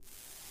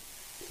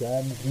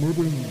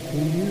Transmitting to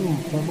you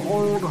from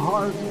Old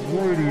Heart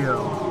Radio.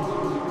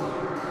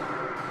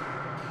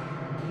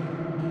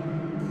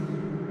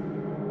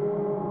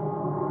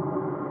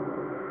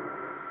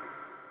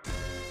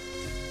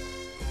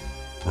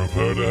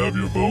 Prepare to have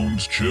your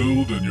bones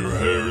chilled and your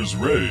hairs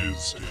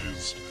raised.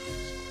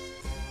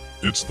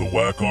 It's the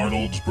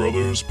WacArnold's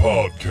Brothers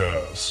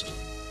podcast.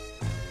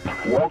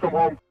 Welcome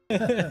home.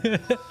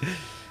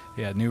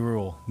 Yeah, new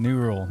rule.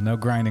 No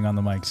grinding on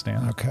the mic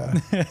stand. Okay.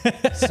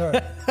 Sorry.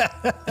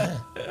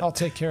 I'll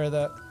take care of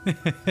that.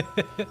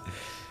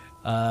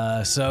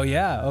 So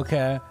yeah,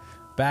 okay.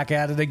 Back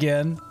at it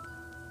again.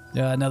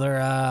 Another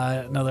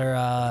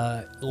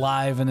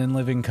live and in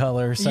living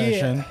color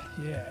session.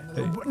 Yeah.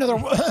 Another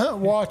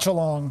watch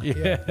along.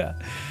 Yeah.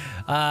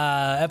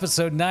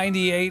 Episode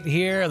 98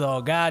 here,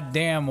 the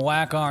goddamn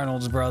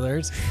WacArnold's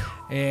Brothers,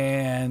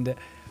 and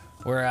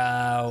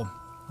we're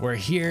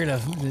here to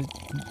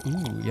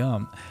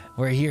yum.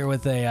 We're here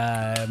with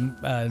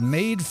a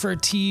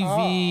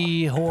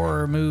made-for-TV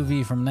horror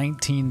movie from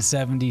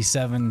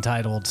 1977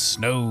 titled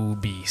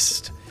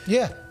Snowbeast.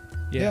 Yeah.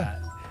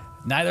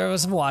 Neither of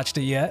us have watched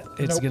it yet.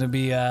 It's going to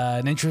be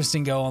an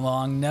interesting go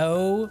along.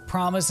 No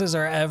promises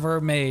are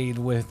ever made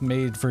with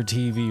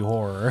made-for-TV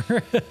horror.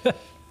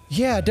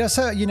 Yeah, that's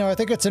I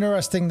think it's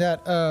interesting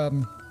that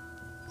the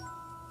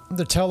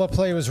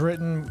teleplay was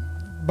written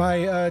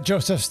by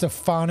Joseph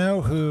Stefano,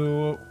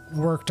 who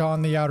worked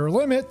on The Outer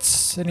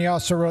Limits, and he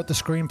also wrote the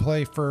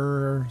screenplay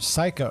for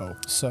Psycho.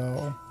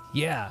 So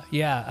Yeah.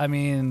 I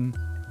mean,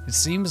 it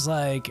seems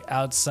like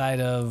outside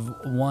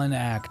of one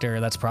actor,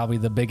 that's probably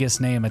the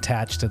biggest name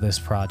attached to this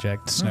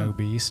project,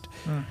 Snowbeast.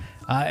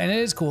 And it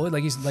is cool.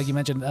 Like you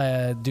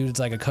mentioned, dude's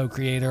like a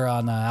co-creator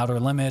on Outer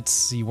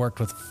Limits. He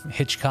worked with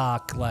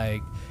Hitchcock,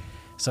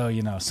 so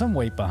some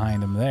weight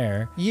behind him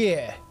there.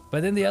 yeah.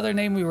 But then the other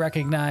name we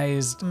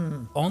recognized,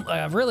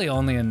 really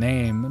only a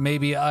name.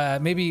 Maybe.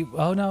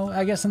 Oh no,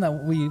 I guess in that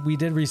we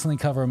did recently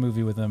cover a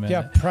movie with him.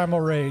 Yeah,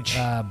 Primal Rage.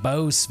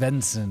 Bo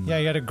Svensson. Yeah,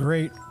 he had a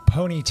great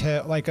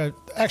ponytail.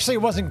 Actually,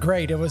 it wasn't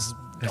great. It was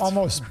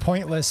almost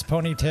pointless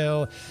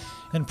ponytail.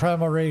 In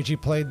Primal Rage, he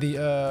played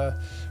the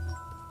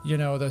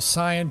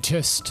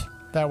scientist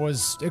that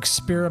was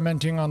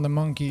experimenting on the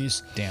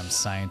monkeys. Damn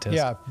scientist.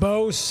 Yeah,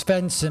 Bo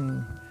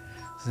Svensson.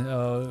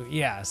 So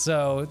yeah,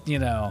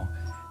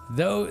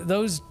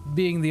 those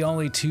being the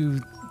only two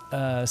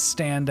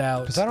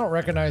standout. Because I don't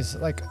recognize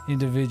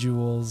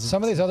individuals.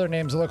 some of these other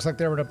names. It looks like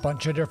they were in a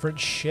bunch of different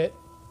shit.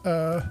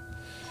 But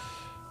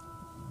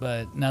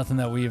nothing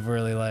that we've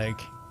really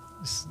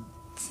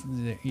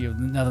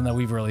nothing that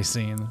we've really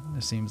seen.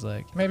 It seems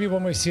like Maybe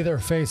when we see their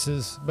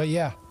faces. But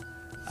yeah,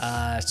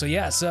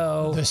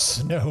 So the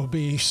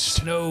Snowbeast.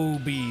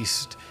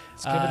 Snowbeast.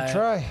 Let's give it a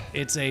try.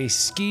 It's a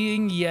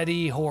skiing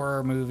Yeti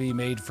horror movie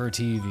made for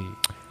TV.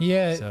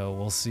 Yeah. So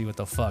we'll see what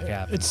the fuck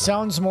happens. It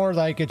sounds more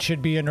like it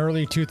should be an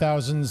early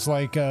 2000s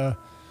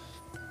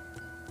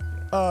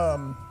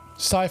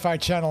Sci-Fi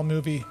Channel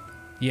movie.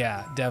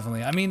 Yeah,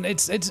 definitely. I mean,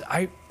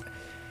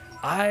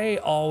 I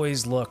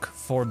always look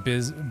for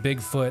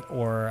Bigfoot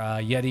or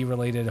Yeti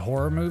related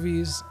horror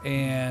movies,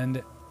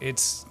 and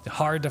it's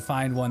hard to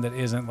find one that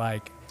isn't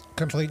like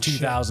Complete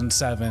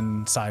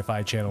 2007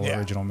 Sci-Fi Channel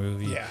original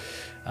movie. Yeah.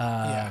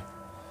 But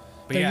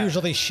They're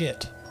usually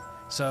shit.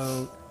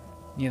 So,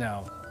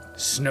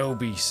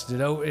 Snowbeast.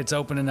 It's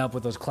opening up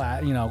with those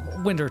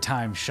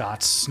wintertime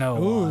shots,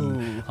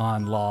 snow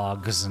on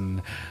logs,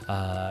 and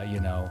My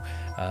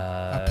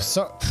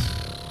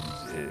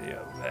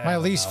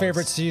least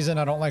favorite season.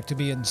 I don't like to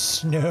be in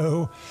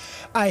snow.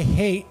 I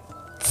hate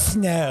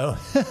snow.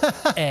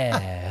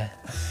 I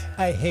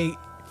hate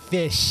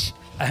fish.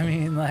 I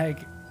mean,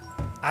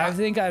 I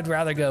think I'd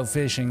rather go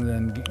fishing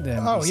than be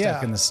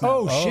stuck in the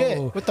snow. Oh shit!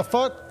 What the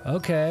fuck?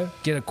 Okay,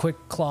 get a quick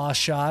claw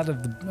shot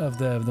of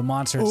the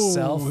monster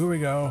itself. Here we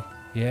go.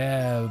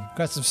 Yeah,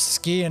 Got some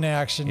skiing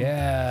action.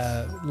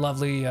 yeah,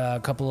 lovely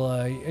couple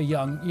of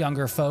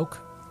younger folk.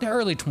 The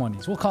early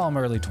 20s. We'll call them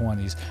early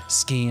 20s.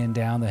 Skiing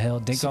down the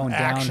hill, Some going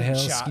action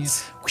downhill, shots. skiing.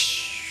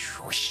 Whoosh,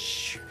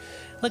 whoosh.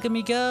 Look at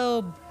me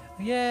go!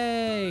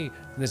 Yay!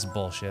 This is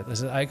bullshit.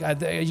 This is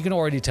you can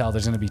already tell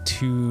there's going to be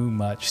too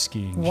much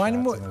skiing shots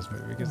in this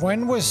movie.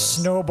 When was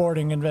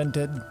snowboarding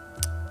invented?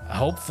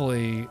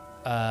 Hopefully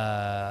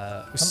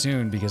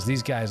soon, because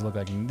these girls look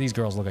like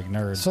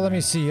nerds. So let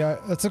me see.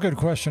 That's a good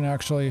question,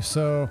 actually.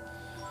 So,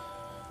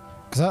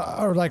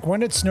 when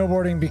did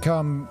snowboarding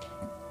become?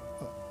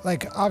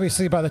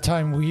 Obviously, by the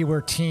time we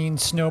were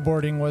teens,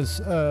 snowboarding was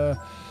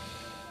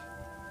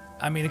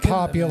it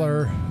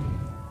popular.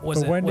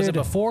 Was it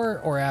before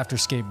or after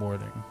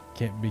skateboarding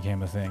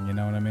became a thing? You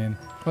know what I mean?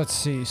 Let's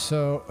see.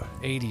 So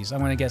 80s. I'm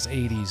going to guess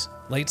 80s.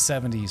 Late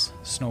 70s.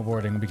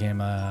 Snowboarding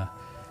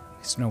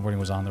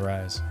was on the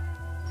rise.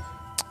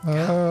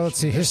 let's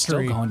see. They're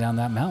History. Still going down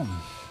that mountain.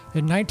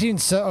 In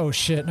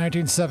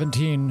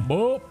 1917,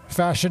 Boop.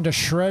 fashioned a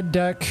shred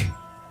deck.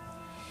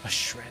 A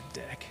shred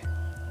deck.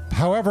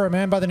 However, a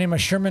man by the name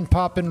of Sherman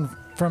Poppin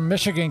from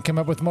Michigan came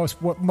up with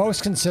what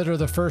most consider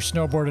the first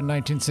snowboard in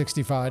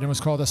 1965, and it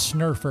was called a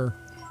snurfer.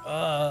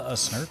 A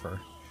snurfer.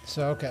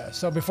 So, okay.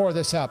 So before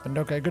this happened.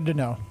 Okay, good to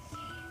know.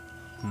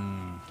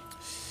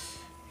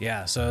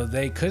 Yeah, so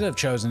they could have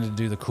chosen to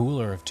do the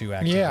cooler of two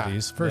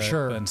activities. Yeah, for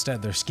sure. But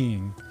instead, they're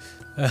skiing.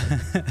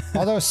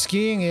 Although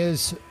skiing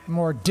is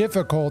more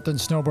difficult than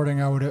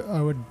snowboarding,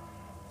 I would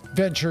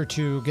venture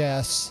to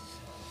guess.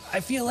 I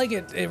feel like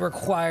it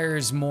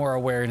requires more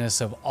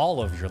awareness of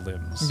all of your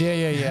limbs.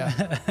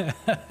 Yeah.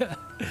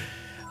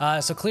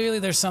 So clearly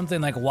there's something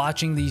like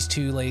watching these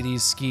two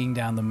ladies skiing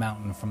down the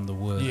mountain from the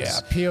woods. Yeah,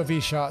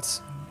 POV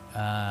shots.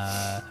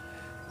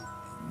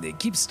 They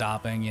keep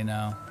stopping,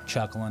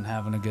 chuckling,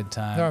 having a good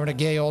time. They're having a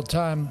gay old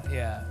time.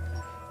 Yeah.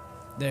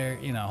 They're,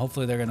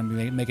 hopefully they're going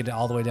to make it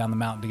all the way down the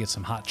mountain to get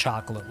some hot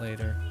chocolate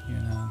later,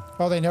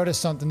 Oh, they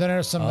noticed something. They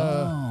noticed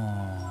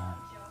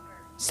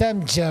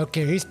some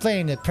joker. He's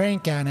playing a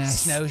prank on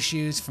us.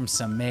 Snowshoes from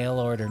some mail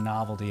order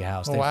novelty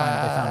house. They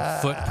Wow.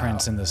 found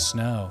footprints in the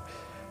snow.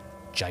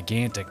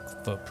 Gigantic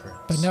footprints.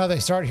 But now they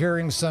start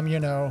hearing some,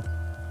 The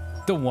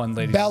one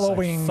lady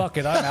bellowing. Like, fuck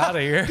it, I'm out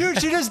of here.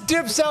 Dude, she just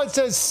dips out and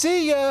says,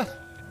 "See ya."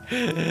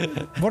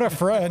 What a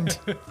friend.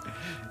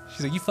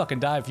 She's like, you fucking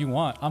die if you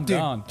want. I'm Dude,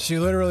 gone. she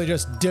literally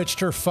just ditched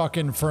her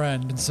fucking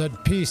friend and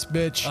said, "Peace,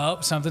 bitch." Oh,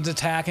 something's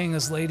attacking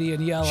this lady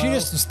in yellow. She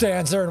just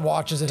stands there and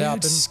watches it Dude,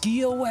 happen.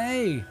 ski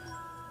away.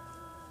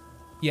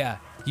 Yeah,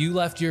 you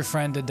left your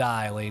friend to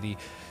die, lady.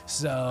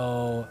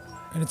 So,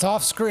 And it's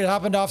off screen. It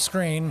happened off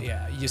screen.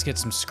 yeah, you just get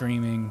some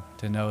screaming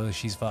to know that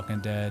she's fucking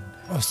dead.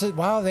 Oh, so,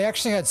 wow, they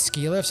actually had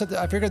ski lifts.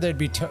 I figured they'd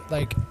be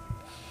like.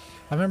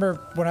 I remember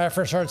when I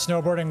first started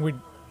snowboarding, we'd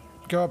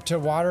go up to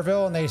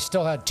Waterville and they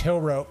still had tow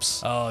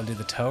ropes. Oh, dude,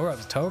 the tow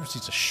ropes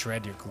used to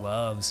shred your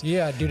gloves.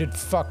 Yeah, dude, it'd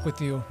fuck with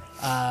you.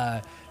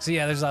 So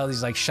yeah, there's all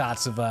these like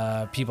shots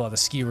of people at the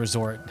ski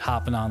resort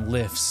hopping on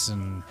lifts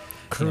and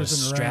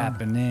Cruising around.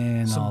 strapping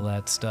in, all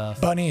that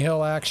stuff. Bunny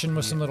Hill action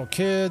with some little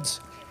kids.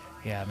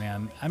 Yeah,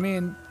 man. I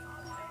mean,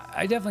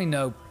 I definitely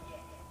know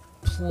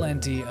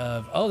plenty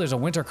of. Oh, there's a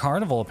winter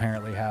carnival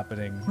apparently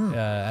happening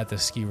at the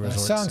ski resort. That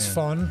sounds soon.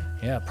 fun.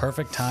 Yeah,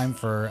 perfect time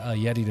for a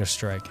Yeti to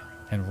strike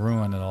and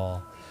ruin it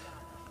all.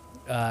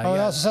 It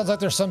also sounds like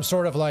there's some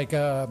sort of like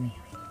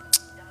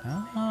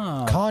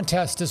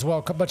contest as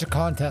well. A bunch of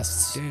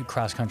contests. Dude,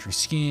 cross country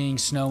skiing,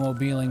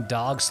 snowmobiling,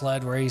 dog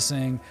sled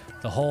racing,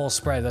 the whole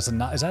spread. Is that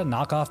a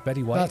knockoff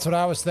Betty White? That's what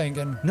I was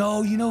thinking.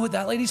 No, you know what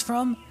that lady's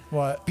from?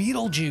 What?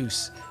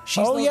 Beetlejuice.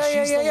 She's Oh, the, yeah,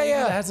 she's yeah, the yeah, lady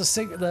yeah. that has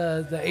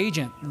the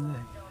agent.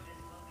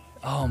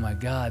 Oh my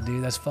god,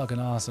 dude, that's fucking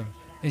awesome.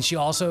 And she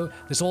also,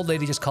 this old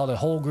lady just called a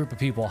whole group of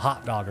people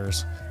hot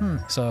doggers.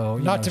 So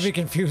Not to be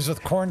confused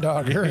with corn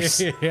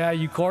doggers. yeah,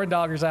 you corn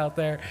doggers out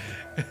there.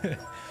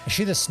 Is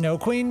she the Snow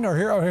Queen? Or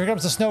here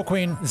comes the Snow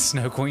Queen. The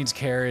Snow Queen's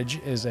carriage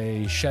is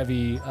a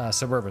Chevy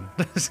Suburban,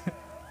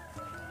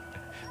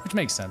 which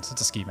makes sense.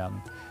 It's a ski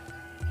mountain.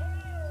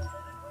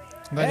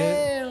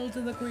 Hail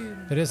to the Queen.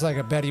 It is like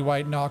a Betty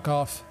White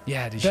knockoff.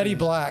 Yeah, dude, Betty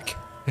Black.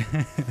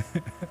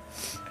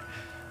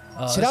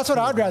 See, that's what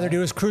I'd rather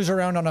do is cruise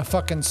around on a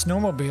fucking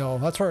snowmobile.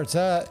 That's where it's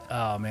at.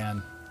 Oh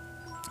man.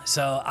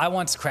 So I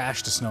once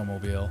crashed a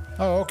snowmobile.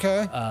 Oh,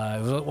 okay.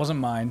 It wasn't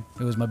mine.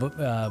 It was my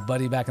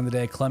buddy back in the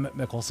day, Clement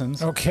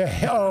Mickelson's.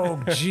 Okay.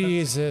 Oh,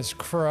 Jesus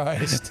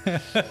Christ.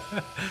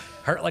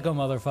 Hurt like a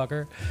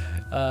motherfucker.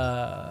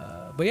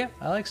 But yeah,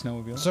 I like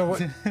snowmobiles. So,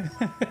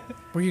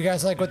 were you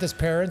guys like with his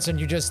parents and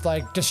you just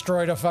like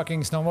destroyed a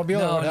fucking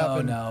snowmobile? or what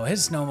happened? No.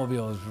 His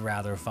snowmobile was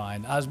rather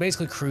fine. I was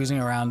basically cruising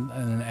around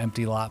in an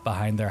empty lot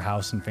behind their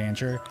house in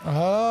Fancher.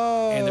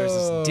 Oh. And there's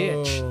this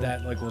ditch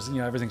that like was,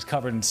 everything's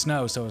covered in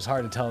snow, so it was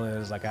hard to tell that it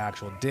was like an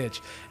actual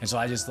ditch. And so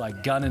I just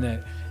like gunning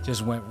it,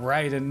 just went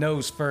right in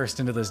nose first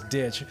into this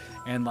ditch,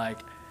 and like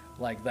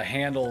the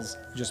handles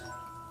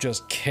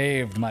just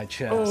caved my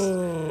chest.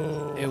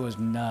 Oh. It was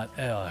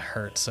it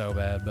hurt so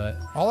bad, but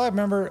All I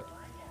remember,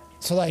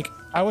 so like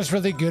I was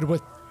really good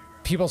with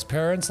people's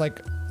parents.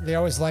 Like they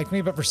always liked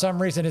me, but for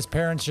some reason his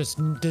parents just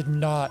did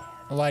not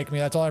like me.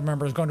 That's all I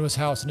remember is going to his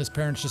house and his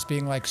parents just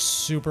being like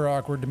super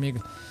awkward to me.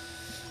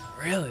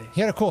 really,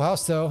 He had a cool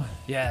house though.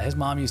 yeah, his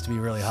mom used to be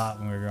really hot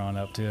when we were growing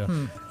up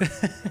too.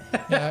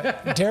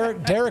 Yeah, Derek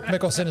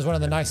Mickelson is one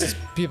of the nicest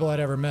people I'd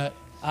ever met.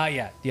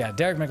 Yeah,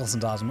 Derek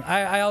Mickelson's awesome.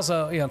 I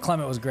also,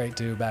 Clement was great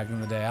too back in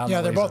the day. I don't know Yeah,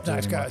 what they're he's both up to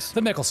nice anymore. guys.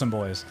 The Mickelson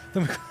boys.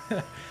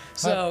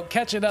 So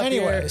catching up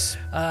anyways.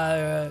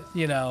 here,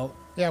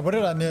 Yeah, what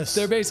did I miss?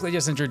 they're basically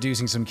just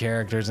introducing some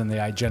characters and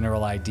the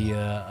general idea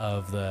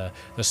of the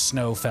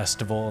snow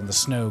festival and the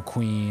Snow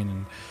Queen.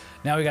 And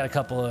now we got a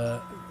couple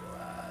of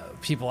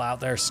people out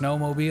there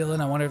snowmobiling.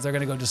 I wonder if they're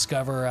going to go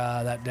discover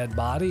that dead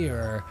body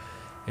or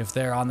if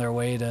they're on their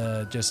way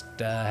to just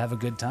have a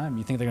good time.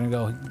 You think they're going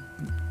to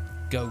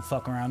go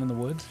fuck around in the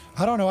woods?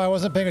 I don't know. I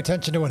wasn't paying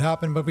attention to what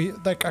happened, but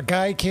a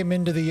guy came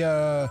into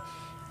the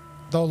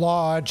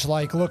lodge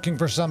like looking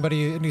for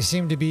somebody, and he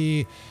seemed to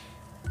be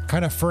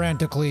kind of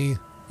frantically,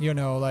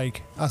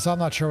 so I'm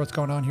not sure what's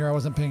going on here. I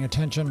wasn't paying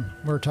attention.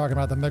 We were talking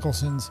about the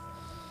Mickelsons.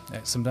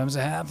 Sometimes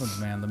it happens,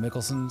 man. The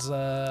Mickelsons.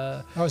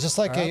 I was just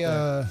like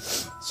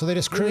so they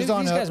just cruised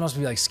on. These guys must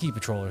be like ski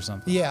patrol or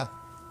something. Yeah.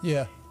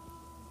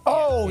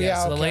 Oh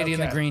yeah. So the okay, lady in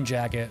the okay. green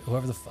jacket,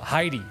 whoever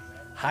Heidi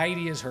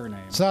Heidi is her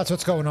name. So that's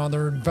what's going on.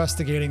 They're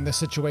investigating the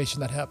situation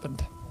that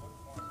happened.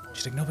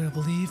 She's like, nobody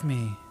will believe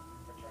me.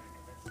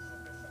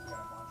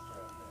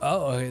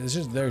 Oh, okay,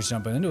 they're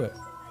jumping into it.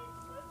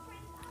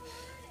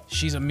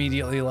 She's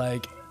immediately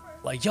like,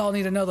 y'all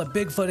need to know that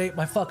Bigfoot ate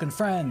my fucking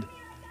friend.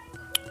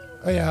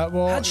 Oh, yeah,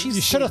 well, How'd she you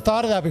see- should have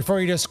thought of that before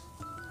you just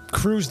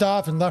cruised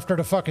off and left her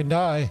to fucking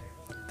die.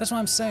 That's what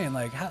I'm saying.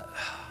 Like, how?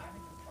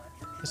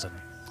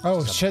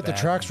 Oh shit! The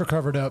tracks were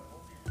covered up.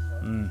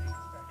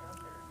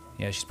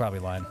 Yeah, she's probably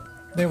lying.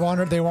 They want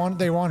her. They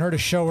want her to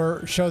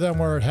show them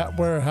where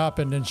it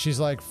happened, and she's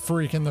like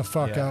freaking the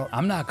fuck Yeah, out.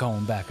 I'm not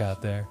going back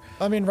out there.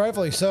 I mean,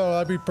 rightfully so.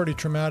 That'd be pretty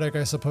traumatic,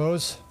 I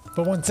suppose.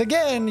 But once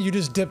again, you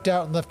just dipped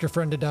out and left your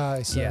friend to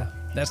die. So. Yeah,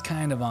 that's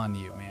kind of on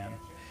you, man.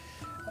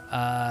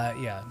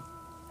 Yeah,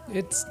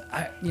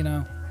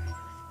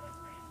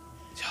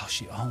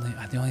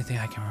 the only thing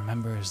I can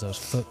remember is those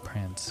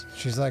footprints.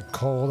 She's like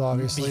cold,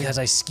 obviously. Because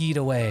I skied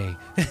away.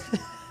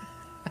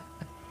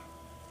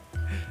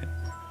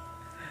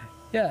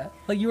 Yeah,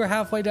 like you were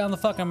halfway down the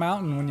fucking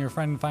mountain when your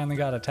friend finally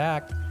got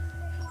attacked.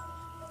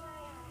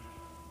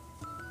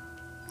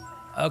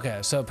 Okay,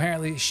 so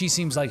apparently she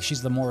seems like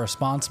she's the more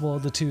responsible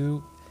of the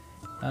two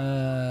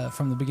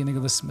from the beginning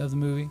of the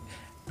movie.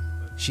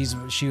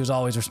 She was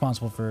always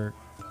responsible for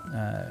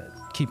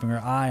keeping her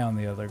eye on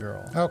the other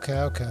girl.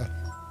 Okay.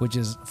 Which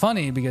is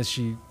funny because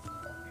she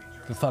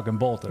fucking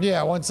bolted.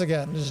 Yeah, once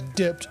again, just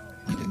dipped.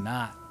 You did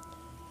not.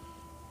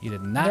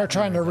 They're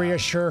trying to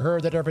reassure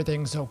her that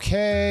everything's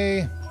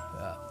okay.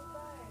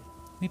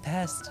 We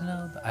passed to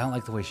know. I don't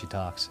like the way she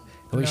talks.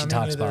 The way No, she me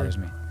talks neither. bothers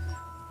me.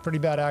 Pretty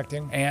bad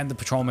acting. And the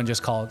patrolman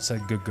just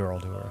said "good girl"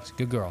 to her.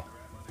 Good girl.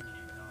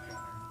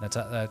 That's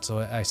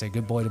what I say.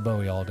 Good boy to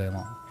Bowie all day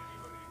long.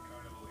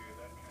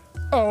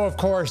 Oh, of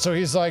course. So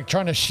he's like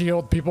trying to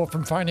shield people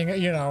from finding it.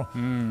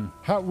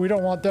 We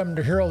don't want them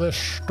to hear this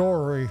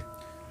story.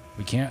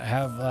 We can't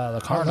have the I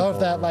carnival. love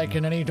that. Like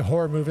in any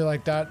horror movie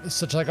like that, it's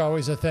such like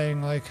always a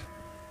thing. Like,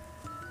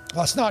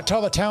 let's not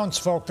tell the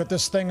townsfolk that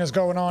this thing is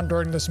going on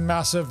during this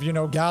massive,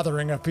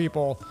 gathering of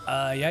people.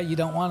 Yeah, you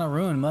don't want to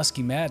ruin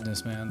Musky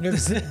Madness, man.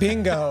 It's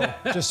bingo.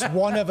 Just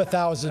one of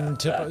 1,000,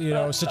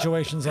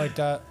 situations like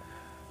that.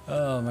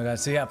 Oh my god.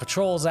 So yeah,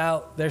 patrol's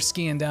out. They're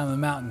skiing down the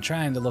mountain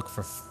trying to look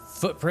for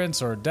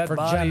footprints or dead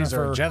bodies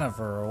or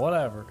Jennifer or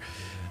whatever.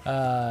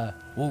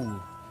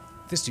 Ooh,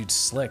 this dude's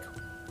slick.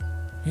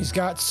 He's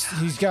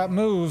got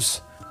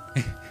moves.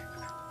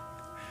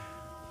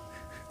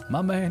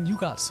 My man, you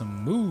got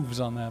some moves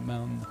on that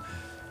mountain.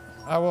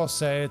 I will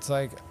say, it's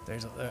like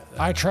There's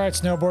I tried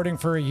snowboarding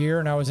for a year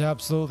and I was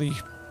absolutely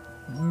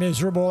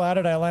miserable at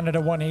it. I landed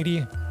at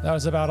 180. That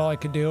was about all I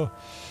could do.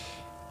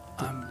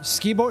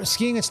 Skiing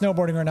and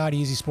snowboarding are not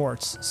easy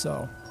sports,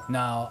 so.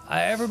 No,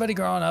 everybody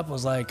growing up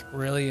was like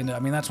really into. I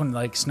mean, that's when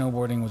like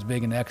snowboarding was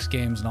big in X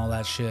Games and all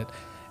that shit,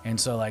 and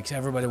so like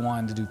everybody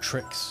wanted to do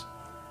tricks.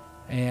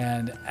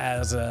 And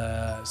as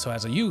a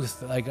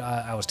youth, like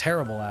I was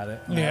terrible at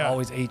it. And I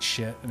always ate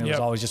shit, and it was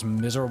always just a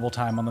miserable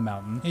time on the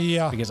mountain.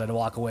 Yeah. Because I'd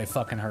walk away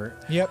fucking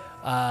hurt. Yep.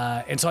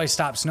 And so I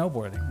stopped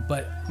snowboarding.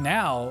 But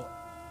now,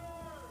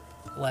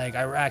 like,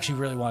 I actually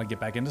really want to get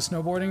back into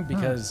snowboarding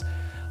because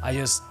I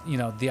just,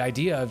 the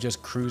idea of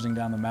just cruising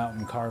down the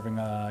mountain, carving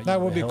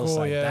that would be hillside,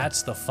 cool. Yeah.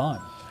 that's the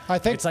fun. I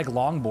think It's like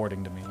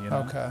longboarding to me.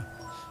 Okay.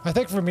 I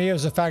think for me it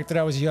was the fact that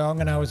I was young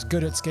and I was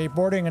good at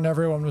skateboarding, and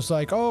everyone was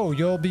like, "Oh,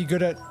 you'll be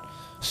good at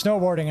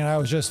snowboarding," and I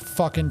was just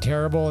fucking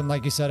terrible. And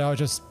like you said, I was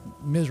just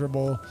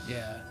miserable.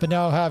 Yeah. But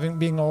now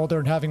being older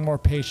and having more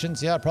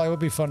patience, it probably would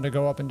be fun to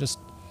go up and just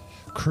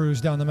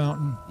cruise down the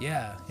mountain.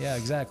 Yeah,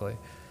 exactly.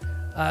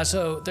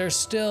 So there's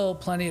still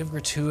plenty of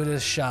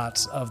gratuitous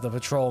shots of the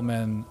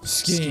patrolmen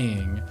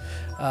skiing.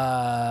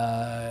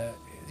 I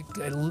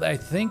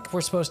think we're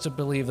supposed to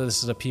believe that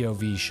this is a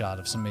POV shot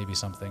of maybe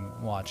something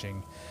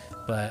watching,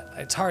 but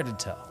it's hard to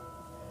tell,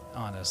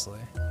 honestly.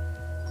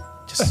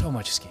 Just so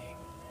much skiing.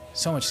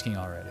 So much skiing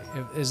already.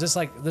 This is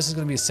going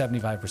to be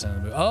 75% of the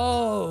movie.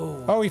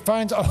 Oh, he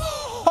finds...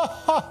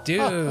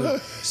 Dude.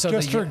 So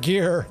just her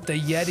gear. The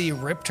Yeti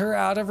ripped her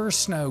out of her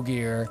snow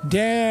gear.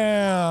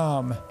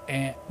 Damn.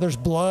 And there's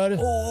blood.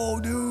 Oh,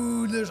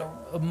 dude, there's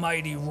a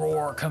mighty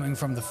roar coming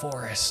from the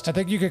forest. I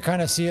think you could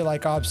kind of see it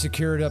like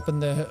obscured up in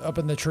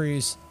the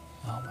trees.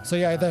 Oh my so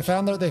yeah, they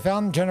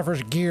found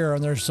Jennifer's gear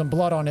and there's some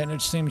blood on it and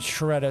it seems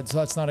shredded. So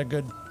that's not a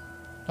good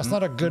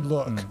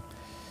look.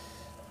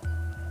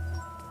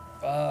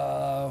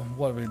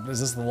 What is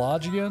this, the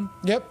lodge again?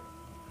 Yep.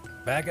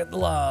 Back at the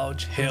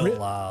lodge.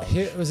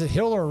 Lodge. Was it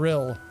Hill or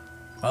Rill?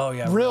 Oh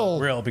yeah,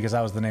 Rill, because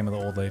that was the name of the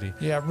old lady.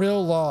 Yeah,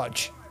 Rill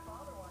Lodge.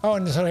 Oh,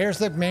 and so here's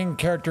the main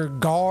character,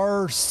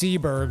 Gar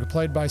Seberg,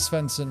 played by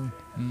Svensson,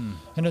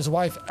 and his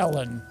wife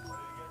Ellen.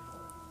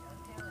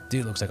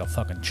 Dude looks like a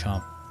fucking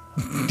chump.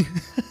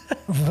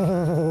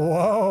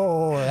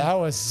 Whoa, that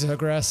was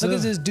aggressive. Look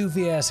at this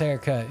doofy ass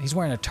haircut. He's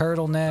wearing a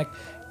turtleneck.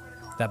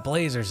 That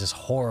blazer's just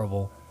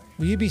horrible.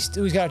 He's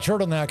got a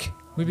turtleneck.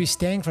 We'd be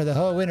staying for the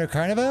whole winter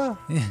carnival?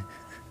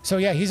 So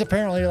yeah, he's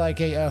apparently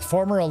like a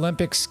former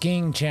Olympic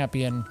skiing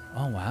champion.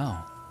 Oh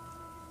wow.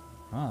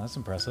 Oh, that's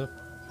impressive.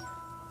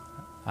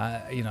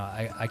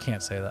 I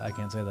can't say that. I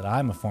can't say that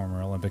I'm a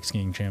former Olympic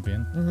skiing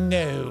champion.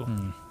 No.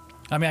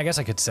 I mean, I guess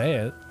I could say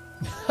it.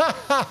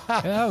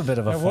 Yeah, I'm a bit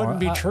of a. It wouldn't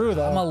be true,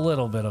 though. I'm a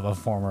little bit of a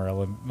former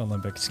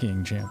Olympic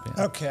skiing champion.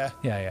 Okay.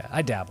 Yeah.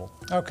 I dabble.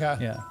 Okay.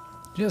 Yeah,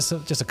 just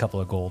a couple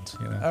of golds.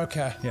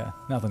 Okay. Yeah,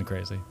 nothing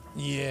crazy.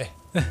 Yeah.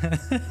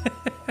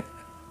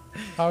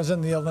 I was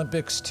in the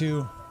Olympics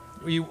too.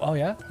 Oh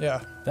yeah.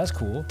 Yeah. That's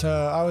cool.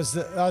 I was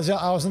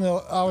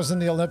in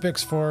the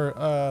Olympics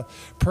for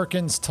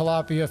Perkins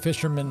tilapia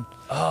fisherman.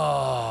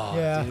 Oh,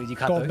 Yeah. dude, you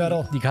caught Gold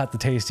medal. You caught the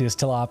tastiest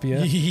tilapia.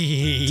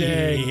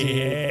 Dang,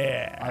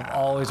 dude. I've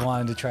always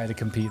wanted to try to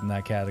compete in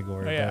that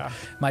category. Yeah.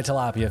 But my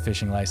tilapia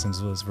fishing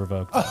license was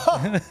revoked.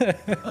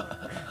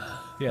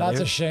 Yeah, That's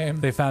a shame.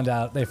 They found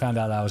out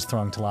I was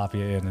throwing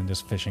tilapia in and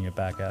just fishing it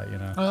back out.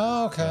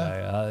 Oh, okay.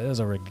 Yeah, it was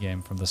a rigged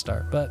game from the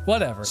start, but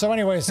whatever. So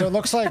anyway, so it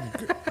looks like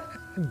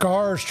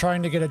Gar's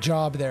trying to get a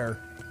job there.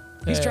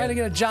 He's trying to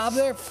get a job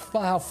there.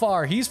 How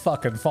far he's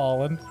fucking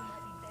fallen.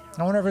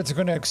 I wonder if it's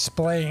going to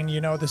explain,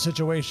 the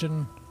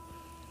situation.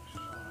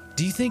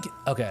 Do you think?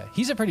 Okay,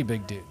 he's a pretty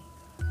big dude.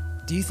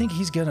 Do you think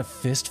he's gonna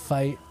fist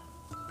fight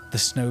the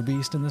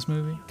Snowbeast in this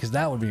movie? Because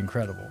that would be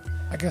incredible.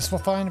 I guess we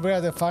have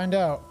to find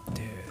out.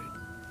 Dude.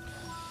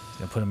 He's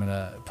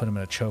gonna put him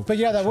in a choke. But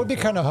yeah, that would be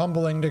kind of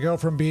humbling to go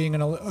from being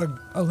an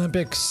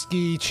Olympic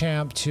ski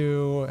champ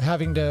to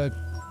having to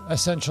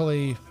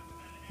essentially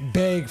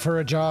beg for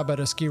a job at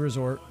a ski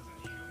resort.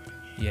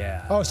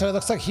 Yeah. Oh, so it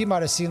looks like he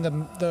might have seen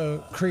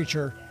the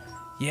creature.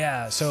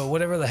 Yeah, so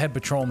whatever the head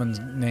patrolman's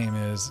name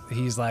is,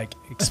 he's like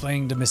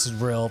explaining to Mrs.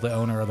 Brill, the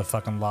owner of the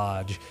fucking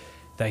lodge,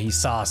 that he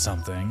saw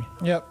something.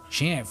 Yep.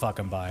 She ain't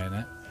fucking buying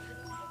it.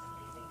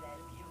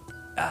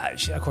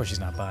 Of course she's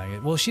not buying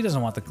it. Well, she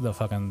doesn't want the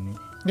fucking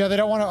Yeah, they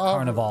don't want to.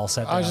 carnival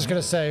set down. I was just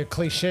gonna say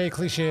cliche,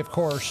 of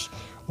course.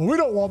 Well, we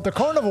don't want the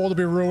carnival to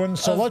be ruined,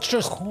 so let's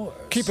just course.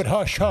 keep it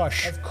hush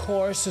hush. Of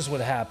course, this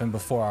would happen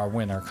before our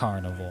winter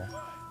carnival.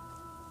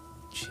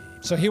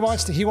 So he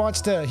wants to,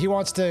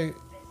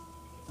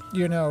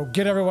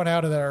 get everyone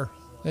out of there,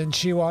 and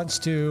she wants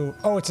to.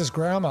 Oh, it's his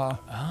grandma.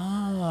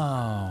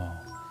 Oh.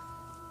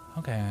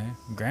 Okay.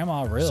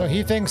 Grandma real. So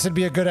he thinks it'd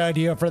be a good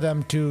idea for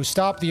them to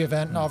stop the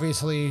event, and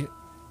obviously,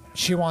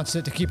 she wants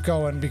it to keep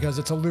going because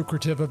it's a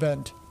lucrative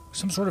event.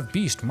 Some sort of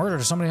beast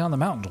murdered somebody on the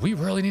mountains. We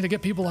really need to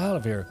get people out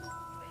of here.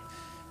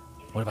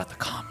 What about the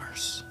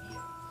commerce?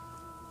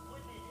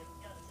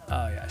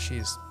 Oh yeah,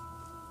 she's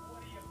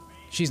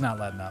not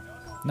letting up.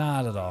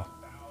 Not at all.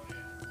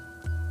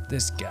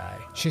 This guy.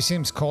 She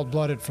seems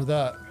cold-blooded for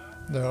that,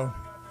 though.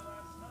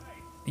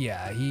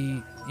 Yeah,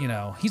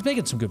 he's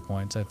making some good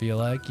points, I feel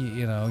like.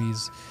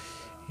 He's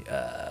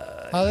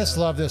I just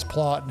love this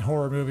plot in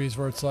horror movies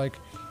where it's like,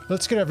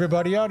 let's get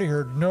everybody out of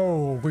here.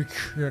 No, we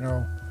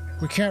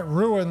can't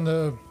ruin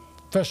the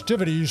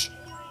festivities.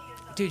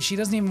 dude, she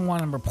doesn't even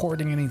want him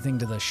reporting anything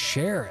to the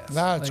sheriff.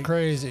 That's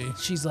crazy.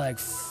 She's like,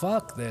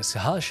 fuck this.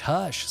 Hush,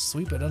 hush.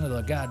 Sweep it under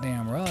the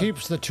goddamn rug.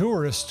 Keeps the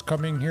tourists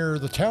coming here.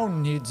 The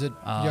town needs it.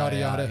 Yada,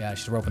 yada. Yeah,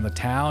 she's roping the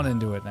town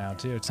into it now,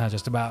 too. It's not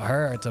just about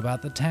her. It's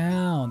about the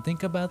town.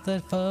 Think about the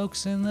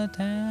folks in the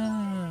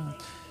town.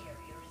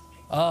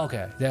 Oh,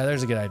 okay. Yeah,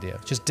 there's a good idea.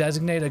 Just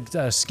designate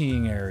a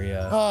skiing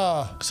area.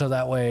 So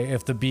that way,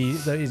 if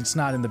it's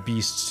not in the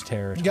beast's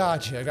territory.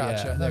 Gotcha.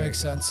 Yeah, That makes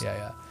sense.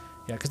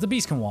 Yeah, because the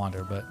beast can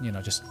wander, but,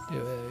 just,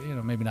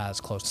 maybe not as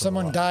close to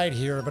Someone the wall. died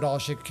here, but all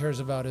she cares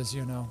about is,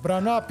 But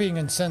I'm not being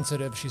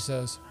insensitive, she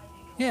says.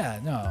 Yeah,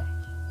 no.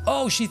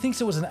 Oh, she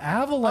thinks it was an Oh,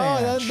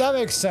 avalanche. that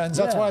makes sense.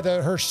 That's Yeah. why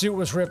her suit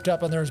was ripped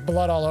up and there's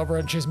blood all over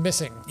it and she's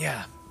missing.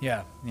 Yeah.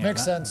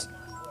 Makes sense.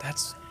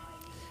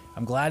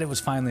 I'm glad it was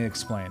finally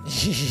explained.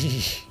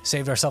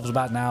 Saved ourselves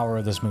about an hour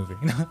of this movie.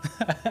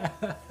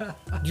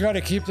 You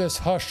gotta keep this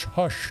hush,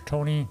 hush,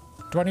 Tony.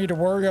 Do I need to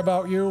worry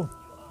about you?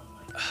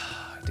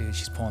 Dude,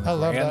 she's pulling I the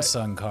love that.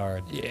 grandson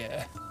card.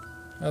 Yeah.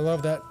 I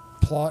love that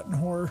plot in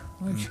horror.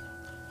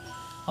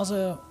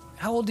 Also,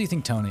 how old do you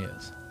think Tony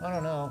is? I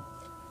don't know.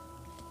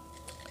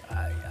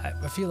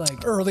 I feel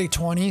like Early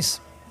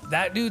 20s.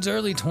 that dude's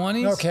early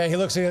 20s. Okay, he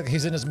looks like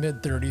he's in his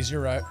mid 30s.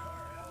 You're right.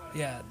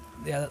 Yeah,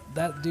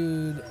 that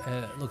dude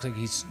looks like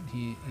he's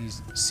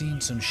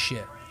seen some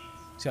shit.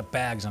 He's got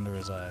bags under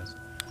his eyes.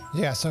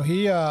 Yeah, so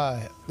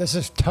this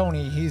is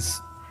Tony.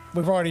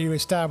 We've already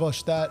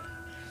established that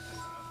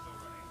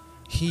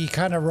he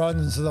kind of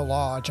runs the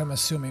lodge, I'm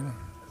assuming.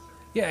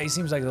 Yeah, he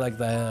seems like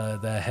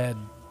the head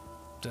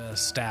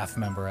staff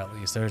member at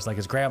least. There's like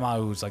his grandma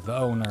who's like the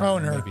owner.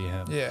 and maybe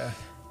him. Yeah,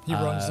 he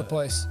runs the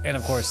place. And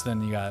of course,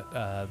 then you got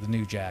the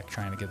new Jack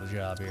trying to get the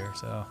job here.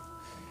 So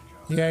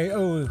Yeah.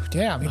 Oh,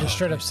 damn! He just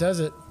straight up says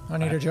it. I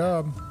need a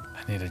job.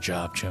 I need a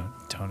job,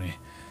 Tony.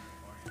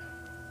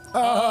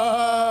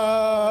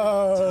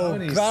 Oh,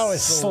 Tony's that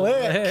was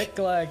slick.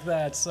 like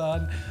that,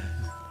 son.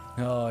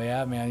 Oh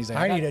yeah, man. He's like,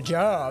 I need a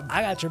job.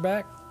 I got your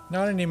back.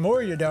 Not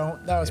anymore. You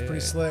don't. That was pretty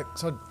slick.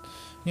 So,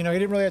 he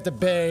didn't really have to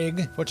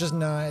beg, which is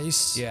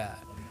nice. Yeah,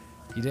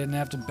 you didn't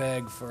have to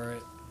beg for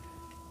it,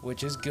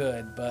 which is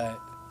good, but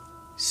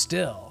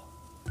still,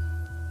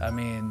 I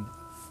mean,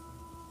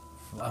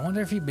 I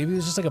wonder if maybe he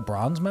was just like a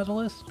bronze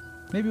medalist.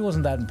 Maybe it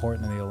wasn't that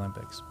important in the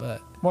Olympics,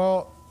 but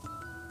Well,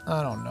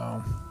 I don't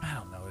know. I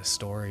don't know his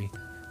story.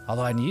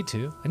 Although I need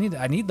to. I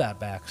need that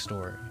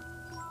backstory.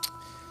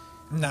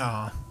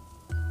 Nah.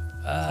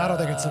 I don't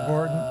think it's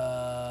important.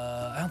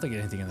 I don't think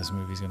anything in this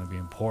movie is going to be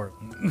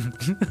important.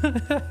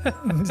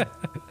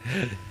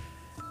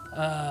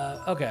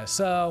 Okay,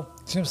 so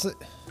Seems like,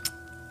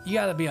 you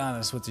got to be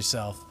honest with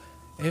yourself.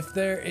 If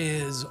there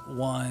is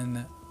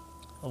one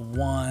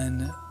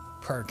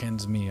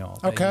Perkins meal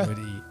that Okay. you would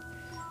eat,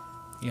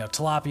 you know,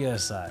 tilapia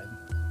aside,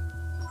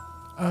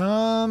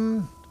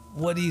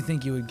 what do you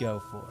think you would go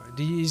for?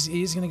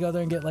 He's gonna go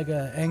there and get like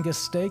a Angus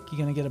steak? You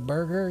gonna get a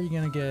burger? You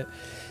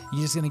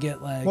just gonna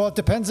get like? well, it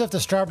depends if the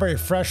Strawberry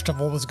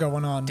Festival was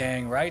going on.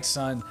 Dang right,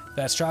 son.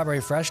 That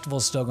Strawberry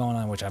Festival's still going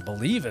on, which I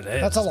believe it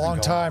is. That's a It's been long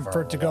going time on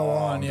for it to go long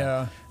on, time.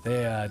 yeah.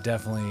 They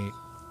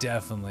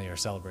definitely are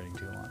celebrating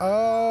too long.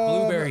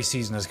 Blueberry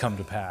season has come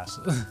to pass.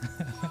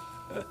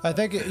 I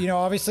think, you know,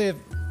 obviously, if,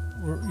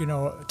 you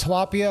know,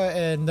 tilapia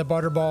and the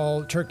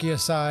butterball turkey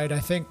aside, I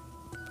think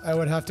I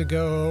would have to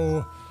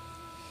go.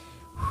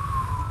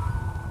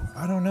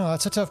 I don't know.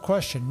 That's a tough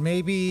question.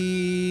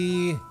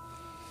 Maybe.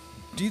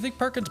 Do you think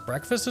Perkins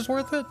breakfast is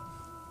worth it?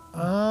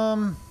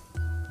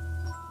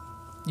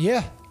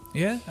 Yeah.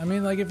 Yeah, I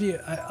mean, like if you,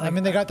 I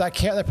mean, they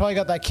probably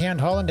got that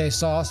canned hollandaise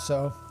sauce,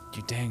 so.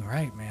 you're dang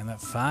right, man.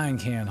 That fine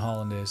canned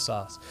hollandaise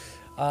sauce.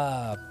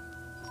 The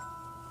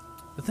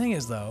thing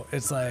is, though,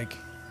 it's like,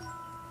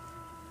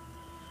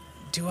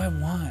 do I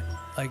want?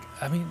 Like,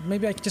 I mean,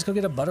 maybe I could just go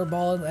get a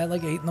butterball at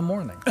like 8 in the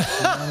morning. You know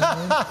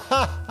what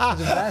I mean?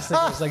 The best thing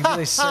is, like, do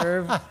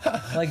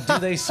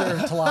they serve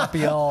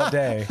tilapia all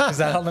day? Is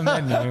that on the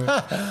menu?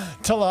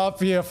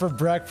 Tilapia for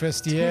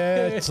breakfast,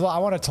 yeah. I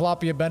want a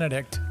tilapia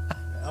Benedict.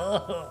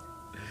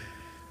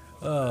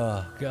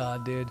 Oh,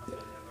 God, dude.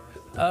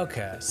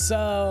 Okay,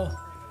 so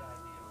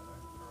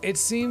it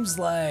seems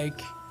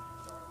like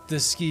the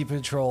ski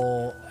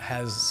patrol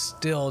has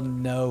still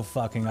no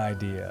fucking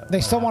idea. They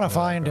what still want to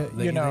happened find, with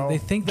her. you know, They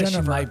think that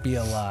Jennifer. she might be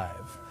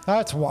alive.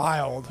 That's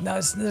wild. No,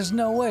 there's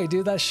no way,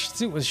 dude. That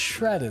suit was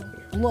shredded.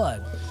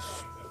 Blood.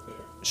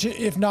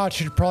 If not,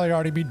 she'd probably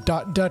already be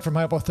dead from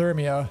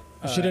hypothermia.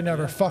 If she didn't have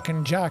her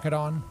fucking jacket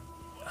on.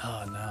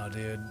 Oh, no,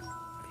 dude.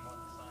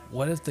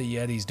 What if the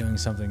Yeti's doing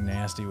something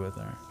nasty with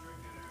her?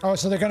 Oh,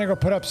 so they're going to go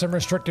put up some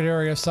restricted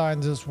area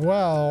signs as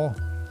well.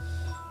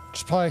 Which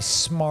is probably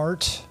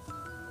smart.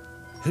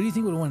 Who do you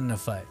think would win in a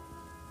fight?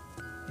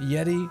 A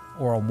Yeti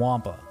or a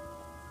Wampa?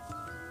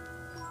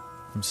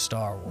 From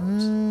Star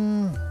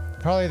Wars.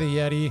 Probably the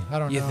Yeti. I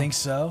don't know. You think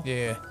so?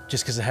 Yeah.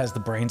 Just because it has the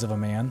brains of a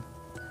man?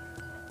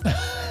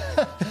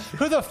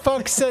 Who the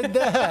fuck said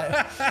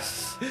that?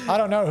 I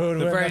don't know who would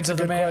The win. brains That's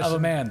a of good a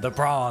question. man, the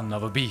brawn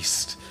of a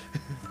beast.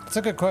 It's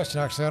a good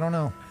question, actually. I don't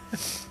know.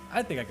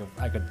 I think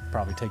I could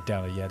probably take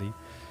down a Yeti.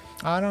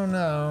 I don't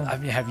know. I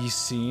mean, have you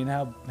seen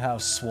how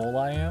swole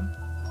I am?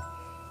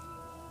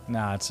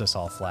 Nah, it's just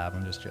all flab.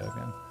 I'm just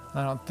joking.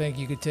 I don't think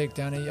you could take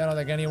down I don't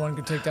think anyone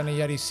could take down a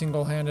Yeti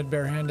single-handed,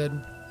 barehanded.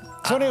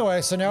 So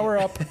anyway, so now we're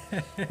up.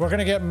 We're going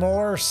to get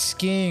more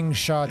skiing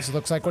shots, it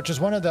looks like, which is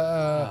one of the...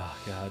 Oh,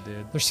 God,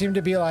 dude. there seemed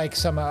to be, like,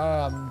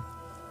 some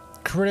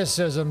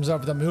criticisms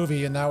of the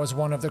movie, and that was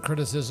one of the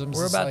criticisms.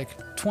 We're It's about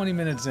like, 20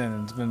 minutes in,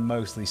 and it's been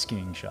mostly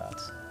skiing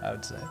shots, I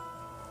would say.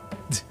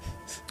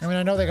 I mean,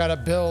 I know they got to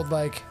build,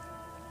 like...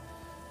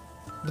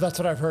 But that's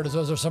what I've heard, is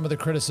those are some of the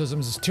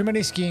criticisms. It's too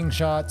many skiing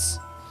shots,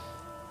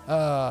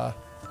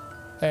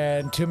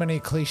 and too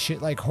many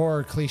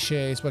horror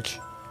cliches, which...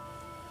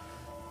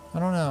 I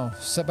don't know.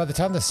 So by the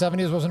time the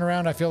 70s wasn't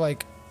around, I feel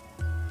like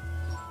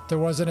there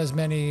wasn't as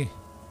many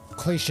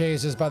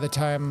cliches as by the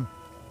time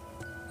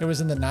it was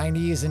in the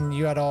 90s and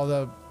you had all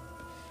the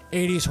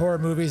 80s horror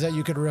movies that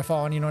you could riff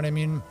on, you know what I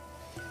mean?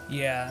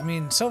 Yeah, I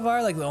mean, so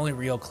far, like, the only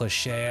real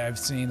cliche I've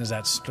seen is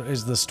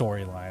is the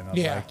storyline of,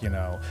 Yeah. like, you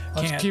know...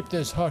 Let's keep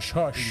this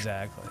hush-hush.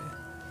 Exactly.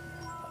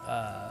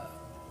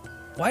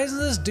 Why doesn't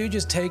this dude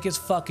just take his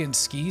fucking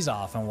skis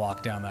off and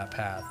walk down that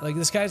path? Like,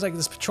 this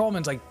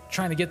patrolman's, like,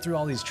 trying to get through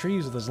all these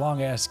trees with his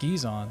long-ass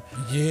skis on.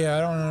 Yeah, I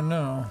don't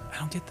know. I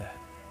don't get that.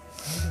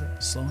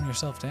 Slowing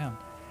yourself down.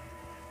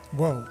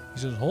 Whoa.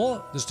 He says, hold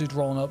up, this dude's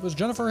rolling up. Is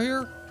Jennifer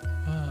here?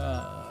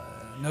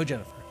 No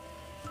Jennifer.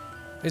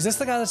 Is this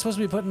the guy that's supposed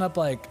to be putting up,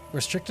 like,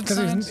 restricted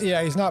signs?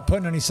 He's not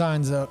putting any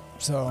signs up,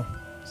 so...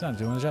 He's not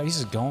doing the job. He's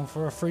just going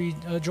for a free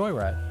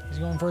joyride. He's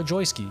going for a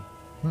joy ski.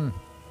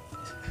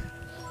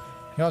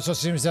 He also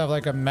seems to have,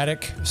 like, a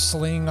medic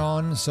sling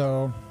on,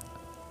 so...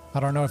 I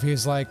don't know if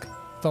he's, like,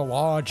 the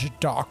lodge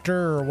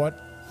doctor or what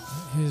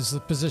his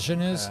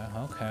position is.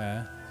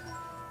 Okay.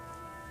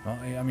 Well,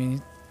 I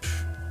mean...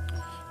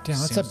 Damn,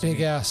 that's a seems to be-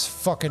 big-ass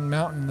fucking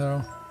mountain,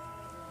 though.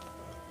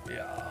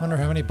 Yeah. Wonder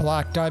how many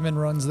black diamond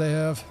runs they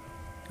have.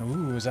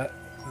 Ooh, is that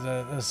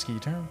a ski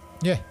term?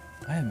 Yeah,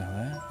 I didn't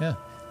know that.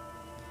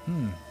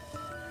 yeah.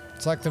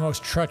 It's like the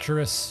most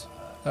treacherous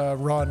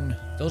run.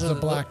 Those is are a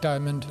the- black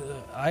diamond.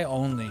 I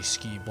only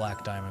ski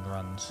black diamond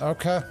runs.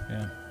 Okay,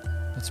 Yeah.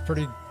 that's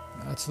pretty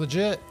That's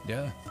legit.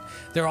 Yeah.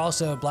 They're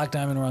also, Black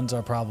Diamond runs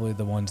are probably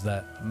the ones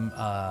that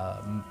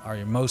are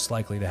most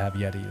likely to have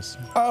Yetis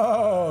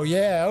Oh,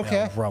 yeah,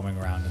 okay. roaming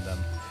around in them,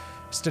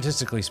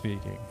 statistically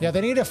speaking. Yeah,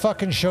 they need to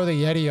fucking show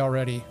the Yeti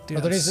already. Dude,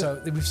 Or they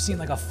need we've seen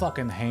like a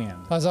fucking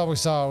hand. That's all we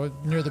saw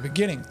near the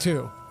beginning,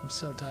 too. I'm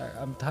so tired.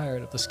 I'm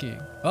tired of the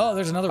skiing. Oh,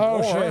 there's another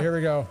Oh, roar. shit, here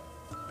we go.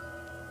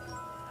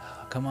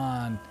 Come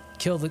on.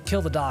 Kill the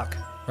doc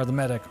or the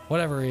medic,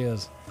 whatever he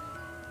is.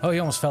 Oh, he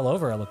almost fell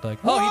over, it looked like.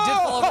 Oh, he did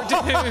fall over,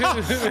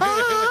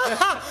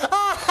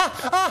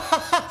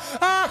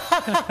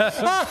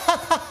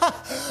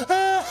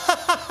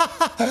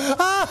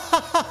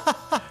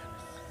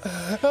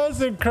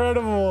 That's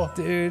incredible.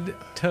 dude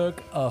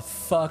took a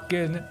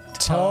fucking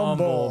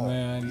tumble,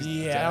 man. He's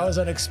Yeah, dead. that was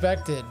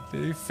unexpected.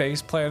 Dude, he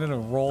face planted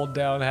and rolled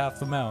down half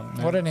the mountain.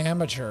 Man. What an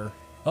amateur.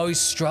 Oh, he's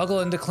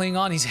struggling to cling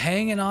on. He's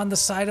hanging on the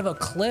side of a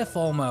cliff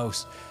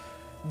almost.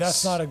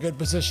 That's not a good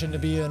position to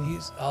be in.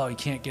 He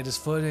can't get his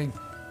footing.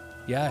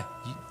 Yeah,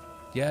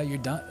 you're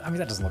done. I mean,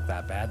 that doesn't look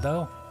that bad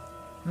though.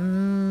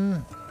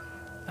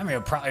 I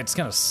mean, it's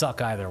gonna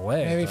suck either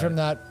way. Maybe but- from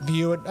that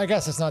view, I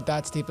guess it's not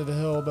that steep of a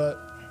hill,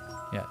 but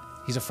Yeah,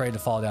 he's afraid to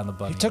fall down the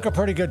bunny. he took a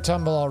pretty good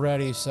tumble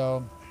already,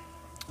 so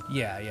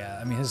Yeah.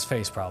 I mean, his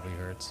face probably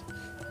hurts.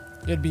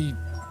 it'd be,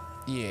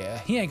 yeah.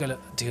 He ain't gonna.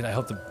 Dude, I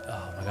hope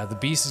oh my god, the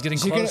beast is getting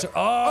Is he closer.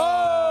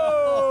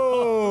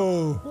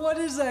 Oh! What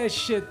is that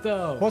shit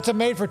though? Well, it's a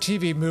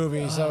made-for-TV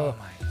movie, so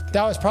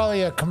that was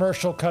probably a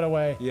commercial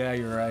cutaway. Yeah,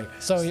 you're right.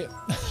 So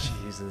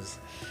Jesus.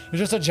 it's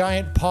just a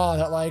giant paw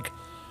that like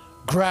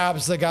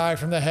grabs the guy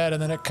from the head,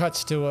 and then it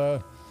cuts to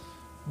a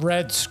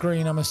red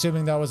screen. I'm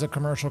assuming that was a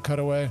commercial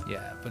cutaway.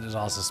 Yeah, but it's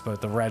also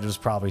the red was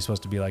probably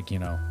supposed to be like,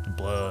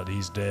 blood,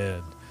 he's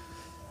dead.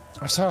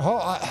 So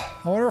I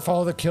wonder if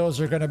all the kills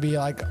are gonna be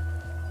like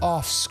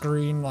off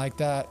screen like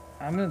that.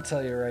 I'm gonna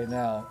tell you right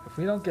now, if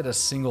we don't get a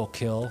single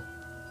kill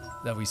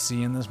that we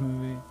see in this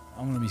movie,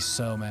 I'm gonna be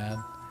so mad.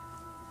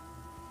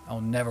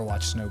 I'll never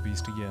watch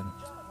Snowbeast again.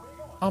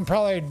 I'm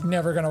probably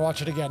never gonna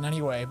watch it again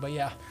anyway. But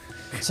yeah.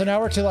 So now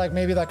we're to like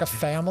maybe like a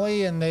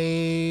family, and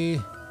they.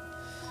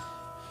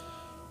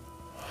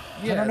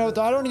 I don't know.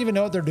 I don't even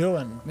know what they're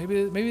doing.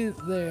 Maybe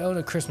they own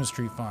a Christmas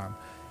tree farm.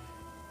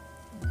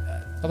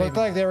 It looked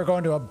like they were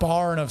going to a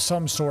barn of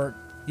some sort.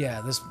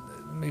 Yeah,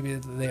 maybe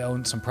they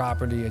own some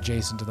property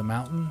adjacent to the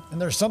mountain.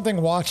 And there's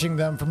something watching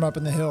them from up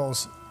in the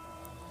hills.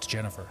 It's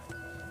Jennifer.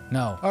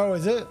 No. Oh,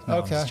 is it? No,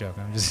 Okay. I'm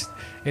just joking.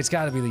 It's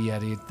got to be the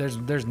Yeti.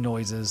 There's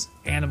noises,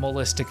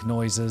 animalistic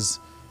noises.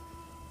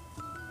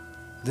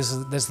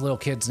 This little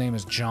kid's name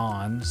is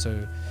John.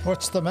 So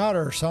What's the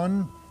matter,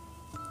 son?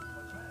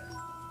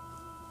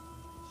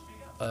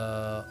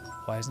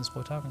 why isn't this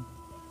boy talking?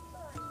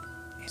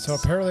 So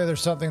apparently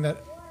there's something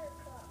that.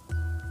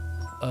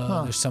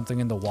 There's something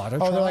in the water.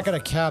 Oh, they're trough. like at a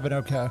cabin.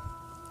 Okay.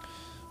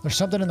 There's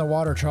something in the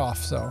water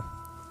trough. So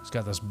He's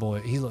got this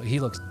boy. He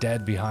looks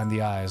dead behind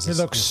the eyes. he this-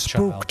 looks this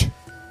child. spooked.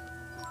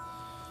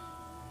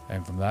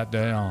 And from that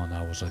day on,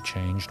 I was a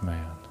changed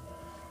man.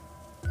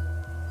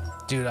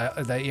 Dude, that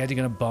Yeti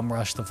gonna bum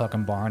rush the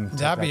fucking barn. and take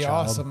That'd that be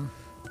child? awesome.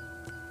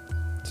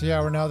 So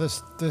yeah, we're now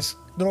this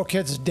little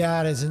kid's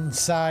dad is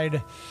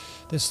inside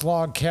this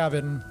log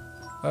cabin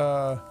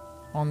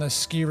on this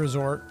ski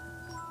resort.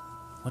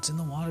 What's in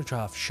the water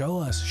trough? Show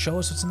us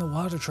what's in the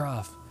water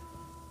trough.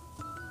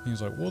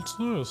 He's like, what's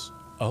this?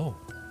 Oh.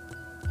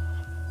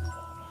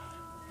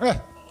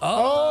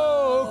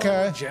 Oh,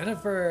 okay.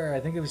 Jennifer. I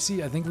think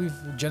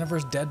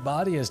Jennifer's dead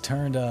body has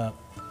turned up.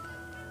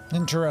 It's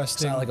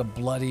Interesting. not like a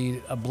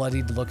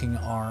bloodied looking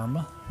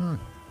arm.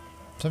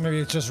 So maybe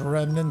it's just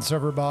remnants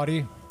of her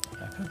body.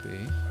 That could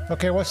be.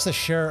 Okay, what's the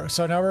sheriff?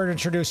 So now we're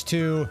introduced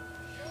to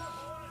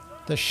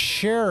the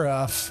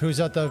sheriff who's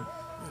at the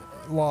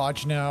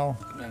lodge now.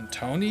 And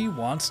Tony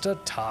wants to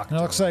talk And it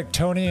to looks him. like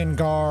Tony and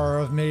Gar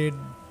have made.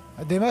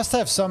 They must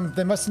have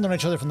known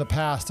each other from the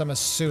past, I'm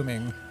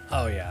assuming.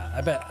 Oh yeah,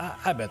 I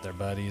bet they're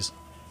buddies.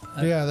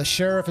 Yeah, the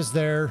sheriff is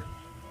there.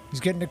 He's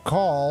getting a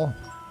call.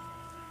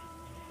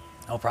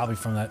 Oh, probably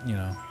from that,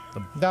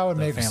 That would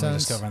the make family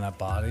sense. discovering that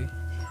body.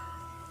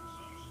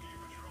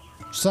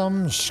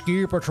 Some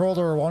ski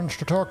patroller wants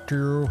to talk to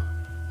you.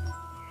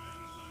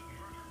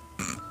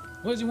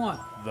 What does he want?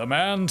 The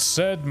man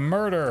said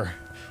murder.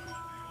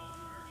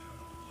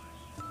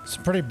 It's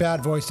pretty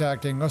bad voice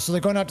acting. Oh, so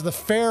they're going out to the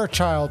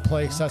Fairchild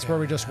place. That's where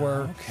we just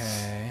were.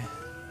 Okay.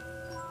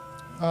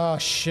 Oh,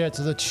 shit.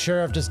 So the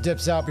sheriff just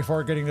dips out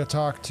before getting to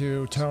talk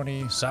to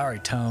Tony. Sorry,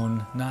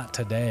 Tone, not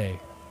today.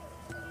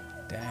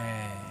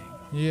 Dang.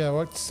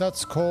 Yeah,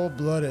 that's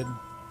cold-blooded.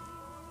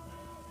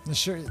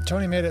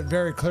 Tony made it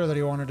very clear that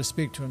he wanted to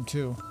speak to him,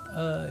 too.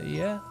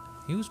 Yeah.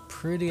 He was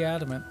pretty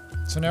adamant.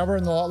 So now we're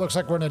in the looks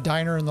like we're in a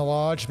diner in the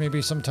lodge,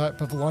 maybe some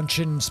type of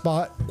luncheon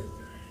spot.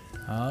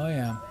 Oh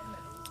yeah.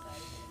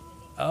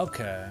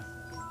 Okay.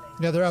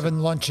 Yeah, they're having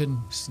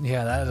luncheon.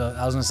 Yeah,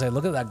 I was gonna say,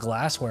 look at that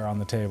glassware on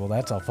the table.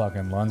 That's a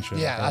fucking luncheon.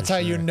 Yeah, for that's how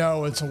you sure.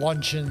 know it's a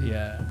luncheon.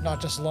 Yeah.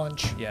 Not just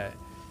lunch. Yeah.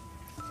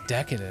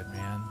 Decadent,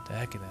 man.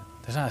 Decadent.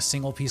 There's not a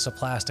single piece of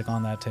plastic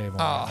on that table.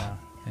 Ah.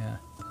 Right now.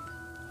 Yeah.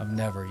 I've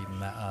never eaten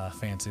that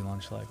fancy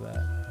lunch like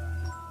that.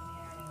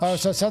 Oh,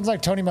 so it sounds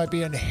like Tony might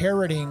be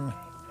inheriting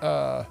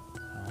the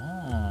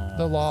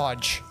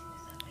lodge.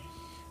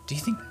 Do you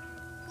think?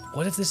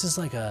 What if this is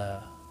like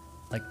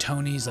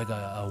Tony's like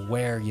a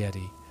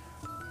were-yeti?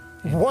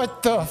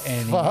 What the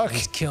And fuck?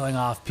 he's killing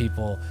off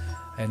people,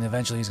 and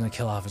eventually he's gonna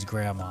kill off his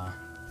grandma.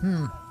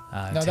 Now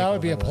that would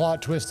be a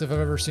plot twist if I've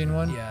ever seen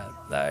one. Yeah,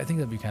 I think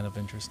that'd be kind of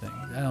interesting.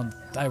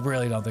 I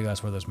really don't think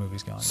that's where this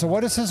movie's going. So what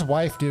does his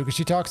wife do? Because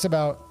she talks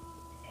about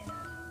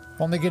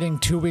only getting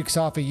 2 weeks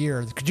off a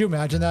year. Could you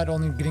imagine that?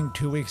 Only getting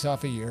 2 weeks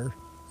off a year?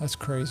 That's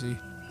crazy.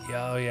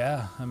 Yeah, oh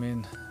yeah. I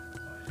mean,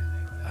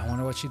 I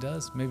wonder what she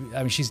does. Maybe.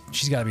 I mean, she's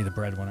got to be the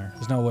breadwinner.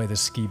 There's no way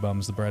this ski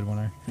bum's the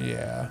breadwinner.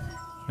 Yeah.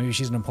 Maybe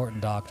she's an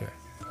important doctor.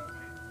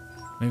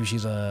 Maybe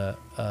she's an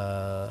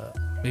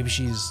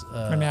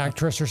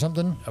actress or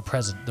something. The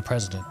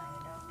president.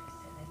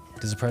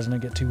 Does the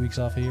president get 2 weeks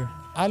off a year?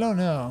 I don't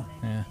know.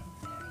 Yeah.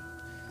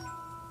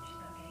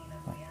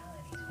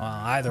 Well,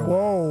 either way.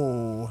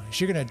 Whoa. Is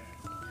she gonna?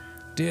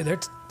 Dude,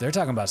 they're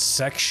talking about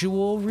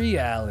sexual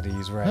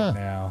realities right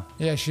now.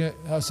 Yeah,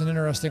 that's an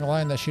interesting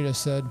line that she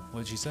just said.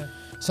 What did she say?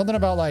 Something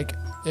about like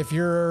if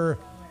you're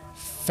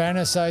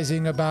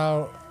fantasizing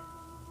about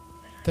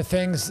the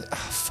things.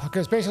 Fuck.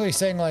 It's basically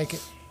saying like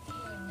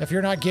if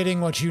you're not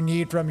getting what you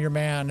need from your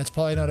man, it's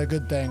probably not a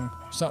good thing.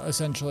 So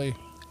essentially.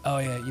 Oh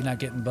yeah, you're not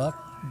getting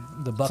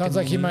the buck. Sounds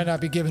like he might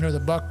not be giving her the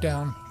buck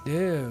down.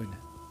 Dude.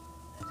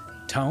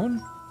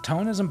 Tone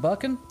isn't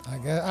bucking? I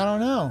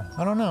don't know.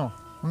 I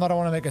don't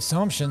want to make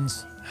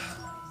assumptions.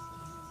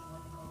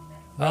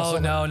 Oh,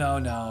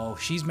 no.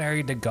 She's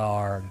married to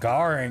Gar.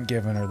 Gar ain't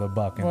giving her the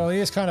bucking. Well, he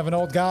is kind of an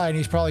old guy, and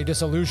he's probably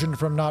disillusioned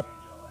from not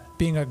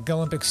being an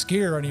Olympic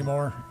skier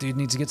anymore. Dude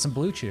needs to get some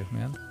Blue Chew,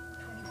 man.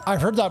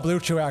 I've heard that Blue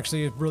Chew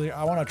actually is really.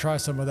 I want to try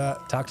some of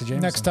that. Talk to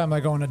Jameson. Next time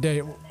I go on a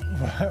date.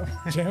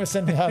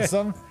 Jameson has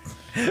some.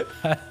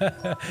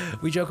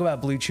 We joke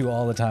about Blue Chew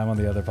all the time on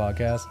the other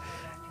podcast,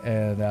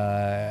 and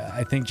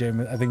I think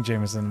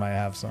Jameson might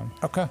have some.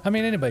 Okay. I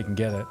mean, anybody can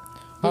get it.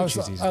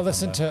 I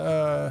listened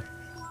to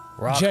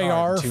Rock JR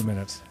hard in 2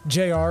 minutes.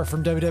 JR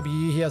from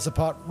WWE. He has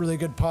a really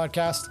good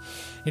podcast,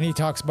 and he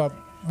talks about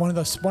one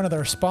of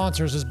their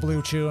sponsors is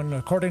Blue Chew, and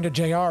according to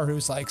JR,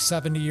 who's like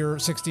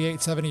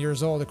 68, 70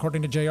 years old,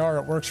 according to JR,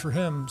 it works for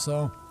him.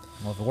 So.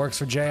 Well, if it works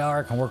for JR,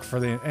 it can work for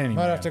any I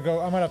might have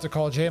to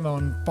call JMO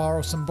and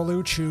borrow some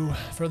Blue Chew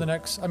for the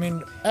next. I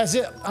mean,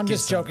 I'm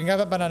just joking. I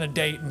haven't been on a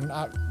date, and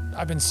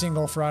I've been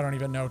single for I don't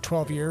even know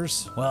 12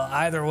 years. Well,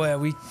 either way,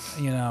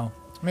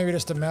 maybe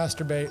just to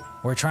masturbate.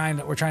 We're trying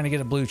to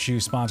get a Blue Chew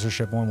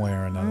sponsorship one way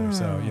or another.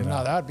 So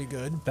No, that'd be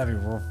good. that'd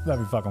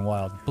be fucking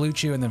wild. Blue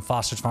Chew and then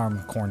Foster's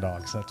Farm corn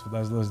dogs.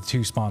 Those are the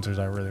two sponsors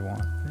I really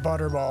want.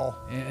 Butterball.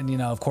 And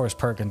of course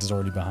Perkins is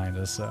already behind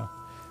us. So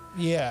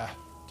Yeah.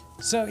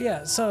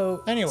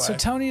 Anyway, so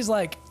Tony's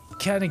like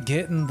kind of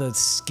getting the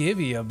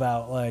skivvy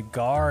about like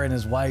Gar and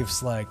his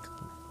wife's like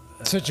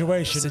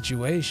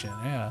situation.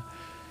 Yeah.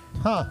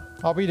 Huh.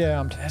 I'll be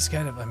damned. That's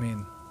kind of. I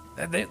mean.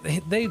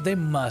 They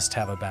must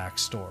have a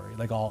backstory,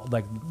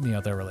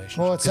 their relationship.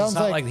 Well, it sounds it's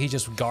not like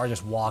Gar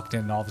just walked in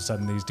and all of a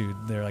sudden these dudes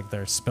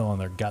they're spilling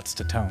their guts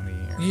to Tony.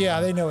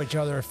 Yeah, they know each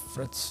other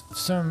for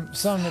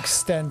some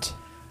extent.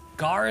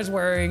 Gar is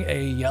wearing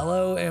a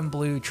yellow and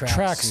blue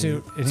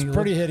tracksuit. It's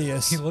pretty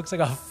hideous. He looks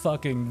like a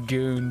fucking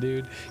goon,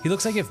 dude. He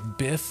looks like if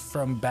Biff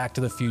from Back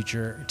to the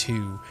Future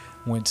 2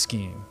 went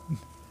skiing.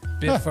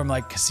 Biff from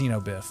like Casino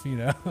Biff,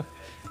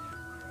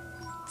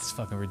 It's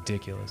fucking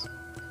ridiculous.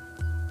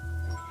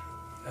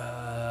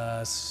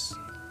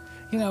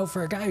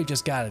 For a guy who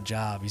just got a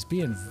job, he's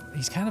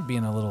kind of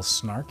being a little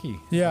snarky.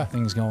 Yeah.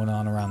 Things going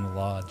on around the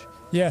lodge.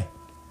 Yeah.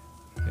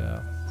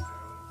 Yeah.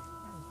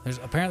 There's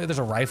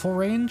a rifle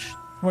range.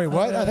 Wait,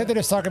 what? I think they're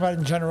just talking about it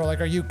in general. Like,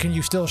 can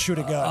you still shoot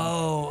a gun?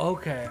 Oh,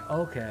 okay. I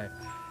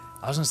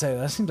was gonna say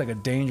that seems like a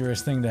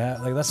dangerous thing to have.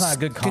 Like, that's not a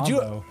good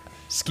combo.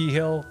 Ski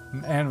hill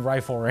and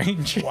rifle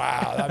range.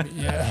 Wow.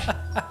 Yeah.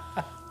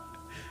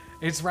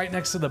 It's right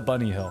next to the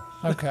bunny hill.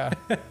 Okay.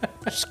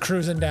 Just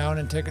cruising down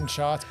and taking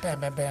shots.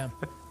 Bam, bam, bam.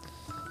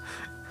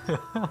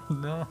 Oh,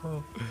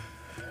 no.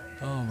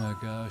 Oh, my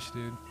gosh,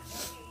 dude.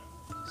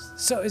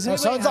 So,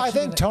 I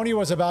think Tony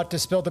was about to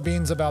spill the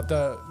beans about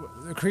the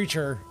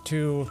creature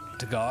to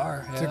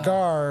Gar. Yeah. To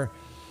Gar.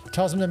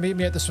 Tells him to meet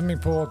me at the swimming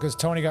pool because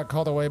Tony got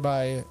called away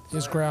by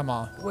his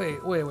grandma. Wait.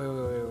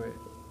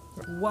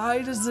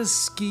 Why does this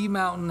ski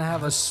mountain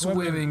have a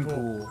swimming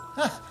pool?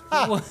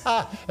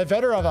 It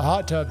better have a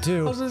hot tub,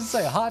 too. I was going to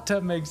say, a hot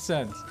tub makes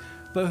sense.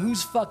 But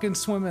who's fucking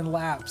swimming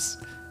laps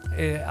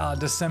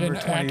December in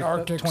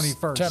Antarctic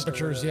 21st?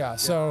 Temperatures, yeah.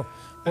 So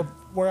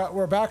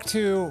we're back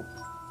to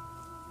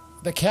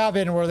the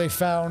cabin where they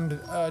found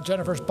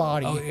Jennifer's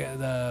body. Oh,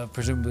 yeah,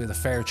 presumably the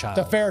Fairchild.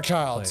 The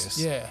Fairchild's, place.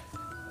 yeah.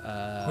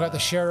 We got the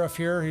sheriff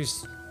here.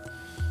 He's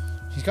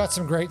got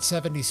some great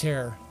 70s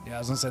hair. Yeah, I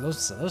was gonna say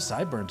those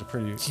sideburns are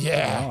pretty.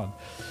 Yeah, on.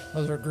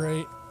 Those are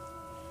great.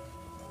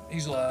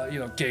 He's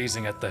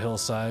gazing at the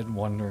hillside,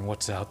 wondering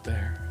what's out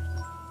there.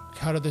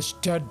 How did this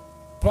dead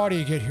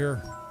body get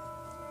here?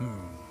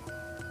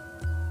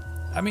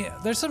 I mean,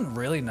 there's some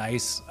really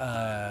nice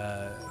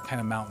kind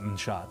of mountain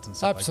shots and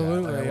stuff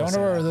Absolutely. like that. I wonder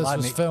where this A lot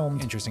of was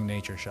filmed. Interesting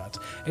nature shots.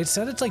 It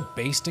said it's like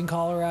based in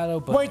Colorado,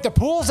 but Wait, the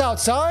pool's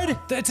outside?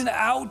 it's an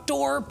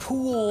outdoor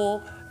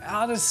pool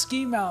on a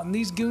ski mountain.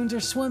 These goons are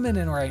swimming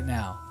in right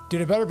now.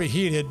 Dude, it better be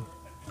heated.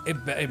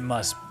 It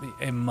must be.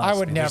 It must. I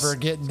would be. never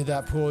get into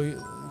that pool.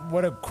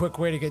 What a quick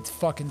way to get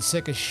fucking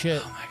sick as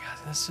shit. Oh my god,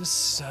 that's just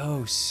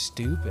so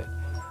stupid.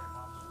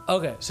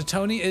 Okay, so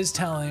Tony is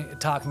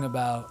talking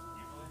about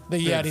The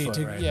Yeti,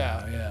 Bigfoot right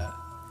yeah. now, yeah.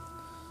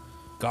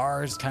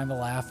 Gar's kind of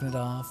laughing it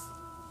off.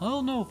 I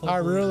don't know if I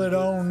really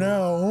don't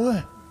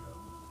know.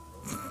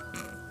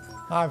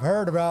 I've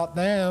heard about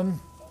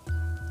them.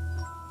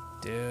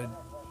 Dude.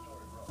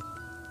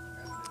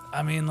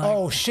 I mean, like,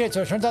 Oh shit!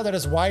 So it turns out that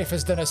his wife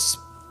has done TV,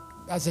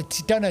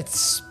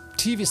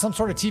 some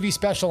sort of TV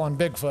special on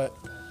Bigfoot.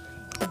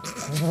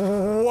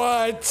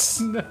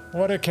 What?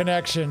 What a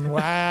connection!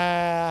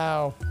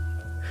 Wow.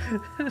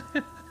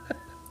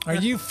 Are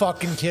you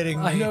fucking kidding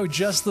me? I know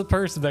just the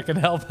person that can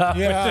help out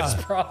Yeah. with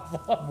this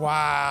problem.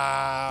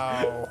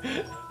 Wow.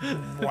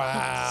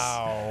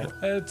 Wow.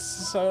 It's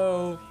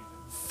so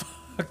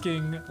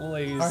fucking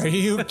lazy. Are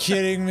you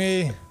kidding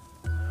me?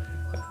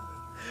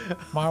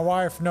 My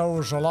wife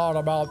knows a lot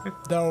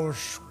about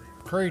those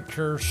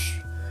creatures.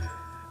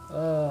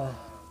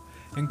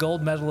 And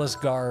gold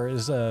medalist Gar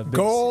is a big,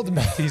 Gold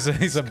me-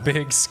 he's a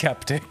big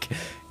skeptic.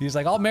 He's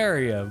like, I'll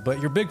marry you,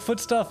 but your Bigfoot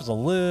stuff is a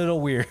little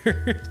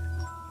weird.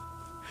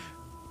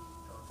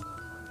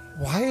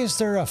 Why is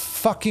there a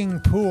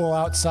fucking pool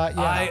outside?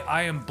 Yeah.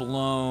 I am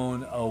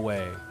blown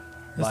away.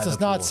 This by does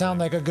the not pool sound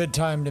thing. like a good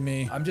time to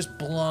me. I'm just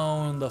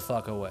blown the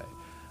fuck away.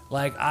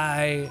 Like,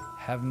 I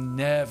have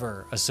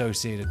never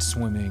associated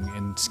swimming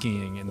and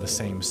skiing in the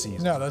same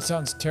season. No, that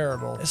sounds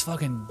terrible. It's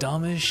fucking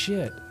dumb as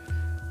shit.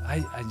 I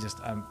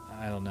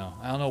don't know.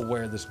 I don't know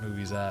where this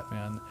movie's at,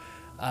 man.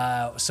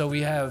 So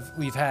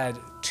we've had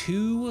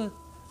two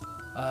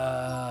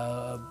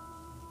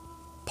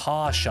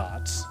paw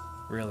shots,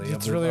 really.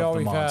 It's of really all the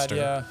we've monster.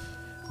 had, yeah.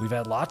 We've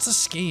had lots of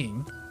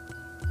skiing.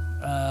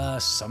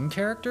 Some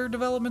character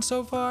development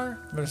so far.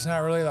 But it's not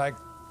really like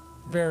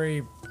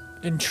very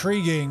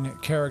intriguing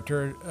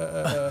character.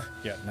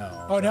 Yeah,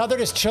 no. Oh, now they're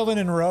just chilling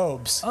in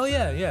robes, Oh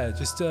yeah.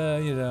 Just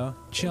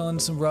chilling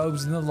some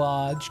robes in the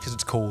lodge because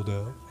it's cold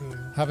out.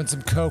 having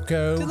some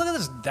cocoa. Dude, look at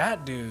this.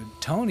 That dude,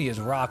 Tony, is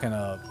rocking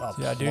a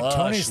Yeah, dude,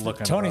 plush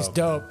looking Tony's robe.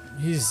 dope.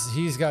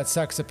 He's got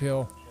sex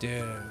appeal.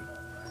 Dude,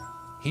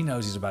 he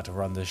knows he's about to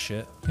run this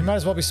shit. He might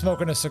as well be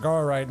smoking a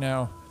cigar right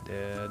now.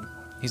 Dude,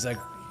 he's like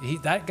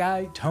that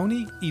guy.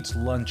 Tony eats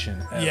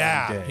luncheon every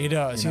day. he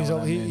does. You know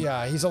what I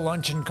mean? He's a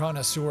luncheon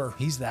connoisseur.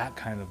 He's that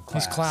kind of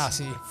He's class.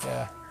 classy.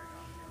 Yeah.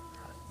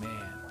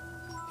 Man.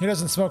 He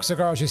doesn't smoke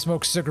cigars. He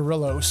smokes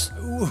cigarillos.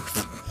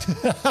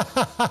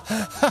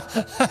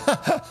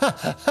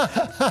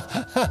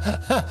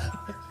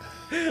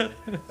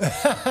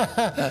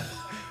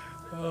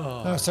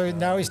 Oh, so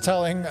now he's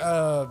telling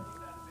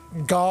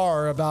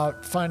Gar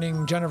about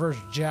finding Jennifer's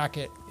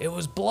jacket. It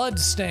was blood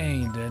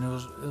stained and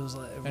it was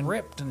like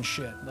ripped and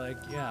shit. Like,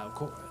 yeah, of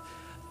course.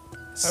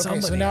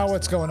 Okay, so now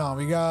what's going on?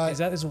 We got Is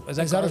that his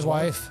his Gar's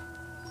wife?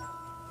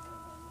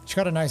 She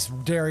got a nice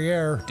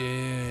derriere.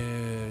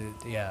 Dude,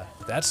 yeah,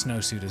 that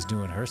snowsuit is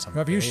doing her something.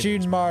 Have you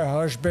seen my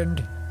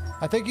husband?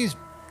 I think he's.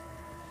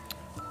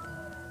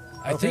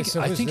 I Okay, think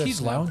so I who's think this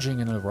he's now? lounging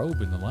in a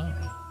robe in the lounge.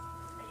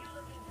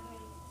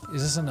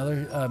 Is this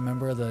another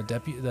member of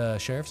the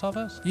sheriff's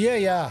office?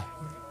 Yeah.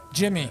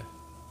 Jimmy.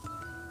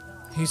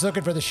 He's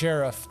looking for the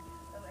sheriff.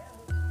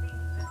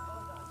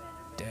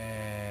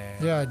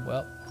 Dang. Yeah.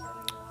 Well,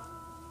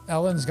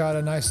 Ellen's got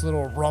a nice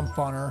little rump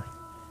on her.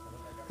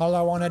 All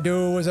I want to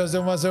do is a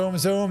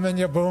zoom, and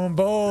you boom,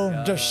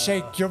 boom. Just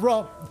shake your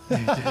rump.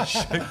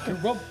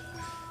 That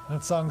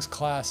song's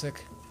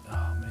classic.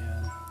 oh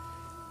man.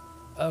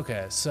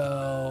 Okay,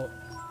 so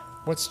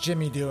What's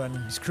Jimmy doing?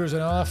 He's cruising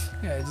off.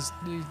 yeah,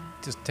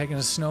 just taking a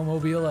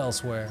snowmobile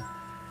elsewhere.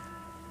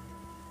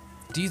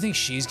 Do you think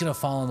she's gonna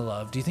fall in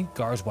love? Do you think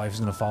Gar's wife is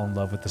gonna fall in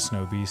love with the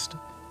Snowbeast?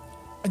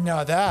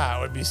 Now that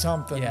would be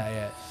something.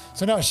 Yeah,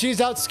 So no, she's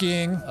out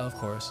skiing. of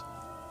course.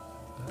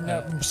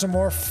 Some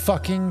more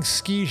fucking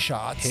ski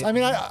shots. Hit I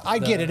mean, I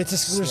get the it.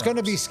 There's going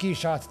to be slopes. ski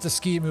shots. It's a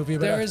ski movie,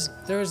 but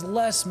There's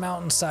less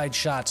mountainside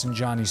shots in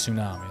Johnny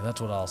Tsunami. That's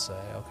what I'll say.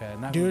 Okay,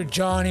 not dude,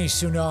 Johnny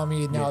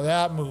Tsunami. Now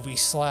that movie Yep.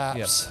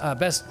 slaps.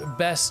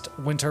 Best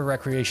winter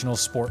recreational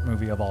sport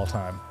movie of all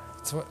time.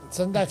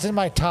 That's in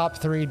my top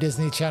 3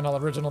 Disney Channel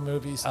original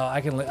movies. Oh,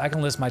 I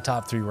can list my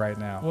top 3 right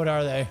now. What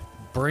are they?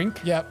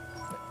 Brink, Yep.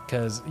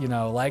 because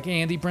like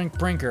Andy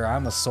Brinker,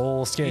 I'm a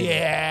soul skater.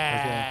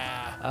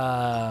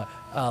 Yeah.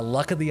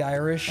 Luck of the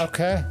Irish,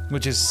 Okay.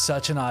 which is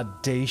such an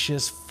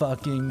audacious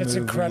fucking movie. It's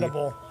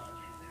incredible.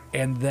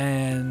 And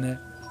then,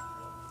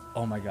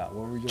 oh my God,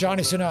 what were you?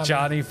 Johnny Tsunami.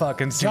 Johnny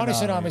fucking Tsunami. Johnny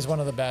Tsunami is one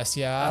of the best.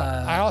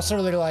 Yeah. I also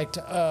really liked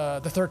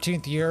The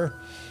 13th Year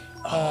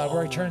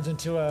where he turns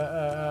into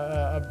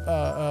a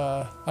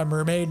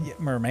mermaid.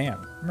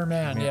 Merman.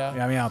 Merman, yeah.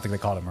 I mean, I don't think they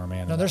called it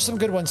Merman. No, there's some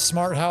good ones.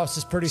 Smart House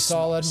is pretty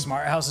solid.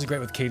 Smart House is great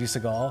with Katie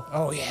Seagal.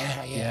 Oh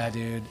yeah. Yeah,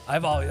 dude.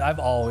 I've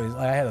always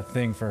I had a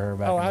thing for her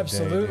back in the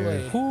absolutely.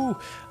 day. Dude. Whew.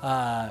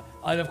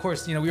 And of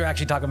course, we were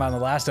actually talking about in the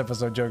last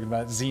episode, joking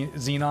about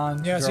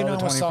Xenon. Yeah, Girl Xenon of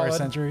the was 21st solid.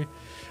 Century.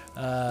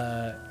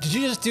 Did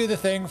you just do the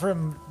thing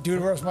from Dude,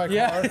 Where's My Car?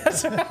 Yeah,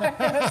 that's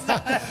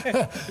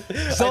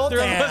Zoltan.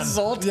 Yeah,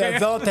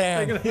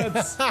 Zoltan.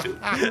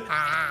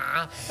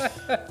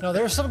 No,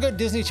 there's some good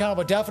Disney Channel,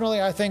 but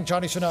definitely I think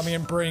Johnny Tsunami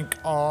and Brink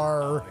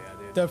are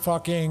the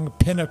fucking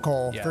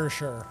pinnacle for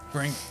sure.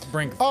 Brink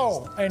and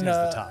is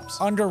the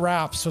tops. Under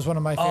Wraps was one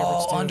of my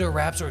favorites too. Under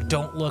Wraps or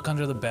Don't Look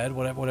Under the Bed,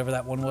 whatever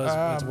that one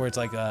was, where it's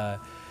like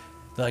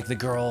the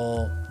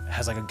girl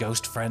has like a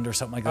ghost friend or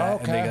something like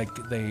that, and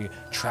they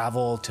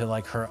travel to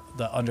like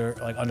under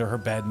her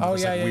bed in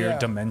this weird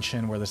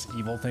dimension where this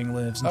evil thing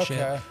lives and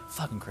shit.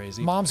 Fucking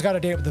crazy. Mom's Got a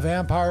Date with the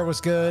Vampire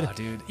was good. Oh,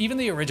 dude. Even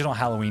the original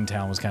Halloween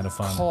Town was kind of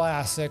fun.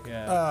 Classic.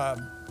 Yeah.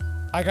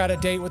 I Got a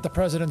Date with the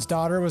President's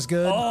Daughter was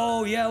good.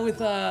 Oh yeah, with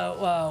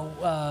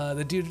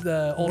the dude,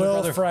 the older Will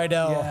brother.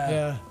 Friedle.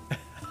 Yeah.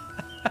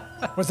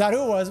 Was that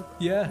who it was?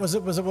 Yeah. Was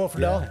it Will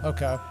Friedle? Yeah.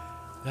 Okay.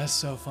 That's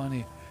so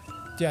funny.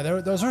 Yeah,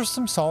 those are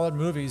some solid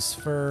movies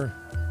for.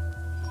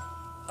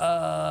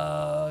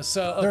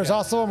 There's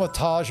also one with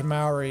Taj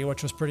Mowry,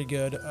 which was pretty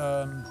good.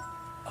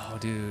 Oh,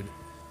 dude.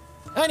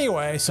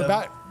 Anyway, so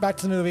back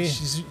to the movie.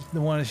 She's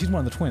one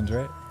of the twins,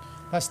 right?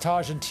 That's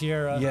Taj and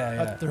Tiara. Yeah.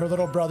 That's her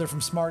little brother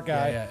from Smart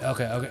Guy. Yeah.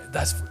 Okay.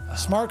 That's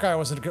Smart Guy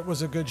was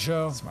a good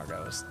show. Smart Guy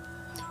was.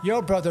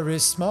 Your brother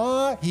is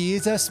smart.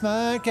 He's a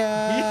smart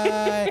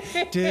guy.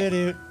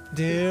 do.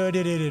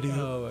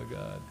 Oh my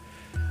god.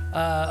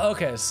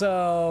 Okay,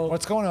 so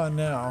What's going on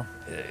now?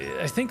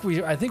 I think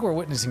we're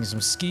witnessing some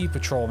ski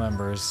patrol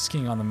members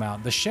skiing on the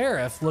mountain. The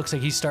sheriff looks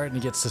like he's starting to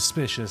get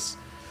suspicious.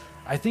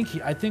 I think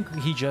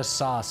he just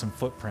saw some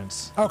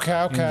footprints.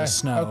 Okay. In the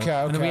snow. Okay.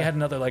 And then we had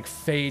another like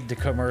fade to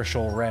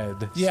commercial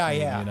red. Yeah.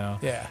 You know.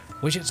 Yeah.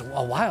 Which is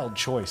a wild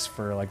choice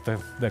for like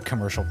the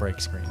commercial break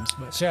screens.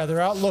 But So yeah,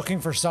 they're out looking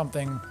for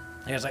something.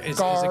 yeah, it's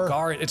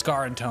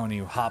Gar and Tony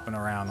hopping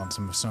around on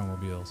some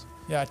snowmobiles.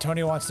 Yeah,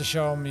 Tony wants to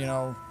show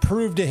him,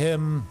 prove to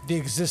him the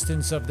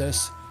existence of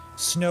this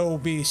snow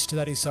beast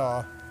that he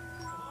saw.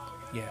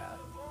 Yeah.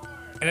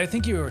 And I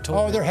think you were told.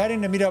 Oh, they're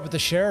heading to meet up with the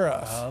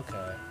sheriff. Oh,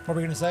 okay. What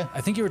were we gonna say?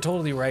 I think you were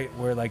totally right.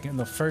 Where like in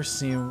the first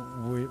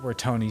scene where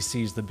Tony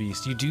sees the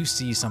beast, you do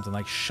see something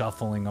like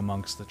shuffling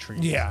amongst the trees.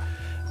 Yeah.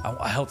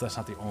 I hope that's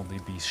not the only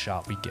beast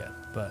shot we get,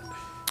 but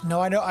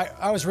No, I know.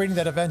 I was reading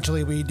that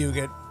eventually we do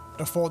get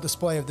a full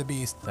display of the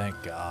beast.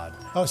 thank God.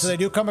 Oh, so they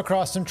do come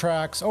across some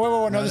tracks.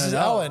 Oh, wait, no, this is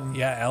Ellen.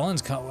 Yeah,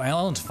 Ellen's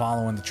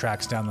following the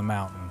tracks down the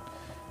mountain.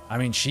 I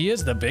mean, she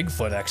is the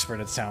Bigfoot expert.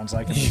 It sounds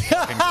like in the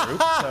fucking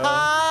group.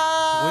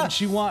 So wouldn't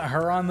you want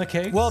her on the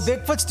case? Well,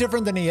 Bigfoot's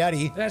different than a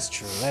Yeti. That's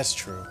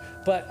true.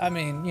 But I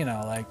mean,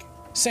 like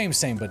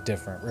same but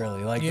different,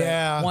 really. Like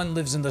one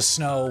lives in the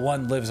snow,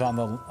 one lives on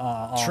the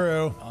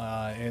True.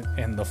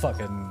 In the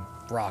fucking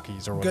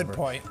Rockies or whatever. Good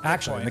point.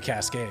 Actually, in the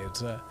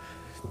Cascades.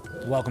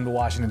 Welcome to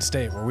Washington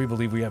State, where we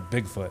believe we have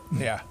Bigfoot.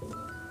 Yeah.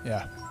 I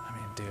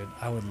mean, dude,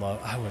 I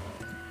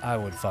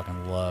would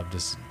fucking love to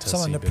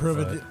Someone see to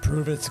Bigfoot.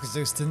 prove its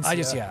existence. I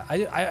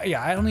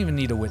don't even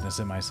need to witness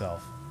it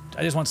myself.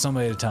 I just want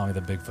somebody to tell me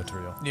that Bigfoot's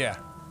real. Yeah.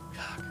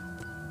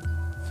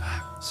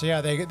 So yeah,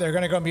 they're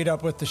gonna go meet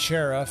up with the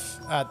sheriff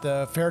at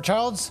the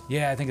Fairchilds.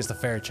 Yeah, I think it's the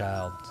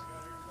Fairchild.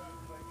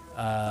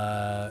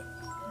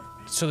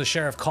 So the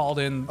sheriff called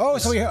in. Oh,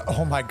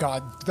 oh my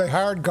God, they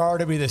hired Gar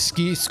to be the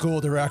ski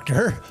school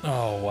director.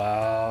 Oh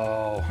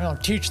wow,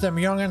 Teach them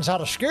youngins how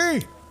to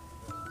ski.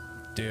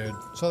 dude.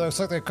 So it looks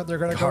like they're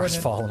gonna Gar's go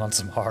in. falling on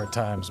some hard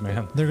times,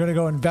 man. They're gonna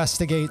go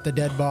investigate the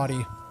dead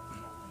body.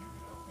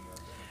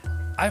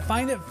 I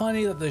find it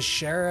funny that the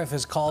sheriff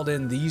has called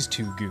in these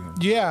two goons.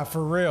 Yeah,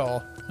 for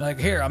real. Like,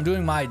 here, I'm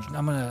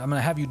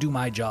gonna have you do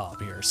my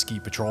job here, ski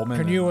patrolman.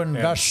 Can you and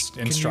invest?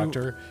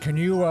 instructor? Can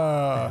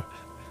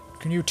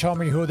you tell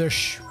me who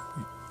this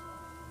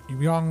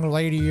young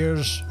lady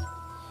is?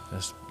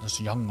 This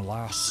young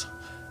lass.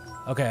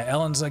 Okay,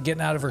 Ellen's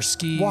getting out of her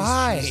skis.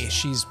 Why?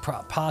 She's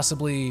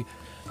possibly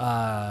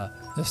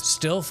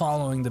still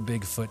following the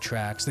Bigfoot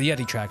tracks, the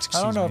Yeti tracks.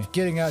 I don't know me. if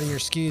getting out of your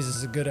skis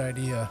is a good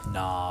idea.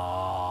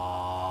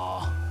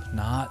 Nah,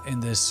 not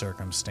in this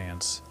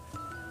circumstance.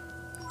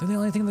 They're the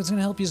only thing that's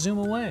gonna help you zoom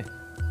away.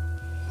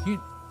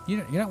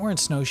 You're not wearing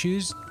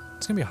snowshoes.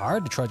 It's gonna be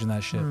hard to trudge in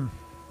that shit.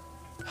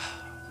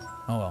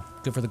 Oh well,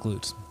 good for the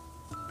glutes.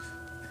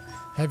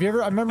 Have you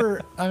ever? I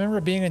remember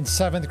being in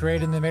 7th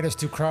grade and they made us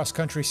do cross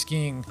country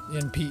skiing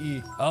in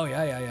PE. Oh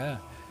yeah.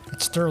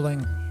 At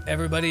Sterling.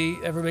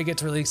 everybody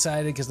gets really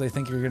excited because they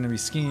think you're going to be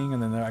skiing,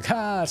 and then they're like,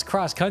 it's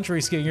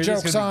cross-country skiing. You're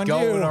Joke's just going to be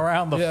on going you.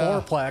 around the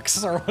Yeah.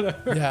 fourplex or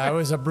whatever. Yeah, it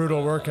was a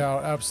brutal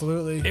workout.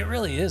 Absolutely. It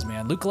really is,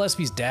 man. Luke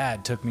Gillespie's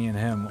dad took me and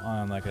him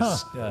on like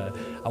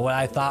what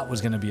I thought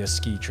was going to be a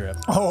ski trip.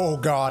 Oh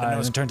God.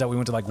 And it turns out we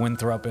went to like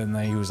Winthrop, and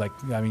he was like,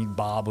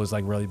 Bob was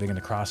like really big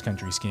into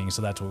cross-country skiing,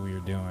 so that's what we were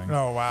doing.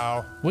 Oh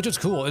wow. Which was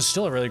cool. It's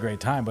still a really great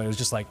time, but it was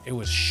just like, it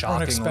was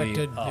shockingly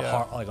Unexpected,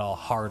 yeah. like a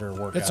harder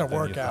workout. It's a than you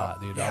workout,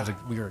 thought, dude. yeah. I was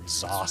like, we were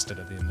exhausted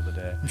at the end of the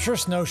day. I'm sure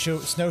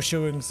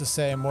snowshoeing's the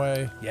same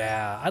way.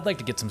 Yeah, I'd like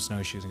to get some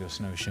snowshoes and go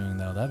snowshoeing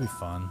though. That'd be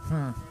fun.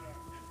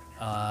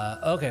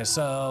 Okay,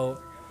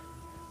 so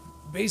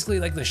basically,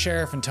 like the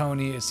sheriff and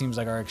Tony, it seems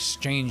like are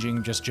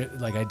exchanging just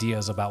like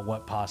ideas about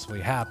what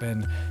possibly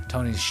happened.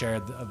 Tony's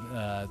shared,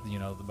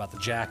 about the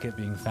jacket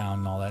being found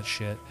and all that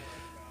shit.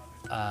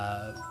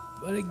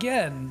 But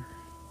again,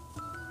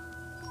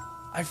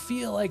 I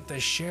feel like the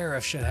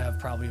sheriff should have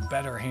probably a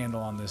better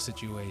handle on this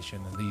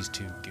situation than these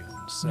two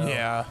goons. So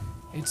Yeah.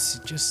 it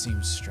just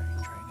seems strange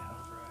right now.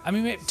 I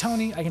mean,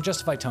 Tony, I can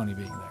justify Tony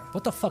being there.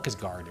 What the fuck is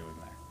Gar doing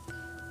there?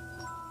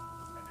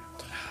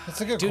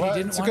 That's a good. Dude, he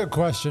didn't It's a want- good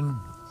question.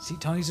 See,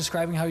 Tony's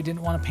describing how he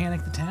didn't want to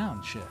panic the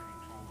town. Shit.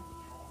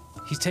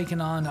 He's taking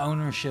on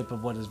ownership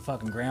of what his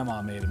fucking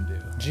grandma made him do.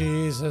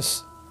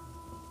 Jesus.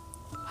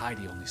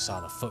 Heidi only saw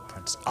the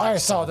footprints. I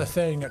saw the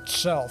thing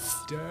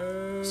itself.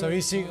 Damn. So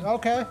you see.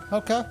 Okay.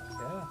 Okay.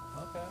 Yeah,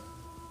 okay.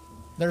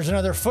 There's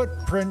another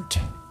footprint.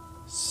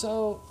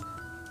 So,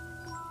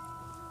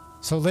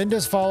 So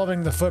Linda's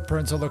following the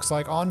footprints. It looks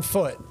like on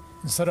foot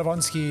instead of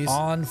on skis.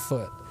 on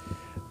foot.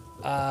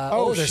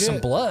 There's some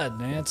blood,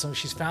 man. So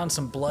she's found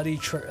some bloody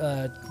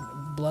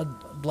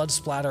blood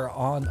splatter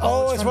on.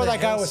 Oh, it's from where the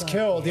that guy was hillside.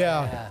 killed,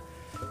 yeah.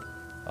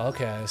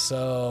 Okay,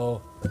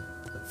 so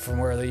from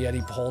where the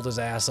Yeti pulled his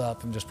ass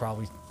up and just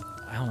probably,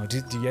 I don't know.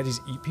 Do Yetis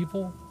eat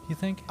people? You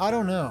think? I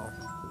don't know.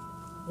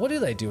 What do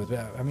they do with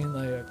that? I mean,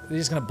 like, they're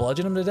just gonna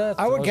bludgeon them to death?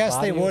 I Throw would his guess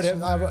they body would. or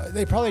something?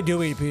 They probably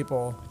do eat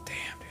people. Damn,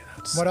 dude,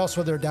 that's What else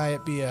would their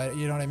diet be?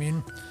 You know what I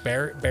mean?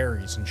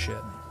 berries and shit.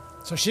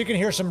 So she can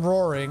hear some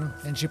roaring,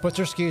 and she puts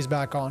her skis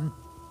back on.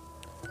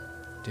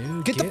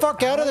 Dude, Get the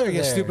fuck out of there,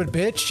 you stupid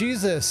bitch!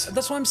 Jesus.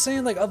 That's what I'm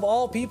saying. Like, of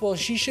all people,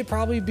 she should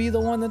probably be the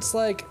one that's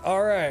like,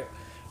 all right,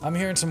 I'm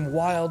hearing some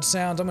wild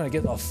sounds. I'm gonna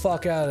get the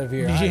fuck out of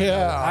here.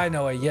 Yeah. I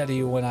know a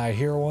Yeti when I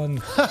hear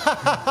one.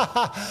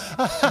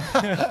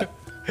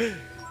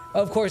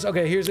 Of course.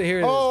 Okay,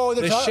 here. Oh,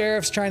 the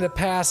sheriff's trying to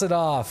pass it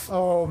off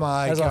Oh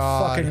my as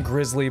God. a fucking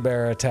grizzly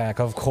bear attack.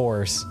 Of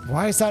course.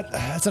 Why is that?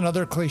 That's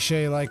another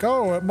cliche. Like,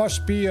 oh, it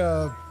must be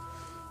a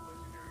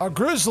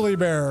grizzly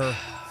bear.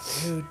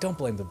 Dude, don't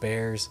blame the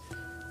bears.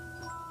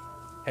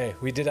 Hey,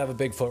 we did have a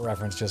Bigfoot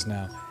reference just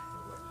now.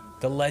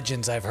 The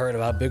legends I've heard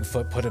about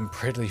Bigfoot put him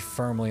pretty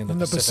firmly in the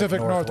Pacific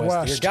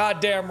Northwest. You're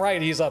goddamn right,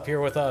 he's up here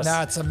with us.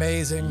 That's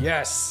amazing.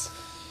 Yes.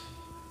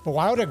 But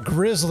why would a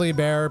grizzly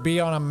bear be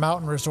on a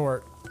mountain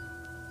resort?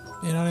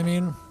 You know what I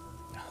mean?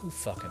 Who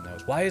fucking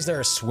knows? Why is there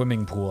a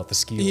swimming pool at the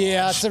ski lodge?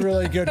 Yeah, that's a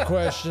really good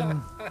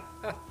question.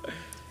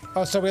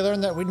 Oh, so we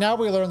learned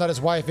that his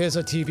wife is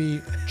a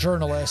TV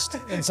journalist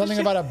and something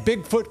about a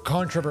Bigfoot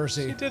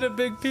controversy. He did a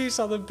big piece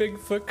on the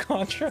Bigfoot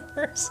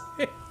controversy.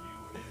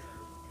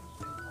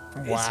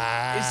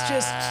 Wow. It's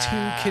just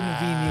too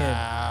convenient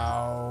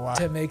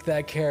to make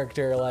that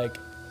character like,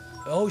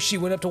 oh, she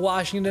went up to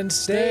Washington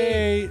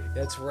State.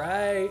 That's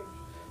right.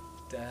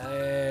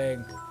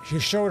 Dang. He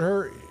showed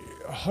her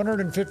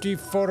 150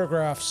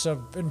 photographs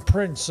and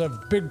prints of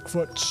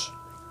Bigfoots.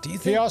 Do you He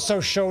think?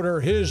 also showed her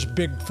his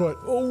Bigfoot.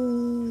 Oh,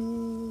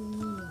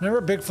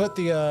 remember Bigfoot,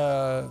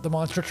 the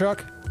monster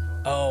truck?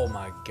 Oh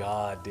my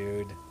god,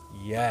 dude.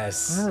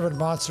 Yes. I remember when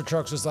monster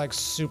trucks was like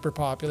super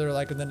popular,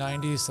 like in the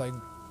 90s, like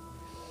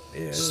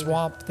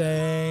Swamp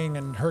Thing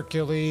and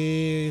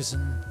Hercules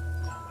and.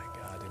 Oh my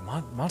god, dude.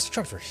 Monster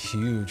trucks were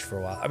huge for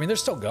a while. I mean, they're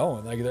still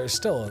going. Like, there's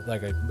still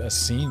like a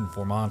scene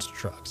for monster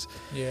trucks.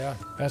 Yeah,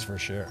 That's for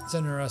sure. it's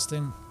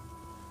interesting.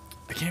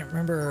 I can't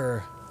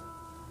remember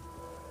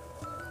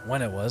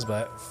when it was,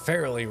 but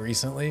fairly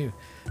recently,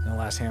 in the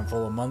last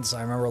handful of months,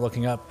 I remember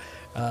looking up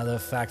the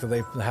fact that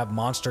they have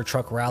monster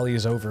truck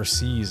rallies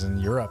overseas in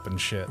Europe and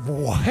shit.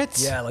 What?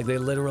 Yeah, like they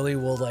literally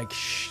will like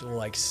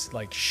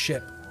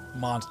ship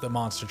the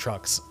monster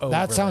trucks over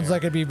That sounds there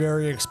like it'd be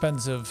very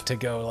expensive. to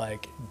go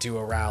like do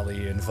a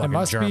rally in It fucking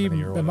must Germany be.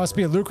 or whatever. It must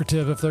be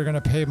lucrative if they're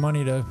gonna pay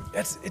money to.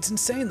 It's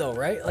insane though,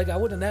 right? Like I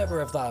would have never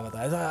have thought about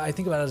that. I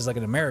think about it as like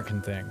an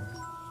American thing.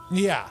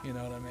 Yeah, You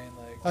know what I mean?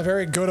 Like a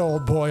very good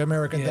old boy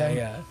American thing.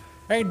 yeah.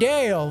 Hey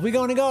Dale, we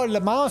gonna go to the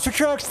monster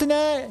trucks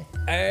tonight?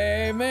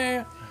 Hey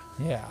man.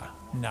 Yeah.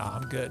 Nah,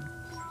 I'm good.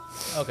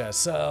 Okay,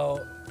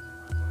 so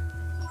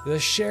the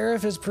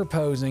sheriff is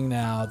proposing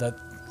now that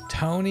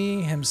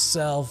Tony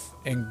himself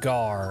and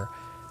Gar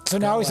So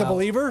now go he's a out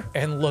believer?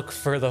 and look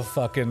for the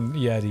fucking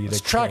Yeti. Let's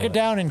to track kill it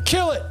down and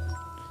kill it.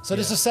 So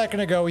just Yeah. a second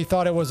ago, he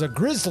thought it was a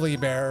grizzly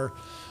bear,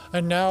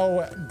 and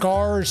now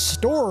Gar's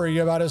story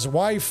about his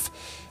wife,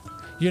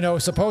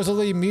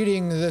 supposedly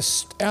meeting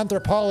this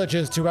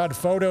anthropologist who had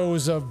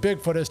photos of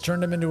Bigfoot has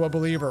turned him into a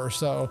believer.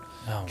 So,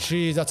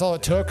 geez, that's all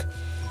it took.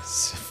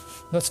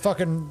 That's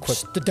fucking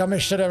the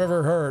dumbest shit I've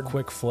ever heard.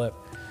 Quick flip.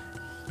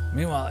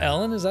 Meanwhile,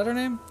 Ellen, is that her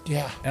name?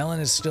 Yeah. Ellen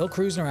is still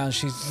cruising around.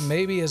 She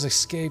maybe has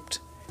escaped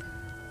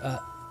the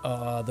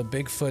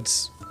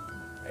Bigfoot's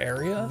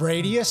area.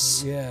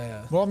 Radius?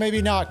 Yeah. Well,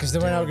 maybe not, because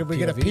then we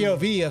get a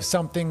POV of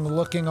something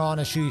looking on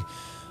as she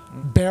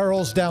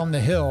barrels down the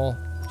hill.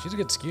 She's a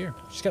good skier.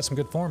 She's got some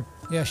good form.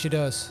 Yeah, she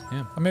does.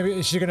 Yeah. Or maybe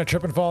is she going to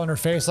trip and fall on her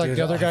face like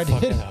the other guy I did?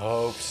 fucking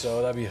hope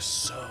so. That'd be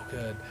so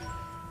good.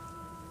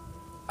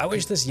 I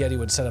wish this Yeti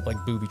would set up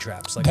like booby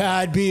traps. Like,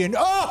 That'd be an...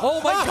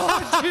 oh my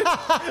god, dude!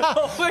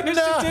 Oh my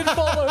gosh, she did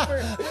fall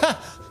over.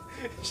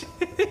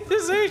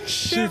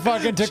 She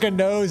fucking took a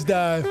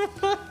nosedive.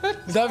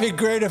 That'd be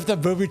great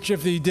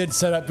if he did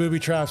set up booby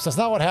traps. That's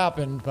not what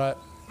happened,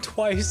 but...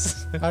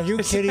 Twice. Are you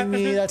kidding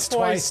me? That's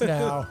twice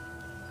now.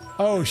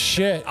 Oh,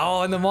 shit.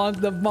 Oh, and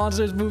the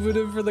monster's moving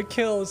in for the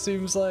kill, it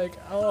seems like.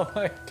 Oh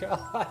my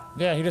god.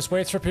 Yeah, he just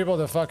waits for people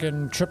to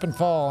fucking trip and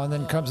fall and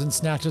then comes and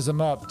snatches them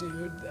up.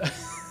 Dude.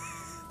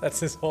 That's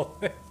his whole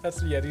thing.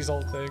 That's Yeti's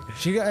whole thing.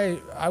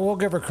 I will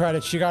give her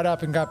credit. She got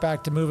up and got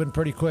back to moving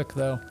pretty quick,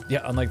 though.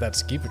 Yeah, unlike that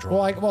ski patrol.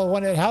 Well,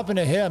 when it happened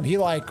to him, he he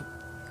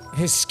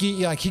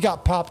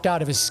got popped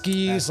out of his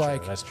skis.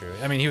 That's true.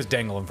 I mean, he was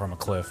dangling from a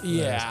cliff.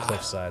 Yeah.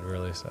 Cliffside,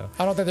 really. So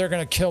I don't think they're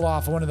gonna kill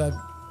off one of the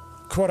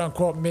quote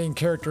unquote main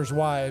character's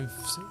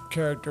wives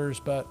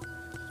characters, but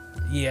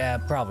yeah,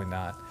 probably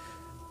not.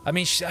 I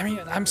mean, for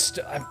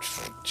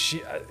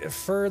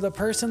the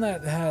person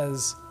that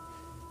has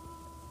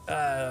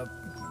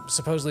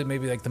supposedly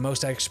maybe like the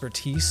most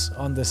expertise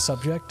on this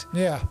subject.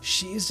 Yeah,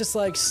 she's just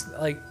like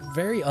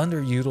very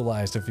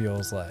underutilized. It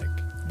feels like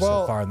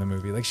so far in the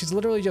movie. Like she's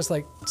literally just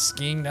like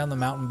skiing down the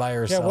mountain by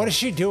herself. Yeah, what is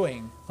she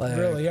doing? Like,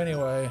 really,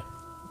 anyway.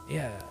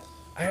 Yeah,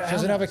 she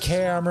doesn't have a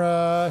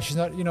camera. She's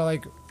not,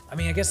 like. I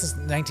mean, I guess it's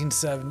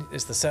 1970.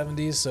 It's the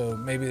 70s, so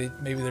maybe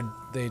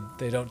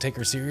they don't take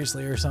her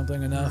seriously or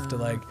something enough to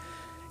like.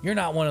 You're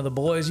not one of the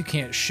boys. You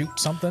can't shoot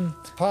something.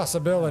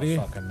 Possibility. I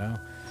don't fucking know.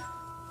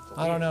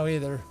 I don't know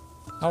either.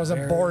 I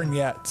wasn't born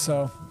yet,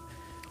 so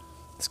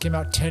this came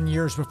out 10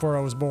 years before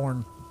I was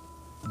born.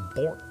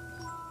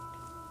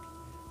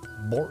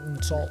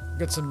 Borton Salt.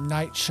 Get some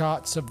night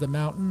shots of the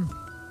mountain.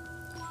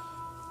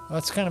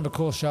 That's kind of a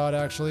cool shot,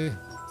 actually.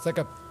 It's like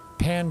a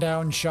pan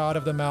down shot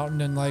of the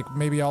mountain and like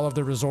maybe all of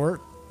the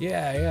resort.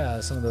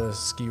 Yeah. Some of the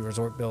ski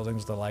resort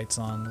buildings, the lights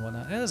on and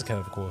whatnot. That's kind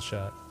of a cool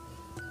shot.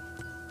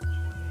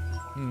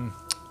 I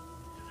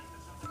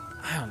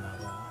don't know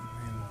though.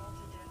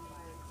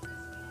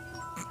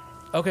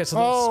 Okay, so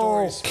the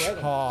story's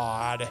spreading.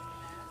 God.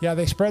 Yeah,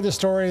 they spread the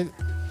story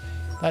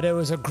that it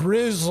was a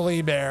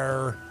grizzly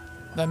bear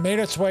that made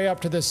its way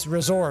up to this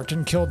resort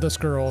and killed this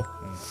girl.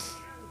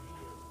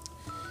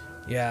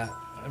 Yeah,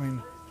 I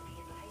mean,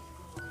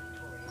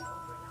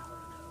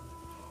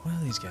 what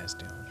are these guys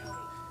doing?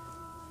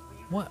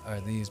 What are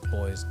these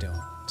boys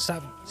doing?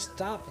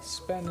 Stop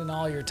spending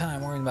all your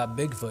time worrying about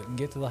Bigfoot and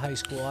get to the high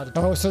school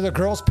auditorium. Oh, so the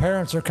girl's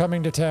parents are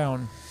coming to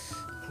town.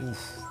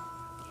 Oof.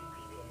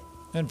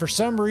 And for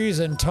some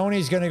reason,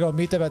 Tony's going to go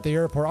meet them at the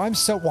airport.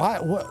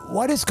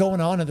 What is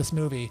going on in this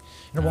movie?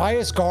 And why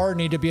does Gar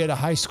need to be at a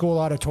high school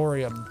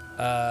auditorium?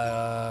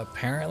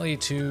 Apparently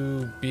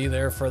to be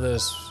there for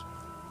this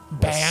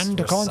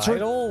band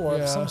concert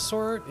of some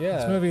sort. Yeah.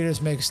 This movie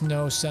just makes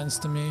no sense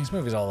to me. This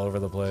movie's all over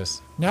the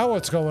place. Now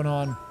what's going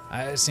on?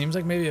 It seems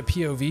like maybe a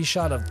POV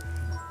shot of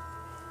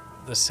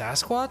the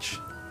Sasquatch?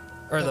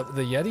 Or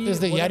the Yeti? Is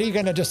the Yeti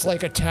going to just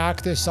like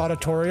attack this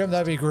auditorium?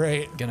 That'd be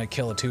great. Gonna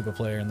kill a tuba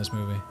player in this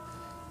movie.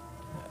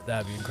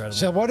 That'd be incredible.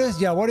 So what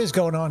is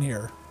going on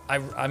here?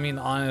 I mean,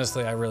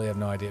 honestly, I really have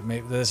no idea.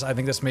 Maybe this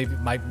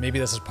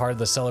is part of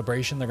the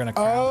celebration. They're gonna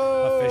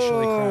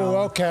officially crown.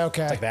 Okay.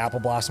 It's like the Apple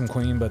Blossom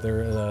Queen, but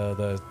they're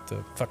the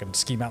fucking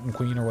Ski Mountain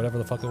Queen or whatever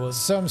the fuck it was.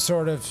 Some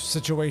sort of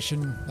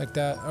situation like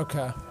that.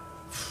 Okay.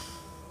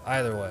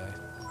 Either way,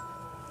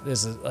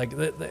 this is like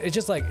it's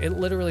just like it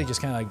literally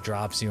just kind of like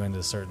drops you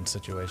into certain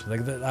situations.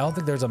 Like I don't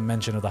think there's a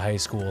mention of the high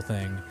school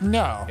thing.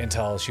 No.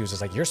 Until she was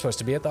just like, "You're supposed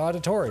to be at the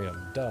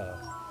auditorium." Duh.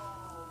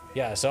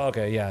 Yeah. So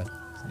okay. Yeah.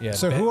 Yeah.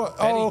 So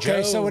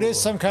okay. So it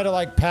is some kind of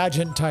like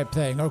pageant type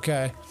thing.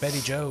 Okay. Betty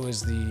Jo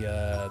is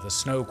the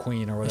Snow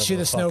Queen or whatever. Is she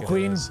the Snow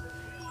Queen?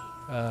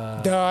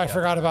 I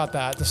forgot about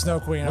that. The Snow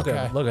Queen. Look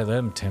at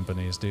them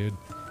timpanis, dude.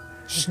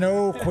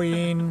 Snow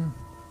Queen.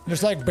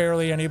 There's like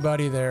barely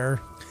anybody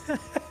there.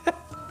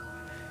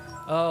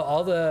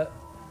 All the.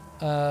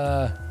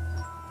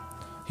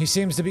 He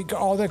seems to be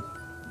all the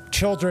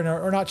children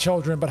or not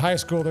children, but high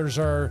schoolers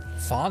are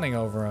fawning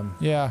over him.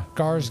 Yeah,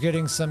 Gar's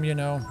getting some,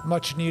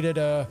 much needed.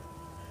 Gar.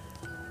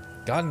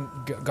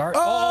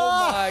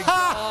 Oh my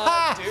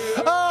god,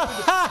 dude!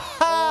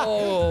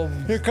 Oh,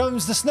 here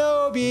comes the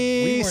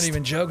Snowbeast. We weren't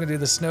even joking, dude.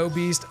 The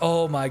Snowbeast.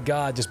 Oh my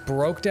god, just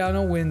broke down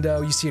a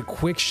window. You see a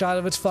quick shot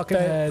of its fucking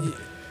head.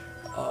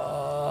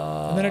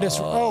 And then it just.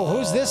 Oh,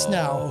 who's this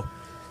now?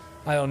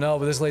 I don't know,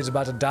 but this lady's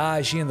about to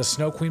die. She in the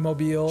Snow Queen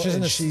mobile.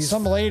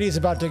 Some lady's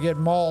about to get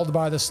mauled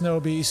by the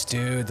Snowbeast.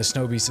 Dude, the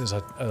Snowbeast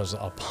is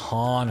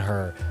upon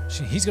her. The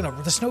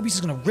Snowbeast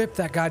is gonna rip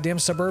that goddamn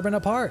Suburban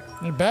apart.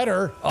 It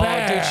better. Oh,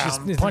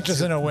 Bam! dude,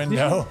 Punches in a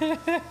window.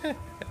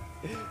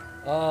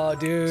 Oh,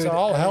 dude. So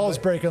all hell is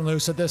breaking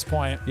loose at this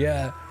point.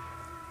 Yeah.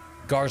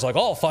 Gar's like,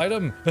 I'll fight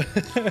him.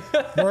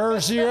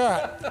 Where's he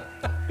at?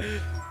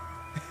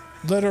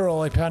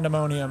 Literally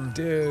pandemonium.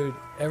 Dude,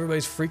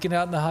 everybody's freaking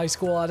out in the high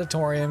school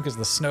auditorium because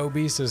the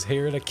Snowbeast is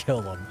here to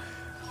kill them.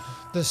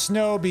 The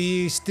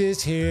Snowbeast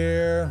is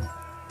here.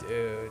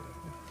 Dude.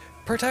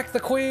 Protect the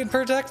queen,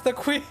 protect the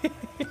queen.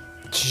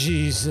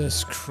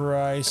 Jesus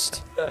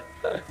Christ.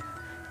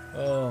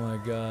 Oh my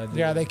god. Dude.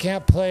 Yeah, they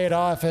can't play it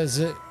off as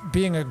it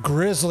being a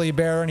grizzly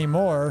bear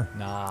anymore.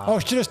 Nah. Oh,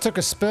 she just took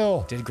a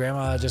spill. Did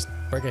Grandma just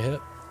break a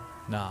hip?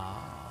 Nah.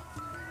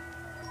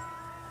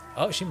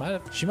 Oh, she might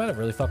have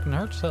really fucking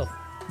hurt herself.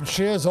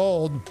 She is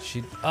old.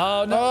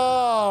 Oh no.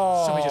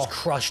 Oh. Somebody just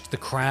crushed the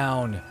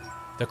crown.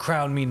 The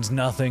crown means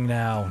nothing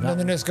now. And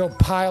then they just go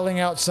piling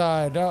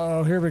outside.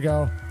 Uh-oh, here we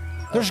go.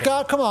 There's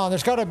got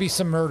to be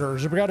some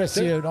murders. We got to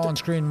see an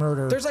on-screen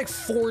murder. There's like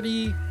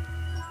 40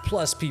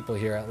 plus people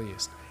here at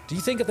least. Do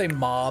you think if they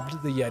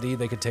mobbed the Yeti,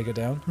 they could take it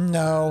down?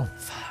 No.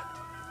 Fuck.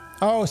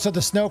 Oh, so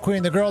the Snow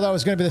Queen, the girl that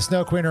was going to be the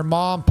Snow Queen, her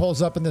mom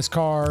pulls up in this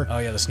car. Oh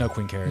yeah, the Snow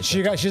Queen carries.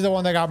 She's the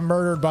one that got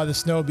murdered by the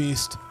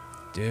Snowbeast.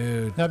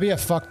 Dude. That'd be a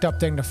fucked up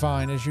thing to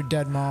find, is your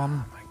dead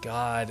mom. Oh my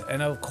god.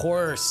 And of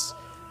course,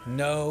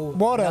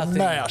 What a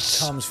mess.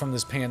 comes from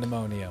this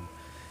pandemonium.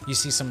 You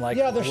see some like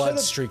there blood should've-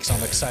 streaks on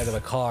the side of the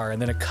car,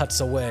 and then it cuts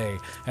away,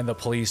 and the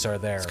police are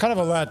there. It's kind of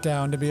a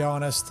letdown, to be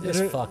honest.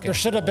 There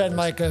should have been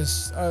like a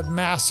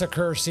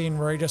massacre scene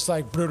where he just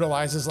like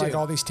brutalizes like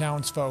all these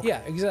townsfolk. Yeah,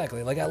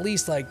 exactly. Like at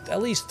least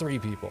 3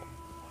 people.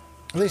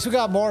 At least we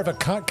got more of a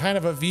kind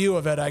of a view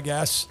of it, I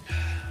guess.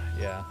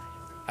 Yeah.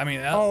 I mean,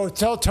 Oh,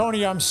 tell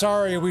Tony I'm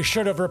sorry. We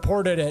should have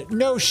reported it.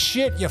 No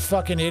shit, you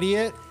fucking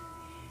idiot.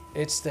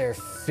 it's their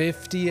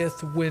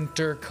 50th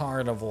winter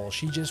carnival.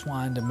 She just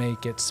wanted to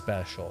make it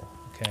special.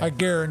 Okay. I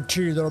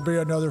guarantee there'll be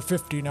another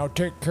 50. Now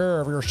take care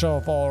of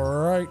yourself, all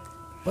right?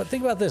 But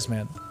think about this,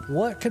 man.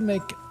 What could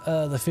make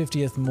the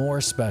 50th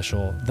more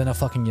special than a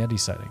fucking Yeti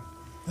sighting?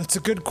 That's a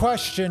good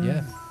question.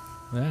 Yeah.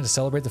 To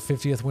celebrate the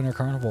 50th Winter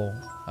Carnival,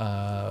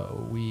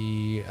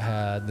 we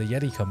had the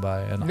Yeti come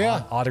by and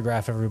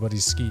autograph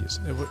everybody's skis.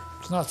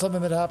 It's not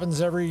something that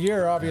happens every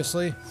year,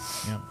 obviously.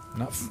 Yeah,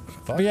 not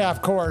fuck. But yeah,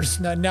 of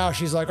course. Now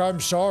she's like, I'm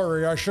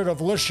sorry, I should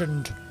have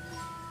listened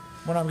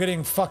when I'm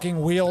getting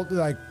fucking wheeled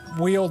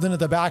into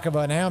the back of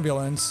an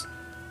ambulance.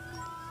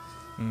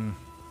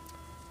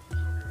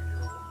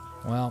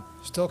 Well,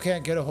 still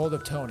can't get a hold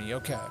of Tony.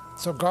 Okay.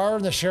 So Gar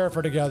and the sheriff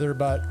are together,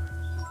 but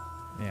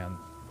yeah.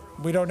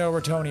 We don't know where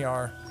Tony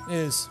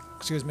is.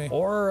 Excuse me.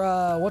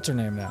 Or what's her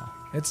name now?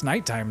 It's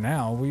nighttime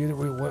now.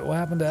 What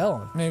happened to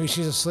Ellen? Maybe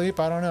she's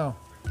asleep. I don't know.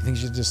 You think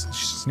she's just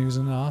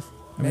snoozing it off?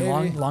 I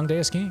mean, long day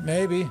of skiing.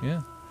 Maybe.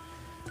 Yeah.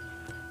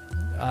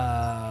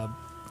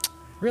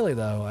 Really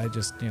though, I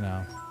just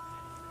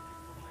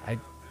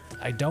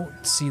I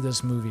don't see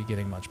this movie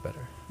getting much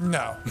better.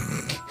 No.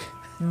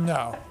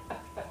 No.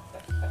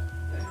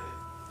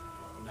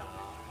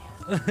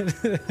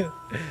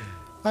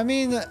 I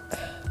mean,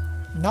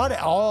 not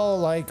all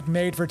like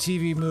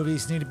made-for-TV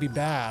movies need to be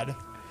bad,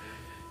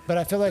 but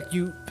I feel like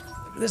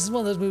This is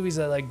one of those movies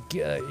that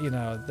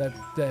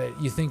that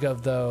you think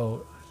of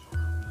though,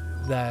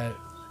 that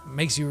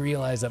makes you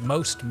realize that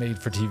most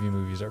made-for-TV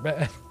movies are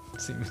bad.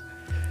 Seems.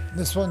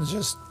 This one's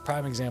just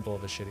Prime example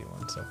of a shitty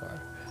one so far.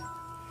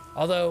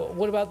 Although,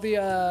 what about the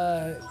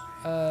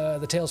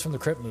Tales from the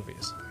Crypt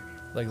movies?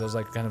 Like those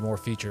kind of more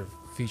feature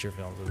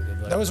films.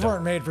 Those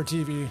weren't made for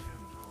TV.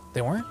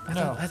 They weren't?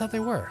 I thought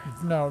they were.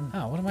 No.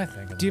 Oh, what am I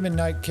thinking? Demon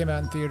Knight came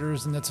out in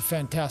theaters, and that's a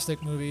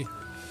fantastic movie.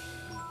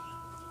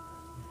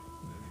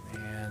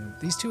 Man,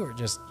 these two are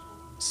just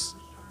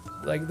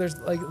there's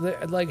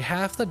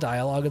half the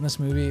dialogue in this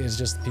movie is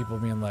just people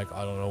being like,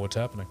 I don't know what's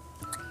happening.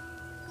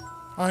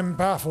 I'm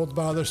baffled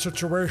by the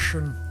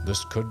situation.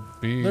 This could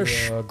be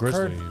a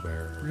grizzly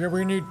bear. Yeah,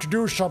 we need to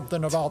do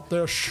something about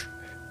this.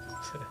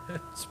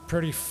 It's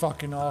pretty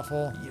fucking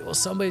awful. Yeah, well,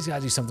 somebody's got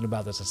to do something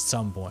about this at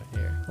some point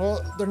here.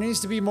 Well, there needs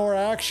to be more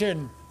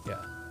action. Yeah.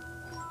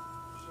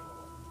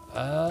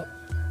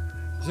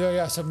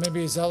 So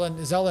maybe is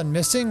Ellen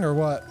missing or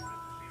what?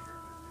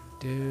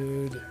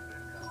 Dude.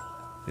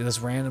 This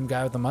random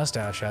guy with the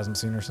mustache hasn't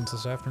seen her since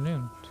this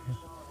afternoon.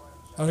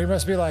 Oh, he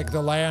must be like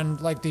the landlord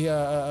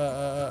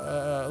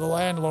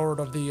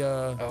of the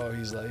Oh,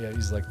 he's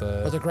like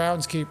the or the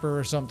groundskeeper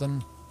or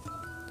something.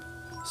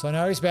 So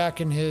now he's back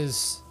in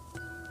his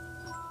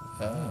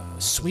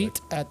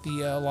suite at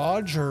the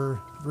lodge or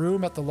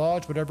room at the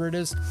lodge, whatever it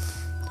is.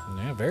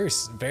 Yeah, very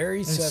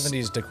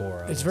 70s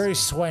decor. It's very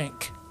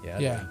swank. Yeah.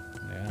 Yeah.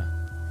 Yeah.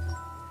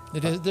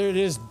 It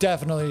is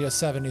definitely a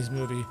 70s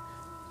movie.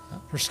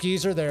 Her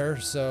skis are there,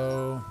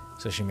 so.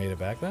 So she made it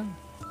back then?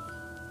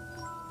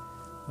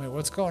 Wait,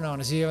 what's going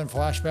on? Is he having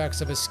flashbacks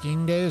of his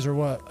skiing days or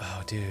what?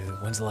 Oh, dude,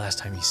 when's the last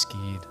time he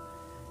skied?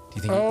 Do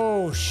you think?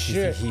 Oh Do you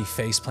shit! think he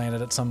face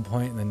planted at some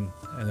point and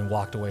then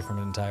walked away from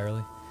it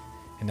entirely,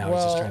 and now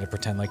he's just trying to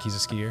pretend like he's a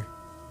skier?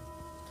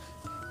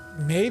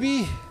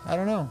 Maybe, I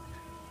don't know.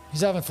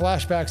 He's having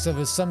flashbacks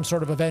of some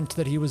sort of event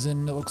that he was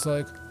in. It looks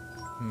like.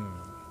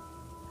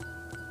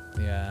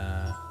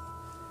 Yeah,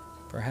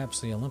 perhaps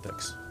the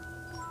Olympics.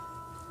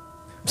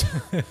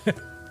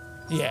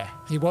 Yeah,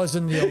 he was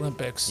in the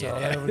Olympics, so Yeah.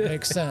 that would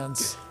make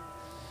sense.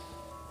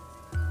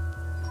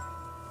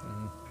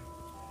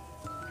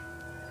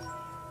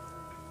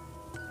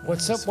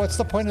 What's up? What's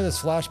the point of this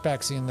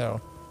flashback scene, though?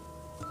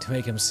 To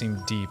make him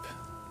seem deep.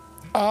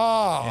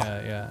 Ah,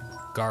 Yeah.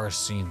 Gar's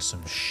seen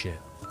some shit.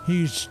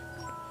 he's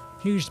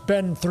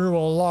been through a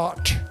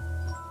lot.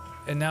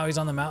 And now he's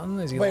on the mountain?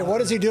 Is he Wait,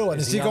 what is he doing?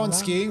 Is he on the going mountain?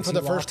 skiing Is for he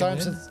the first locking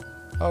time in? since?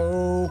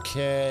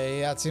 Okay,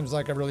 that seems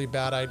like a really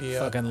bad idea.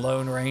 Fucking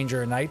Lone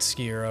Ranger night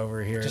skier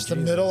over here. Just the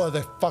middle of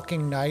the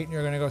fucking night and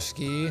you're gonna go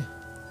ski?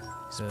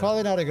 So,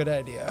 Probably not a good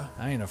idea.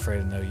 I ain't afraid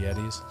of no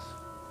Yetis.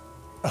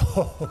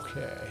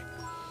 Okay.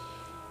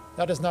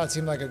 That does not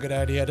seem like a good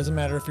idea. It doesn't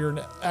matter if you're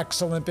an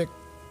ex-Olympic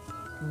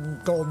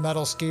gold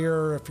medal skier,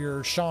 or if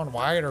you're Shaun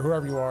White or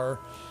whoever you are.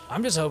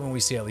 I'm just hoping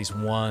we see at least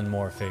one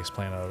more face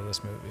plant out of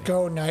this movie.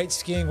 Go night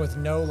skiing with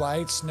no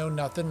lights, no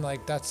nothing.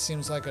 Like, that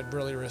seems like a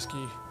really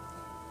risky.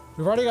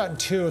 We've already gotten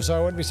 2, so I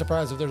wouldn't be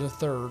surprised if there's a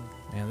 3rd.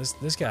 Man,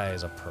 this guy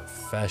is a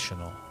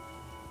professional.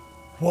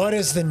 What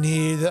is the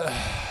need?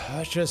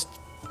 That's just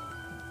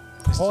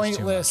This is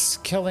pointless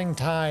killing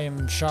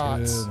time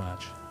shots. Too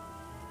much.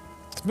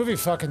 This movie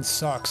fucking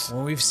sucks.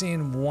 When we've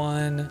seen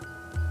one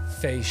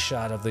face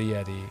shot of the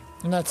Yeti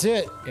And that's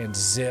it. and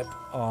zip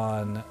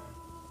on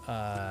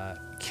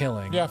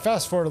killing. Yeah,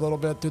 fast forward a little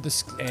bit through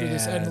this And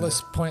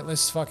endless,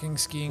 pointless fucking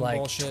skiing like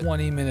bullshit.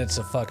 20 minutes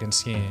of fucking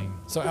skiing.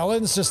 So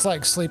Ellen's just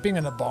like sleeping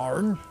in a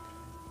barn?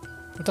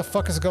 What the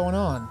fuck is going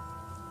on?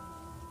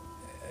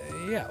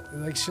 Yeah,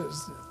 like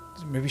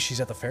maybe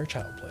she's at the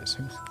Fairchild place.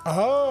 I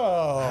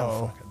Oh.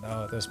 don't fucking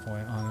know at this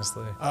point,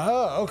 honestly.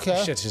 Oh,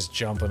 okay. Shit's just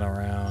jumping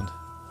around.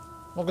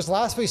 Well, because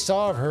last we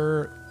saw of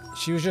her,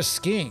 she was just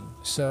skiing.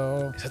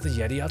 So Is that the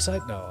Yeti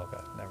outside? No,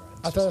 okay, never mind.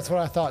 I thought that's what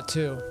I thought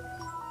too.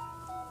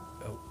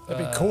 Oh, It'd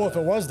be cool if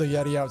it was the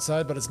Yeti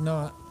outside, but it's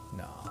not.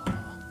 No.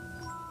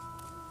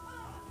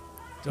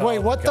 Wait,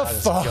 Oh what my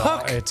the God,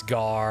 fuck? It's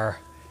Gar.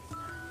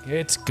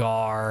 It's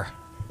Gar.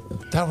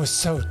 That was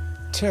so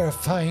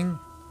terrifying.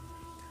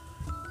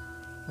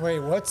 Wait,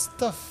 what's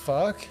the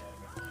fuck?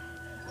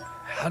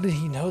 How did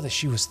he know that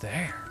she was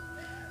there?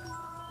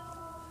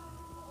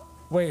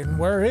 Wait, and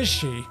where is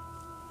she?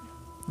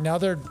 Now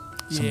they're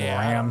Some yeah,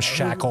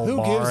 ramshackle who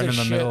gives barn a in the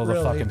shit, middle of the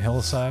really? fucking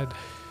hillside.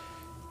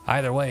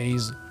 Either way,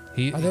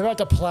 he Are they about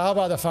to plow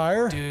by the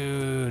fire?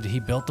 dude, he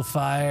built the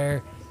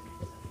fire.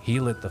 He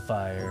lit the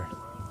fire.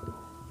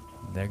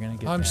 They're gonna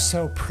get I'm down.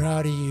 so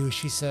proud of you,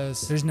 she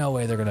says. There's no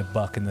way they're gonna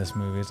buck in this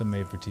movie. It's a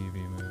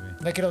made-for-TV movie.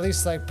 They could at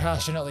least like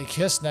passionately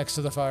kiss next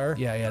to the fire.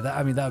 Yeah.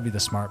 I mean, that would be the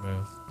smart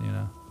move, you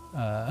know.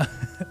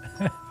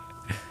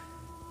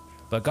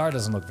 But Gar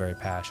doesn't look very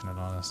passionate,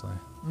 honestly.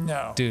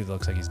 No. Dude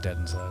looks like he's dead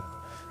inside.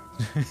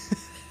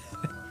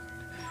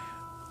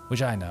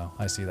 Which I know.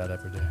 I see that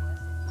every day.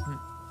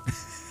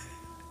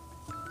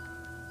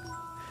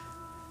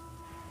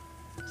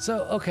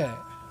 So, okay.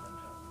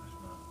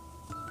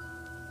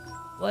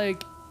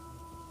 Like,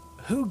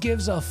 who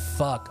gives a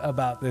fuck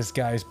about this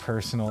guy's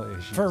personal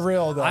issues? For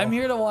real, though. I'm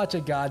here to watch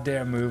a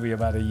goddamn movie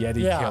about a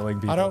Yeti Yeah, killing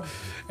people. I don't-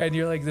 And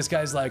you're like, this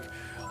guy's like,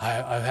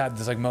 I've had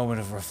this like moment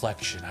of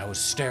reflection. I was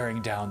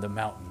staring down the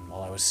mountain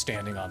while I was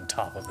standing on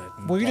top of it.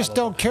 and Well, you blah, just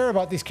blah, don't care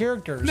about these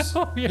characters.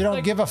 No, you you're don't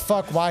like- give a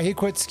fuck why he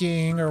quit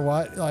skiing or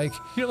what. Like,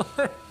 blah. You're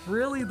like,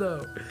 really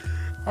though?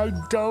 I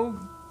don't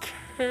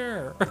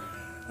care.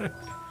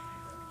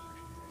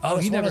 Oh,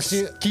 just he never wanna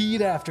see-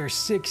 skied after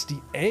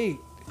 68.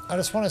 I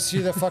just want to see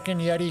the fucking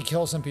Yeti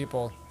kill some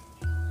people.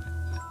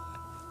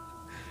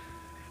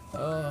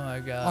 Oh my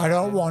god. I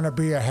don't want to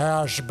be a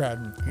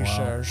has-been, he Wow.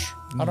 says.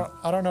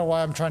 I don't know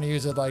why I'm trying to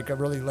use it like a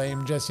really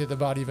lame Jesse the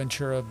Body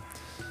Ventura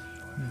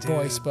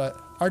voice, but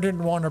I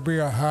didn't want to be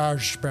a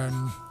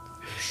has-been.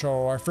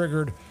 So I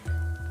figured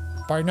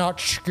by not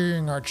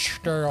skiing, I'd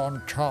stay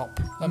on top.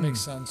 That makes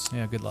sense.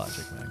 Yeah, good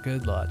logic, man.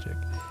 Good logic.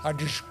 I'd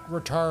just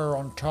retire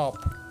on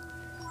top.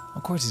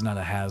 Of course, he's not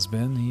a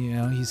has-been. You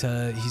know, he's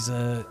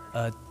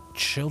a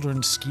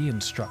children's ski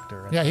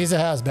instructor. Yeah, he's a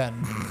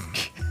has-been.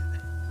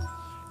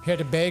 He had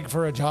to beg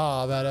for a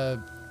job at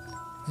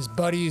his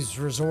buddy's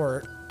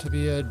resort to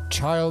be a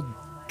child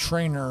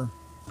trainer.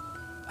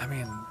 I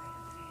mean,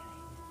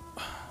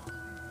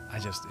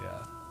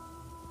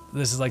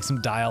 this is like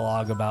some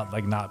dialogue about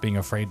like not being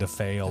afraid to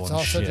fail It's and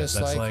also shit. just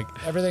That's like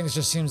everything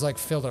just seems like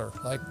filler.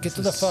 Like get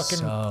to the is fucking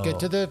so- get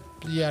to the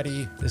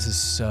Yeti. this is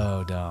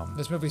so dumb.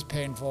 This movie's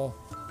painful.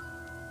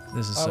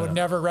 This is I so would dumb.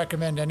 never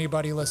recommend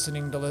anybody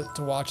listening to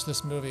watch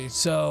this movie.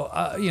 So,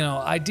 you know,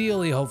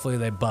 ideally, hopefully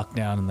they buck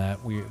down in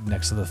that weird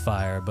next to the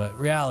fire. But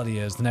reality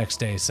is, the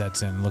next day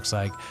sets in. Looks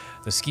like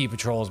the ski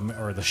patrols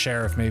or the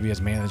sheriff maybe has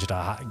managed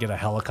to get a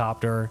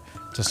helicopter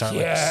to start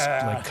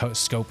Yeah.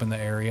 scoping the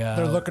area.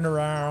 They're looking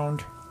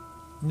around.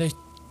 And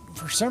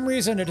For some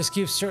reason, it just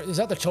keeps. Is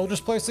that the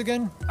children's place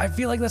again? I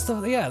feel like that's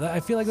I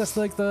feel like that's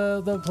like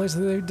the place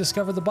that they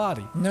discovered the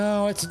body.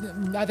 No, it's.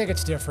 I think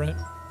it's different.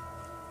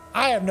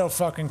 I have no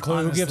fucking clue.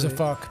 Honestly, Who gives a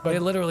fuck? they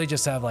But literally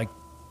just have like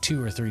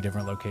 2 or 3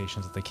 different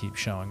locations that they keep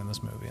showing in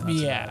this movie. And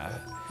that's about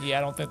it.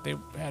 I don't think they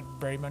had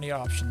very many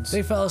options.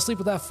 They fell asleep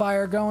with that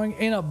fire going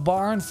in a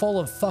barn full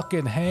of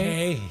fucking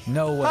hay. Hay.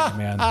 No way,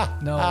 man.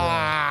 No way.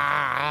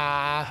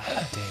 Ah.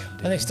 Damn,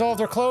 dude. And they still have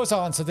their clothes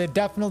on, so they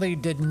definitely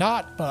did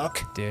not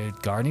fuck.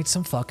 Dude, Gar needs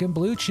some fucking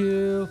Blue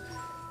Chew.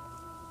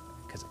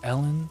 Because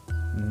Ellen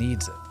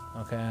needs it,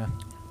 okay?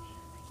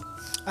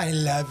 I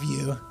love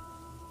you.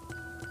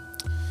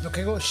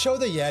 Okay, go show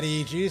the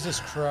Yeti. Jesus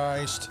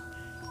Christ.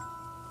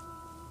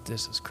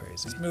 This is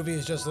crazy. This movie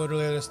is just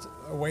literally just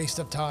a waste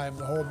of time,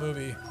 the whole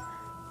movie.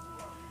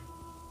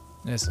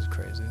 This is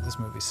crazy. This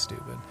movie's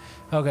stupid.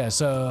 Okay,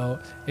 so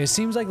it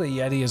seems like the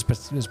Yeti is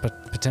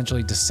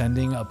potentially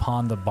descending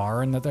upon the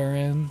barn that they're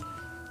in,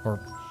 or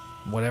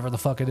whatever the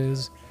fuck it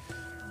is.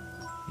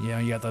 You know,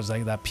 you got those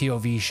like that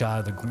POV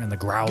shot of and the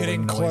growling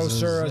Getting noises.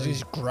 closer as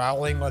he's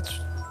growling.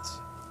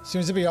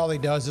 Seems to be all he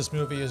does this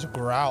movie is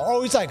growl.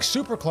 Oh, he's like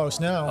super close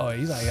now. Oh,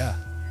 he's like, yeah,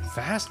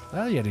 fast.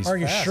 That Yeti's Are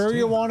you fast, sure too.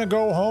 you want to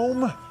go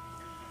home?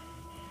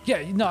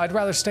 Yeah, no, I'd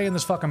rather stay in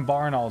this fucking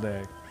barn all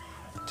day.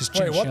 Just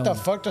Wait, what the chilling.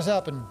 fuck just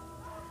happened?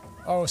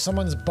 Oh,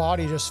 someone's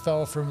body just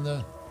fell from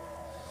the...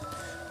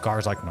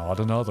 Gar's like, not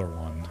another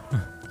one.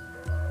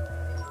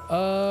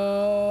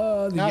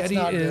 The That's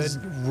not Yeti is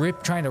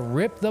trying to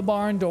rip the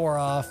barn door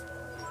off.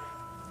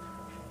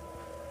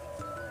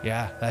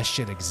 Yeah, that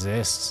shit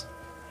exists.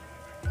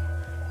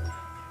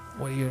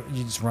 What are you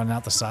just running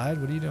out the side?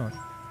 What are you doing?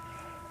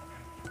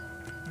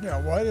 Yeah,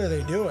 what are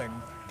they doing?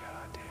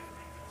 God, dude.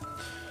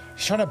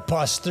 He's trying to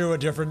bust through a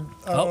different...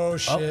 Oh,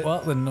 shit.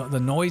 well, the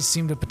noise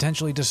seemed to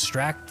potentially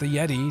distract the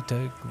Yeti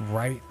to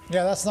right.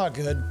 Yeah, that's not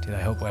good. Dude,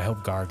 I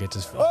hope Gar gets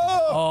his.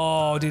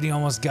 Oh, dude, he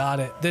almost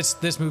got it.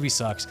 This movie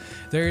sucks.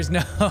 There is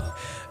no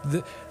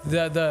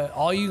the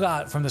all you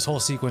got from this whole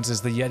sequence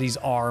is the Yeti's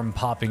arm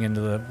popping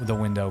into the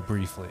window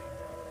briefly.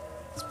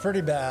 It's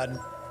pretty bad.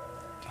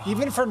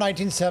 Even for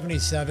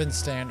 1977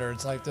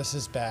 standards, like, this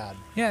is bad.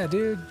 Yeah,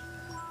 dude.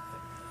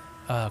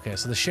 Okay,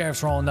 so the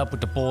sheriff's rolling up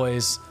with the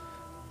boys.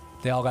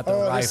 They all got their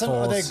rifles.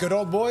 Are they good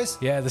old boys?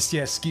 Yeah,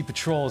 ski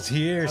patrol's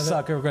here,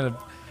 sucker. We're gonna.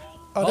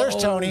 Oh, there's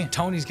Tony.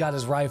 Tony's got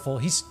his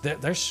rifle.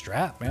 They're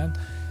strapped, man.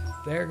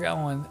 They're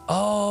going.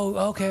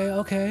 Oh, okay.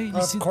 You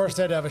Of course,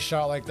 they'd have a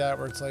shot like that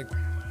where it's like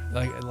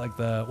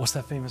the what's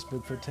that famous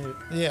Bigfoot tape?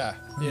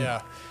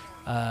 yeah.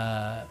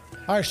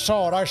 I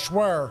saw it. I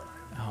swear.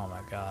 Oh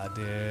my god,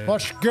 dude.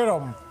 Let's get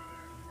them.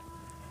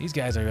 These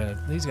guys are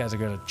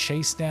gonna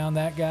chase down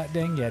that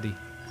goddamn Yeti.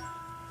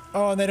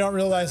 Oh, and they don't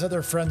realize that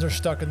their friends are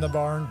stuck in the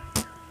barn.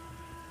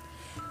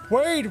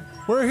 Wait,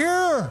 we're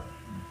here.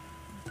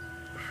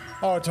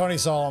 Oh, Tony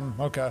saw them.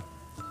 Okay.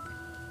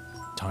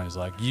 Tony's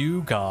like,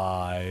 you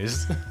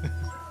guys. Oh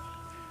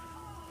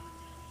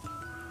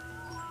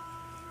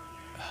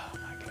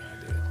my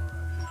god, dude.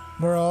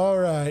 We're all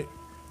right.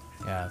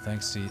 Yeah,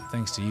 thanks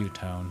to you,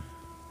 Tone.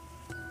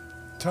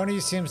 Tony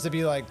seems to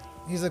be like,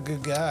 he's a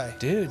good guy.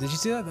 Dude, did you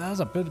see that? That was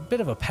a bit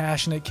of a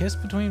passionate kiss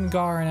between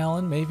Gar and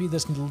Ellen. Maybe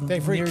this They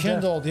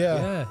rekindled,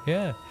 yeah.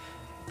 Yeah.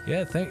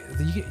 You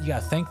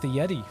gotta thank the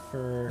Yeti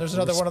for. There's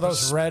another one of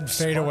those red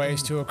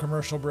fadeaways to a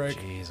commercial break.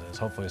 Jesus,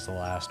 hopefully it's the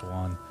last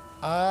one.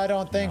 I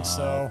don't think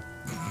so.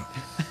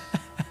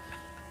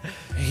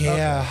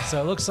 Yeah. Okay,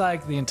 so it looks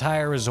like the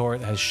entire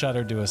resort has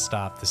shuttered to a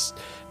stop.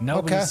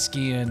 Nobody's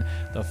skiing.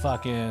 The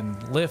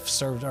fucking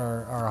lifts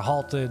are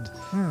halted.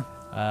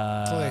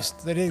 So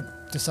they did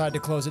decide to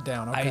close it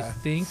down. Okay. I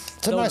think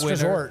a nice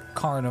winter resort.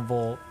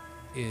 carnival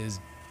is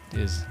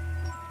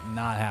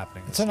not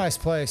happening. It's a nice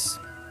place.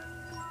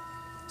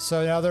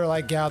 So now they're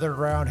like gathered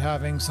around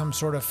having some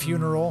sort of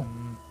funeral.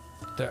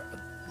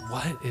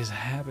 What is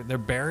happening? They're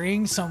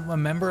burying a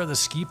member of the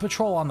ski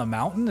patrol on the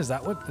mountain. Is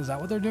that what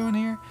they're doing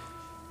here?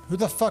 Who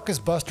the fuck is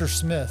Buster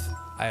Smith?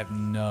 I have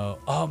no.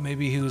 Oh,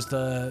 maybe he was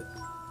the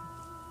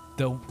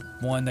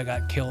one that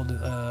got killed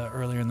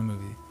earlier in the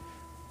movie.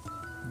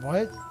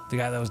 What? The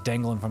guy that was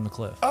dangling from the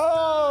cliff.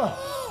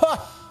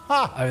 Oh!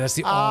 I mean, that's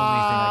the only thing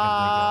I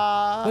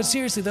can think of. But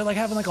seriously, they're like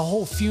having like a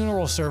whole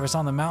funeral service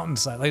on the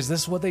mountainside. Like, is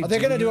this what they do? Are they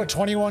gonna do a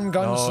 21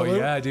 gun salute? Oh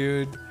yeah,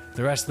 dude.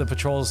 The rest of the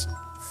patrol's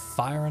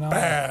firing off.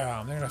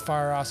 Bam! They're gonna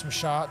fire off some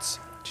shots.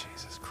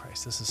 Jesus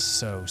Christ, this is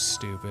so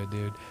stupid,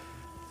 dude.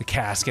 The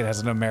casket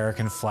has an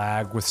American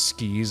flag with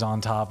skis on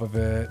top of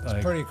it.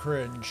 Like, Pretty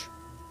cringe.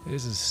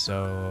 this is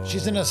so.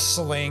 She's in a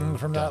sling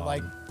from that dumb.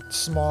 like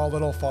small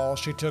little fall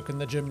she took in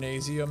the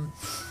gymnasium.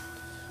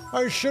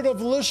 I should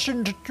have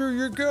listened to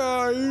you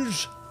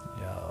guys.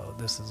 Yo,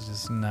 this is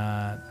just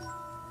not.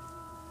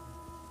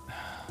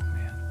 Oh,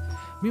 man.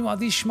 Meanwhile,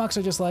 these schmucks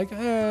are just like,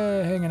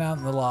 hanging out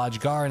in the lodge.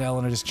 Gar and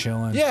Ellen are just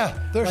chilling. Yeah,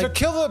 there's a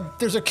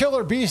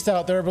killer beast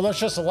out there, but let's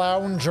just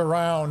lounge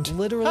around.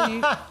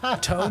 Literally,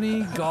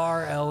 Tony,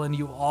 Gar, Ellen,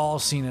 you all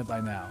seen it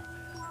by now.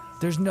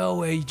 There's no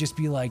way you just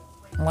be like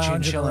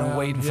Lounging chilling, around,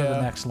 waiting for yeah.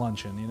 the next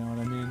luncheon. You know what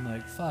I mean?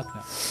 Like, fuck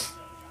no.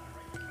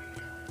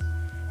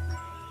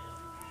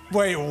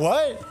 Wait,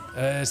 what?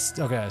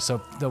 Okay, so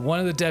one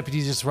of the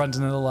deputies just runs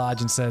into the lodge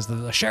and says that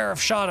the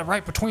sheriff shot him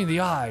right between the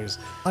eyes.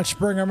 Let's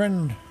bring him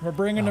in. We're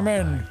bringing him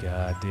in. Oh my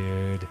god,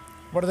 dude.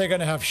 What are they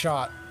gonna have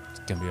shot? It's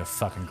gonna be a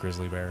fucking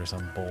grizzly bear or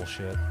some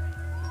bullshit.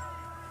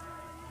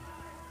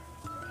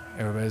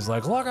 Everybody's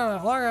like, look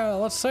at it,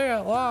 let's see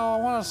it. Wow,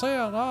 I want to see it.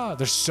 Ah.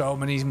 There's so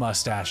many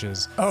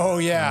mustaches. Oh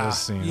In yeah, this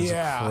scene.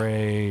 yeah. It's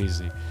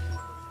crazy.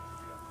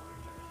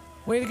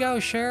 Way to go,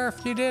 Sheriff.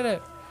 You did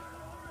it.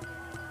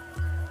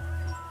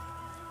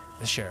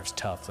 The sheriff's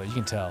tough, though. You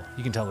can tell.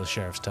 You can tell the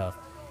sheriff's tough.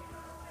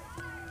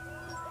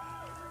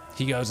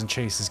 He goes and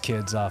chases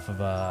kids off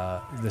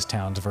of this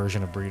town's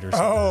version of Breeders.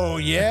 Oh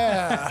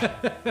yeah.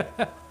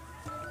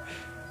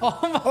 Oh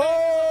my!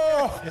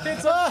 Oh!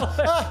 It's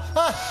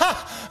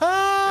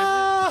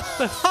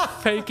the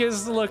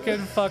fakest looking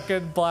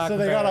fucking black So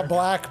they bear. got a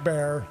black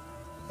bear.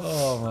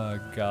 Oh my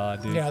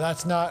god, dude. Yeah,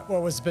 that's not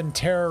what was been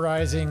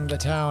terrorizing the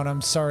town,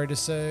 I'm sorry to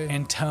say.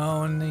 And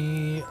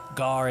Tony,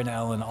 Gar, and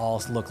Ellen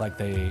all look like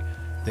they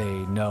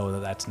know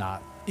that that's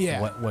not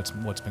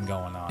what's been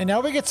going on. And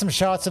now we get some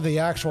shots of the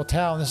actual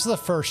town. This is the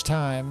first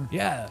time.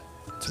 Yeah.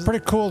 It's a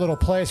pretty cool little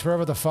place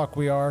wherever the fuck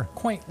we are.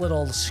 Quaint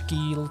little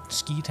ski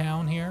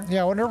town here.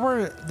 Yeah, I wonder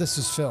where this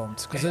is filmed,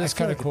 because it is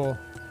kind of cool.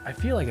 I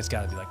feel like it's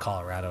got to be like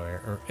Colorado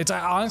or it's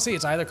honestly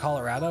it's either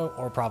Colorado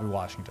or probably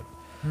Washington.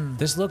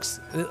 This looks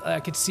I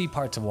could see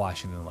parts of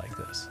Washington like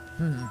this.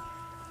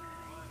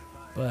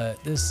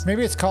 But this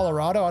Maybe it's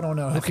Colorado, I don't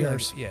know. Who I feel like-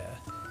 cares? yeah.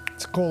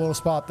 It's a cool little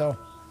spot, though.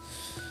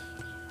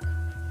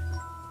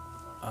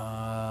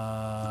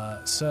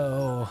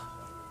 So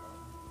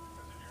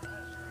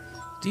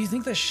do you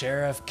think the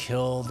sheriff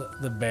killed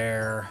the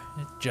bear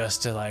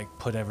just to like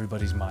put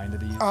everybody's mind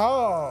at ease?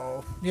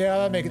 Oh,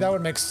 yeah, that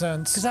would make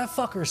sense. Because that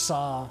fucker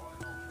saw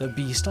the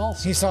beast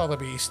also. He saw the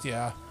beast,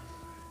 yeah.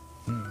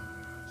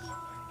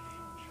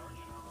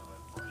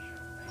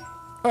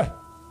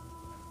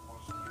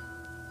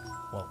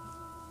 Well,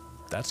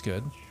 that's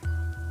good.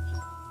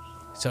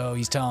 So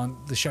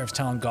the sheriff's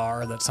telling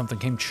Gar that something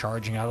came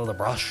charging out of the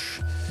brush.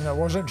 And it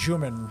wasn't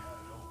human.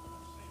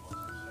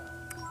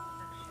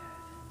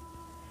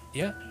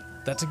 Yeah,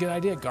 that's a good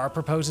idea. Gar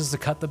proposes to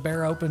cut the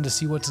bear open to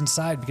see what's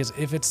inside, because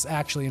if it's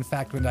actually, in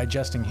fact, been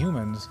digesting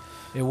humans,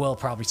 it will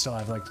probably still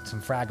have like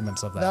some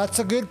fragments of that. That's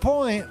a good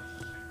point.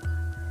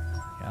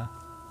 Yeah.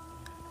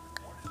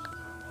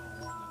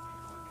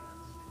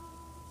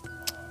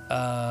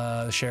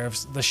 The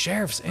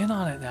sheriff's in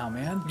on it now,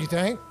 man. You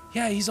think?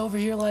 Yeah, he's over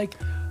here like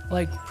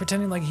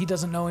pretending like he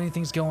doesn't know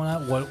anything's going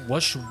on.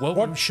 What should we be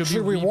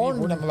warn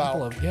warning them about?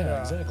 people of? Yeah, Yeah.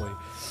 exactly.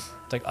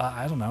 It's like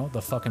I don't know,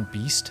 the fucking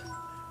beast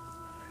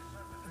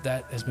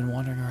that has been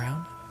wandering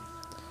around.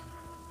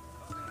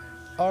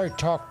 I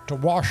talked to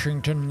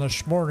Washington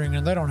this morning,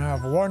 and they don't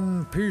have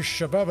one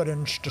piece of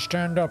evidence to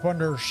stand up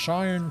under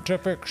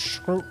scientific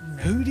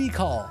scrutiny. Who'd he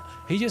call?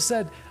 He just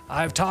said,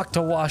 "I've talked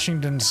to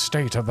Washington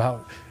State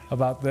about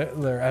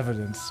their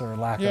evidence or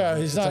lack of." Yeah,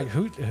 it's he's not- like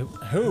who?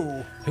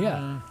 Who?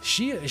 Yeah,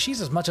 she's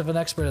as much of an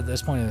expert at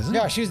this point as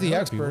Yeah, she's the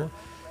other expert. people.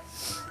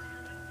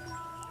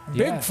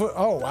 Yeah. Bigfoot.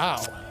 Oh wow.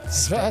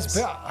 Space.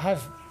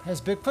 Has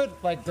Bigfoot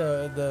like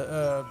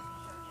the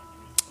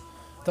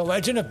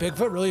legend of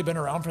Bigfoot really been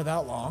around for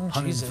that long?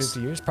 150 Jesus.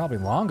 years, probably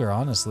longer,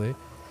 honestly.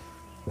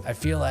 I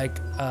feel like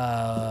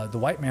the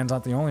white man's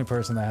not the only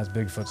person that has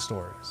Bigfoot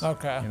stories.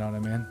 Okay. You know what I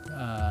mean?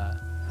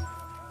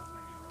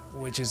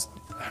 Which is,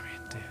 I mean,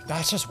 dude,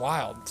 That's just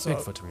wild. So,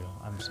 Bigfoot's real.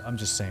 I'm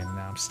just saying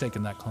now. I'm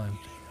staking that claim.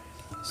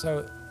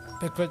 so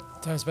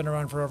Bigfoot has been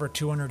around for over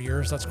 200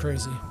 years. That's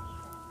crazy.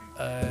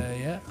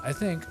 Yeah, I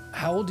think.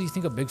 How old do you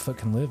think a Bigfoot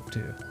can live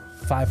to?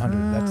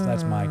 500.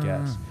 That's my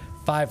guess.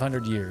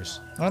 500 years.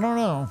 I don't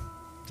know.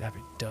 That'd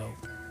be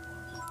dope.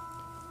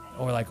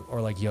 Or like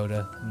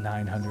Yoda,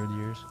 900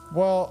 years.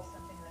 Well,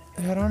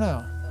 I don't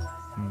know.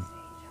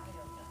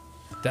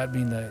 That'd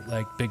mean that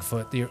like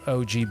Bigfoot, the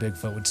OG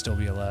Bigfoot, would still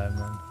be alive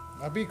then.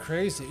 That'd be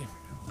crazy.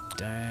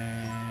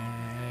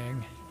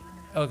 Dang.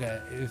 Okay,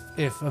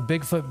 if a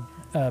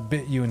Bigfoot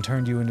bit you and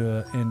turned you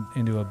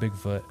into a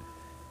Bigfoot,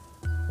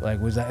 like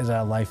is that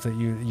a life that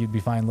you'd be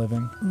fine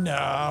living? No,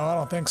 I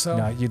don't think so.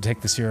 No, you'd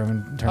take the serum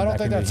and turn I don't back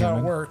think into a that's human.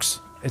 how it works.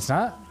 It's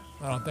not.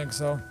 I don't think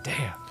so.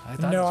 Damn.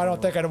 No, I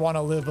don't think I'd want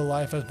to live a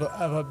life of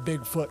a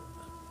Bigfoot.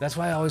 That's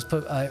why I always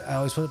put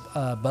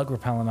bug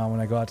repellent on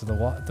when I go out to the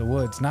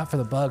woods, not for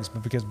the bugs,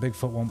 but because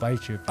Bigfoot won't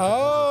bite you.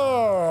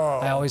 Oh.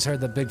 I always heard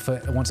that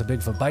once a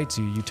Bigfoot bites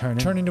you, you turn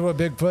Turn into a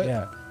Bigfoot.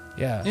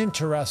 Yeah.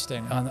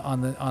 Interesting.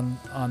 On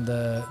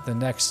the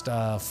next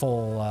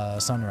full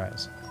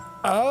sunrise.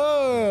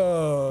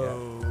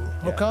 Oh.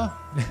 Yeah. Okay.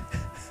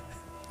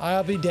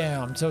 I'll be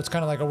damned. So it's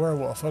kind of like a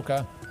werewolf.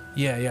 Okay.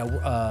 Yeah,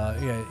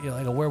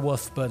 like a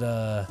werewolf, but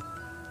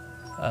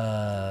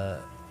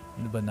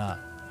not.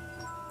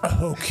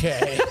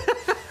 Okay.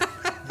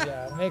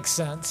 Yeah, makes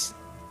sense.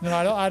 No,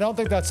 I don't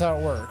think that's how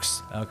it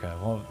works. Okay.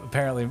 Well,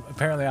 apparently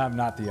I'm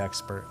not the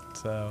expert.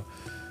 So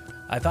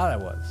I thought I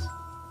was.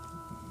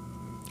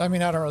 I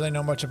mean, I don't really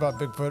know much about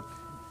Bigfoot,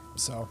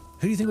 so.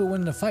 Who do you think would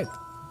win in a fight,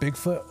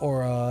 Bigfoot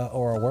or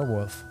a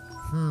werewolf?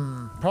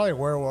 Probably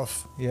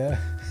werewolf. Yeah.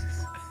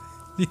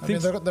 I mean,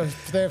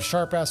 they have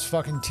sharp ass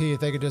fucking teeth.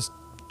 They could just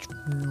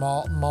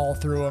maul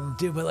through them.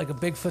 Dude, but like a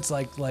Bigfoot's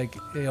like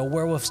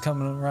werewolf's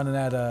coming running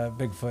at a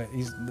Bigfoot.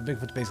 The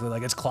Bigfoot's basically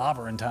like it's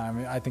clobbering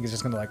time. I think it's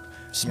just gonna like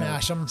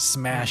smash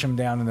him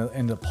down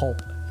into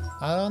pulp.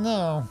 I don't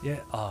know.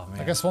 Yeah. Oh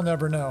man. I guess we'll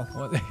never know.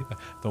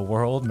 The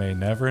world may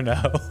never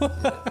know.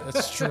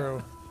 That's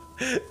true.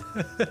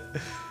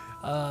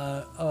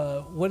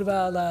 What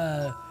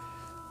about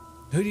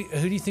who do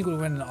you think would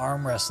win an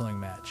arm wrestling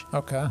match?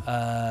 Okay.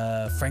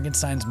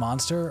 Frankenstein's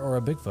monster or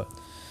a Bigfoot?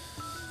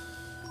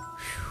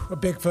 A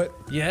Bigfoot.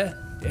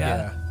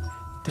 Yeah.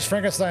 Because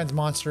Frankenstein's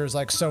monster is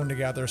like sewn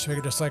together, so he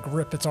could just like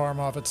rip its arm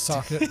off its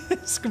socket.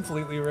 It's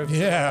completely ripped.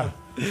 Yeah.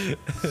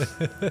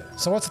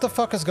 So what's the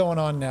fuck is going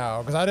on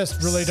now? Because I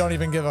just really don't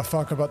even give a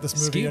fuck about this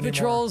movie Ski anymore.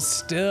 Patrol's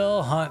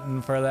still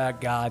hunting for that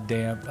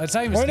goddamn. It's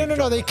not even. Wait, Ski no.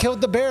 Patrol. They killed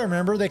the bear.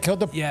 Remember? They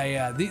killed the.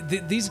 Yeah.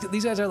 These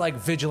guys are like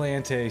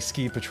vigilante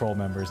Ski Patrol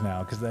members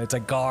now because it's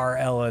like Gar,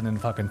 Ellen, and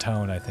fucking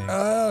Tone. I think.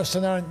 Oh, so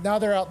now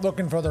they're out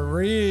looking for the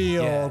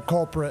real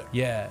culprit.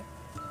 Yeah.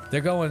 They're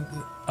going.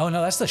 Oh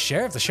no, that's the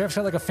sheriff. The sheriff's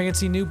got like a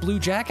fancy new blue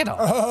jacket on.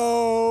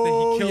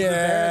 Oh, He killed the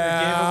bear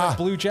and they gave him a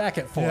blue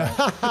jacket for it.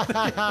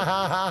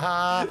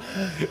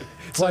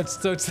 So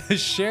it's the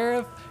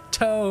sheriff,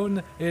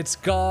 Tone, it's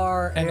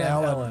Gar, and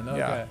Ellen. Okay.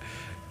 Yeah.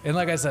 And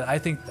like I said, I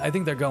think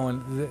they're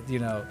going.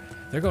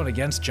 They're going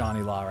against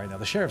Johnny Law right now.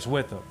 The sheriff's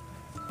with them,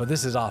 but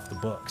this is off the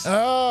books.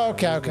 Oh,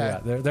 okay. Yeah,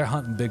 they're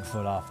hunting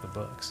Bigfoot off the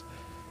books.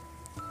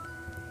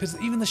 Because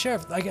even the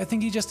sheriff, like I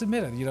think he just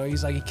admitted,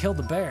 he's like he killed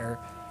the bear.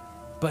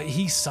 But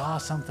he saw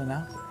something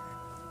out there.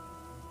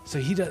 So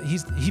he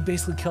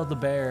basically killed the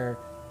bear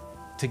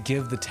to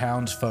give the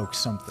townsfolk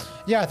something.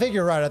 Yeah, I think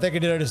you're right. I think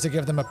he did it just to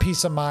give them a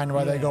peace of mind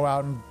while they go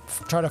out and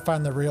try to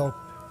find the real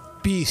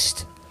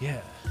beast. Yeah.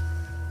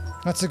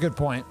 That's a good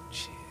point.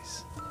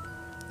 Jeez.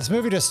 This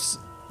movie just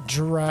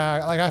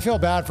like I feel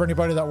bad for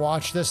anybody that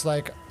watched this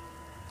like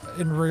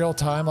in real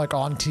time, like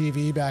on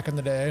TV back in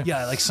the day.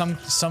 Yeah, like some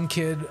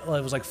kid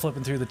was like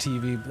flipping through the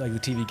TV, like the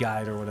TV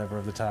guide or whatever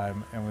of the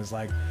time, and was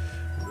like,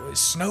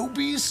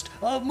 Snowbeast,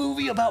 a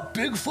movie about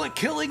Bigfoot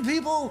killing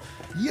people?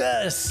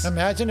 Yes.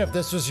 Imagine if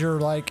this was your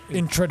like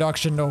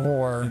introduction to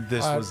horror. And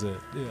this was it.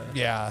 Yeah.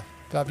 Yeah,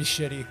 that'd be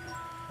shitty.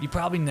 You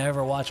probably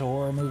never watch a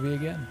horror movie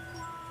again.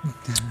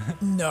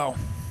 No.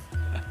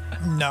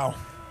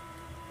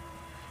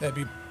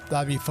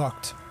 That'd be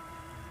fucked.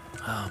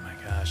 Oh my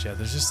gosh, yeah.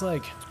 There's just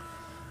like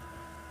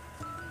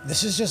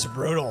this is just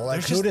brutal.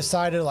 Like who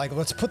decided like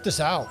let's put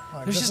this out?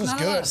 Like, there's this just was not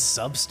good. a lot of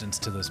substance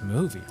to this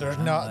movie. There's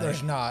man. not. Like,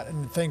 There's not.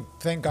 And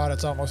thank God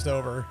it's almost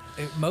over.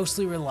 It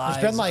mostly relies.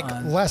 There's been like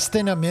on, less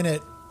than a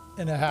minute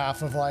and a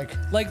half of like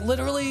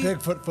literally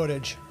Bigfoot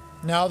footage.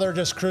 Now they're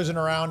just cruising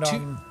around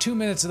on 2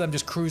 minutes of them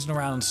just cruising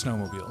around on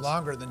snowmobiles.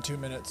 longer than 2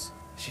 minutes.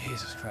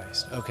 Jesus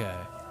Christ. Okay.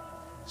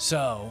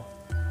 So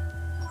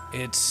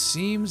it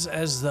seems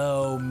as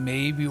though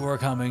maybe we're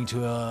coming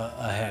to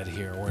a head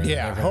here where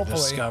they're going to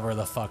hopefully discover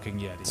the fucking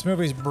Yeti. This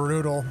movie's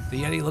brutal.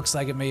 The Yeti looks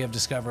like it may have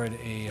discovered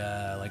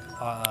a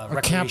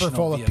camper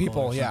full of vehicle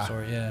people, of some yeah.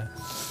 sort, yeah.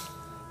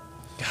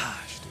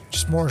 Gosh, dude.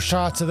 Just more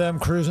shots of them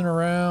cruising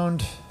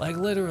around. Like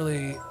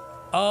literally.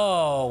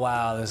 Oh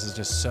wow, this is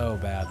just so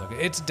bad looking.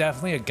 It's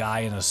definitely a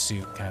guy in a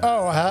suit kind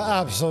of. Oh,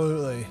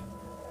 absolutely.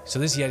 So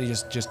this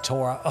Yeti just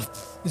tore out. Oh,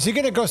 Is he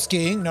gonna go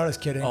skiing? No,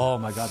 just kidding. oh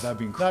my god, that'd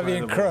be incredible. That'd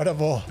be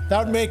incredible. That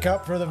would make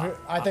up for the.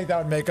 I think that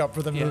would make up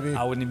for the Yeah, movie.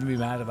 I wouldn't even be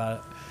mad about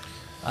it.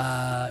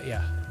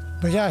 Yeah.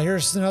 But yeah,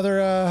 here's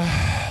another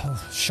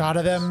shot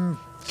of them.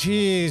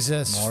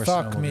 Jesus, More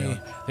fuck me.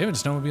 snowmobiling. They've been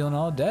snowmobiling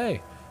all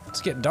day.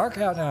 It's getting dark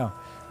out now.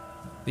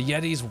 The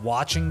Yeti's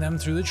watching them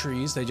through the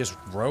trees. They just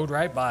rode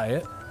right by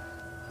it.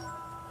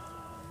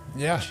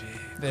 Yeah,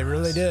 they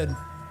really did.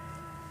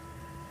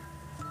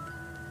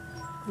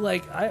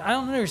 Like, I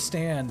don't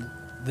understand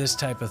this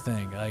type of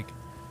thing. Like,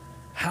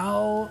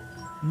 how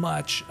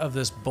much of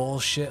this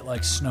bullshit,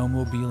 like,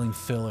 snowmobiling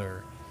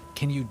filler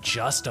can you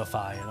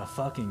justify in a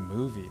fucking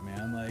movie,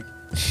 man? Like,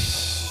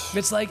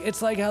 it's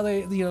like how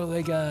they,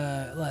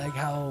 like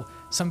how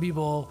some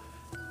people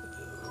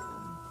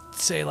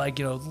say, like,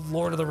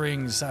 Lord of the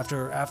Rings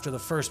after the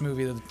first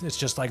movie, it's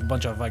just like a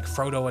bunch of like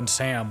Frodo and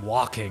Sam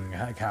walking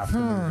like half the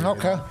movie.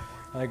 Okay.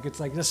 Like, it's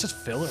like, that's just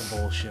filler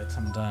bullshit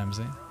sometimes.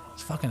 Eh?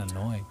 It's fucking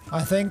annoying.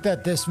 I think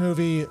that this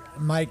movie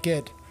might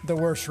get the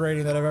worst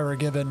rating that I've ever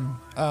given,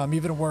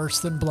 even worse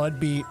than Blood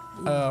Beat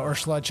or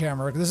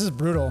Sledgehammer. This is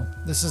brutal.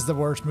 This is the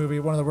worst movie,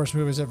 one of the worst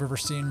movies I've ever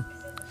seen.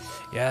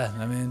 Yeah,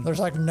 I mean, There's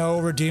like no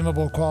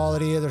redeemable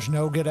quality. There's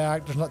no good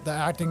act. The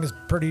acting is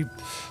pretty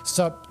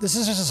This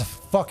is just a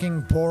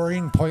fucking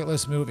boring,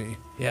 pointless movie.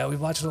 yeah, we've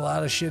watched a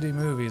lot of shitty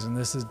movies, and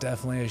this is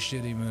definitely a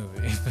shitty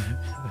movie.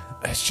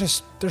 It's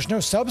just there's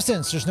no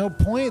substance. There's no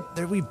point.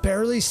 We've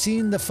barely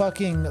seen the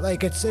fucking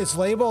like it's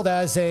labeled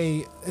as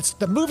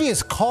the movie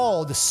is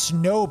called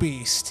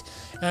Snowbeast,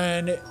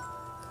 and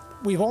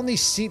we've only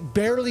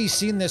barely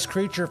seen this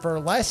creature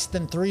for less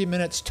than 3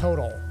 minutes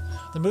total.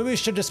 The movie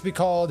should just be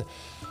called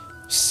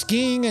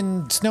Skiing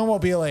and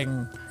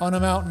Snowmobiling on a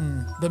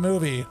Mountain, the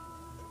movie.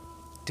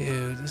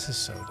 Dude, this is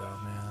so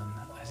dumb, man.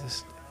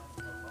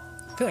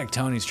 I feel like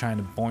Tony's trying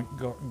to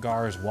boink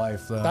Gar's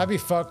wife, though. That'd be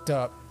fucked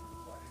up.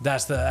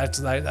 That's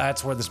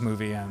where this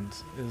movie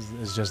ends.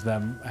 Is just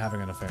them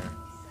having an affair.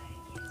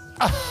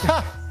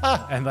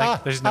 And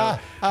like, there's no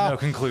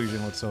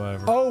conclusion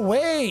whatsoever. Oh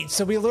wait,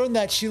 so we learned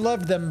that she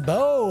loved them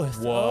both.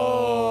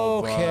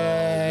 Whoa.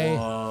 Okay.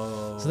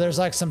 Whoa. So there's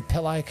like some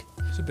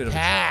It's a bit of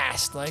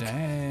past. Like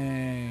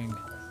dang.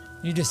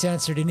 you just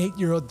answered an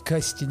 8-year-old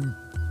question.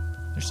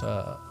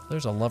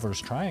 There's a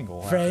lover's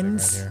triangle.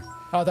 Friends. happening right here.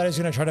 Oh, that is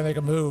gonna try to make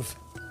a move.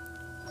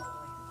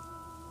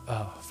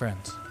 Oh,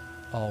 friends,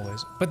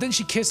 always. But then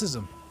she kisses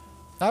him.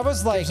 That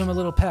was like, Gives him a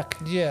little peck.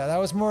 yeah, that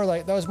was more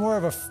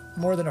of a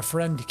more than a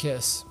friend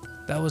kiss.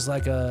 That was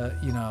like a,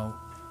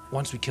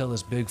 once we kill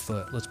this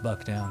Bigfoot, let's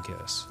buck down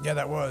kiss. Yeah,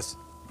 that was.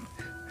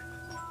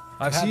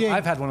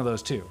 I've had one of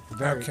those too.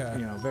 Very,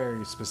 Okay.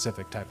 very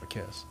specific type of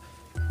kiss.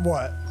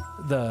 What?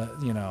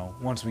 The,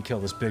 once we kill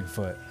this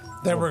Bigfoot,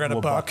 Then we're gonna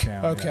we'll buck.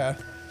 down. Okay.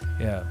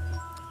 Yeah.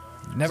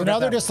 Never So got now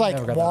they're that- just like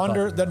never got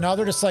that buck. now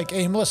they're just like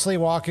aimlessly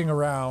walking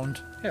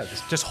around. Yeah,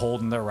 just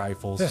holding their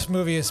rifles. This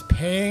movie is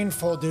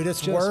painful, dude. It's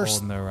Just worse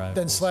holding their than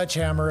rifles.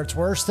 Sledgehammer. It's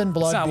worse than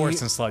Blood It's not Beat. worse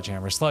than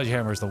Sledgehammer.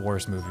 Sledgehammer is the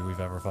worst movie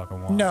we've ever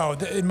fucking watched. No,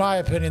 in my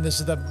opinion,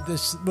 this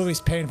movie's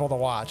painful to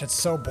watch. It's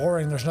so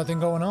boring. There's nothing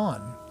going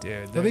on.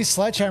 Dude. At least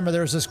Sledgehammer,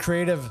 there's this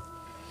creative.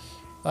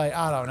 Like,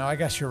 I don't know. I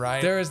guess you're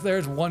right.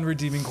 There's one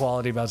redeeming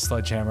quality about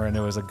Sledgehammer, and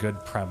it was a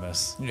good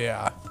premise.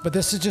 Yeah, but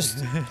this is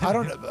just.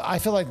 I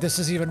feel like this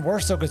is even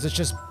worse though because it's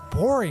just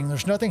boring.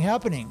 There's nothing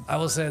happening. I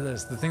will say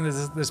this: the thing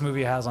that this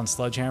movie has on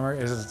Sledgehammer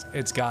is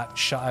it's got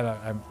shot.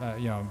 I'm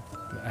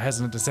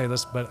hesitant to say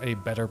this, but a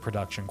better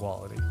production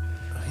quality.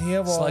 Yeah,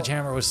 well,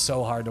 Sledgehammer was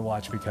so hard to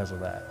watch because of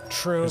that.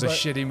 True, It was a but-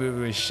 shitty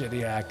movie with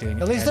shitty acting.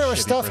 at least and there was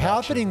shitty stuff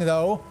production. happening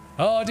though.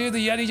 Oh, dude,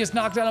 the Yeti just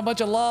knocked down a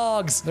bunch of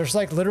logs. There's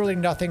like literally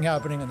nothing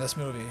happening in this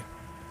movie.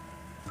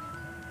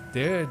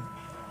 Dude,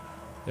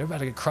 they're about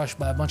to get crushed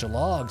by a bunch of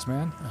logs,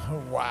 man.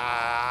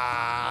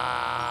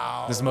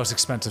 Wow. This is the most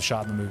expensive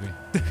shot in the movie.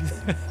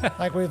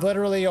 Like we've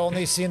literally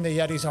only seen the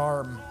Yeti's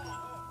arm.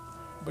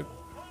 But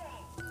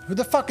who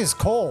the fuck is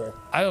Cole?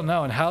 I don't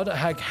know. And how the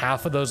heck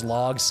half of those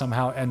logs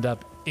somehow end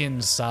up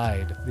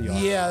inside the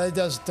RV? Yeah,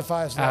 that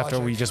defies logic. After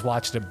we just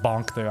watched it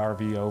bonk the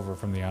RV over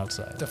from the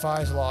outside.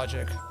 Defies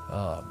logic.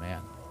 Oh,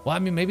 man. Well, I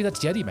mean, maybe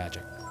that's Yeti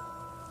magic.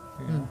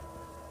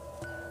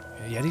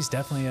 Yeti's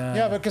definitely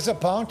Yeah, because it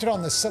bonked it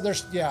on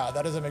the. Yeah,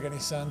 that doesn't make any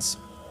sense.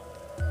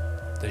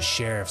 the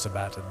sheriff's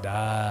about to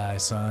die,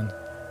 son.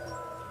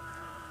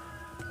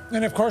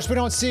 And of course, we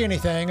don't see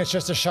anything. It's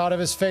just a shot of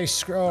his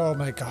face. Oh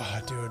my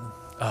god, dude.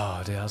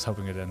 Oh, dude, I was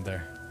hoping it'd end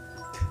there.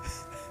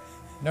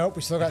 Nope,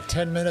 we still got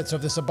 10 minutes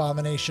of this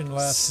abomination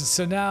left.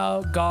 So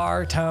now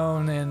Gar,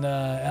 Tone, and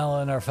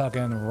Ellen are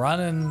fucking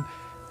running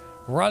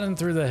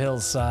through the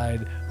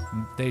hillside.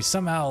 They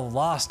somehow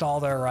lost all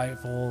their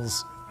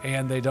rifles,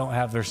 and they don't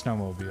have their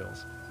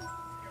snowmobiles.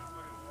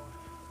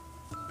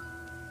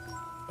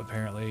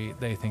 Apparently,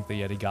 they think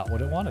the Yeti got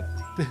what it wanted.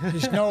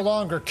 He's no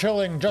longer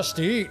killing just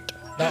to eat.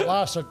 That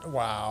lasted.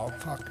 Wow,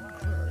 fucking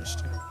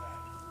Christ.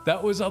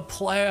 That was a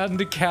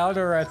planned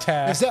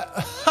counterattack. Is that?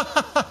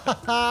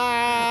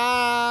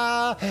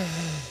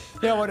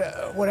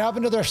 Yeah. What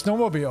happened to their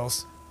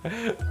snowmobiles?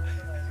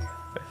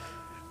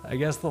 I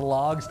guess the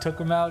logs took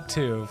them out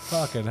too.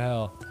 Fucking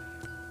hell.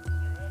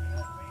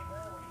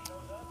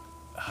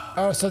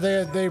 Oh, so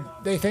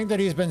they think that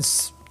he's been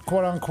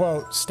quote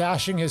unquote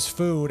stashing his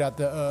food at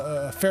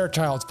the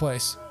Fairchild's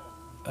place.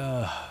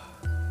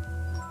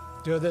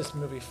 Dude, this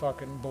movie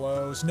fucking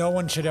blows. No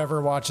one should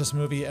ever watch this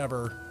movie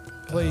ever.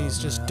 Please,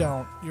 just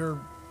don't.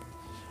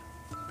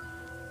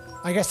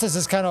 I guess this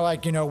is kind of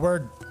like,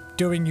 we're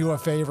doing you a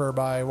favor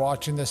by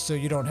watching this so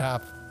you don't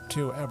have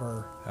to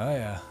ever. Oh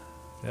yeah,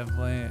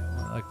 definitely.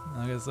 Like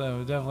I said,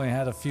 we definitely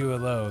had a few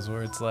of those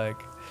where it's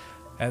like,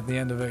 at the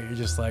end of it, you're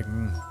just like,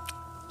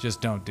 just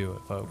don't do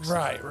it, folks.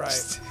 Right.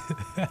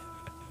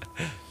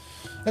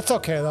 It's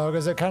okay though,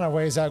 because it kind of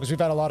weighs out. Because we've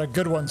had a lot of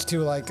good ones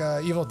too, like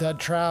Evil Dead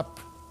Trap.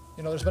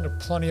 There's been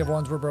plenty of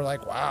ones where we're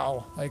like,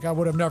 wow, like I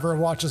would have never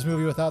watched this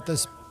movie without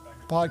this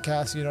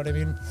podcast. You know what I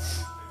mean?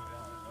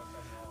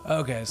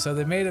 Okay, so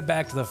they made it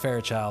back to the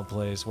Fairchild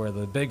place where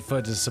the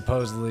Bigfoot is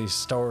supposedly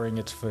storing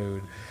its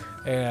food,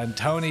 and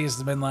Tony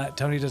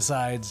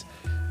decides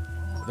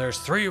there's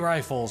 3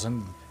 rifles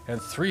and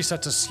 3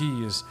 sets of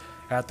skis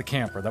at the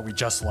camper that we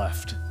just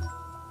left.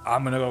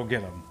 I'm gonna go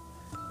get them.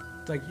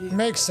 It's like,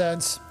 Makes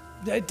sense.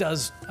 it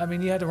does. I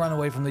mean, you had to run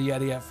away from the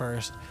Yeti at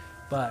first,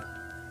 but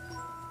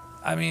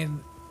I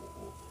mean,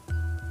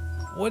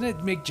 wouldn't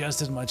it make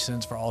just as much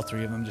sense for all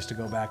 3 of them just to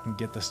go back and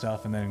get the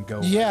stuff and then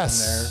go Yes.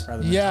 from there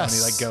rather than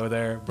Yes. Tony go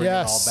there, bring it all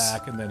Yes.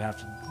 back, and then have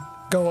to?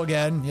 Go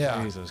again.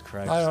 Yeah. Jesus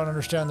Christ! I don't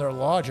understand their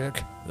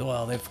logic.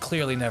 Well, they've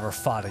clearly never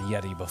fought a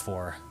Yeti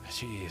before.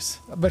 Jeez,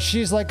 But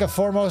she's like a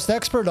foremost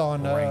expert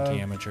on rank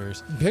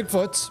amateurs.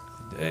 Bigfoots.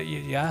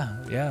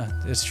 Yeah,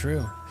 it's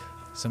true.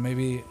 So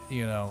maybe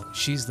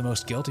she's the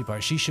most guilty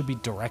part. She should be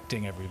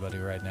directing everybody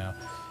right now.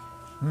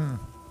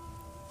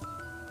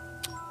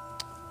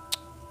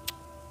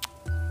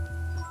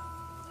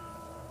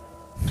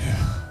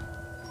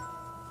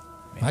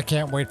 I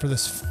can't wait for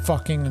this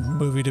fucking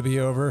movie to be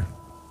over.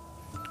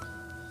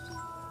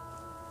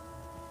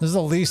 This is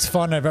the least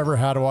fun I've ever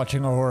had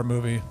watching a horror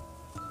movie.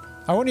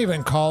 I wouldn't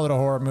even call it a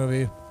horror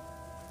movie.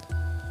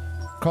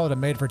 Call it a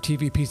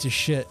made-for-TV piece of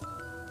shit.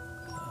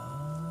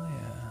 Oh,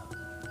 yeah.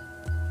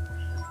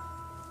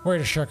 Wait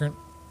a second.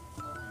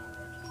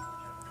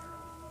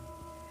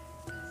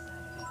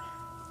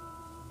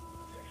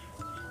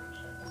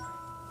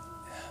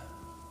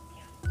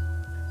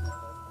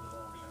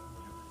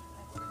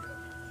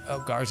 Oh,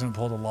 Gar's gonna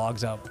pull the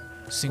logs out.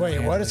 Wait,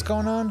 what is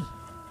going on?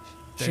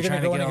 She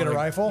gonna go in and get a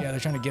rifle? Yeah, they're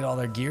trying to get all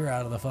their gear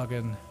out of the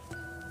fucking.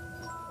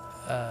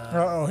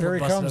 Uh-oh, here he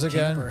comes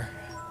again. Camper.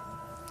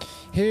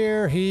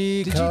 Here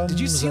he comes Did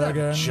you see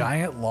again. that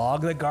giant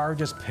log that Gar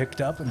just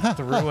picked up and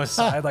threw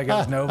aside like it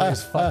was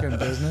nobody's fucking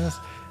business?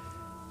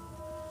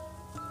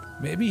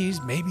 Maybe he's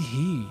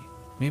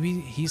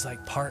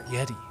like part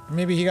Yeti.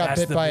 Maybe he got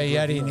That's bit the by a big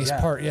Yeti reveal. and he's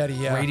Yeah. part Yeti,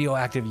 yeah.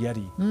 Radioactive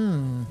Yeti.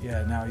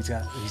 Yeah, now he's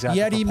got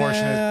Yeti the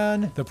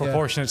man.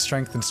 proportionate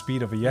strength and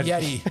speed of a Yeti.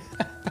 Yeti.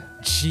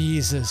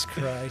 Jesus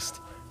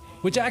Christ.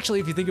 Which actually,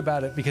 if you think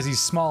about it, because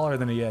he's smaller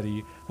than a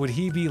Yeti, would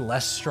he be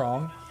less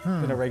strong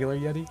than a regular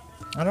Yeti?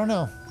 I don't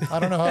know. I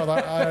don't know how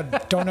that. I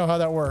don't know how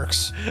that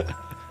works.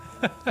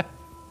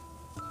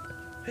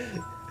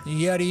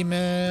 Yeti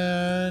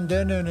man.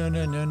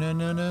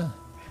 Da-na-na-na-na-na-na.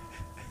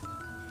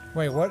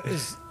 Wait, what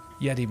is?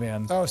 Yeti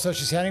man. Oh, so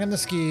she's handing him the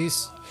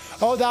skis.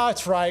 Oh,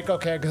 that's right.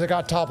 Okay, because it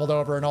got toppled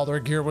over and all their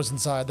gear was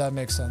inside. That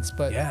makes sense.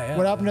 But Yeah,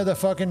 what happened to the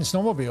fucking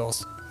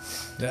snowmobiles?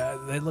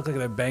 They look like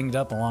they're banged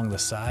up along the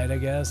side, I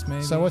guess,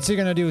 maybe. So what's he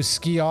gonna do?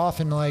 Ski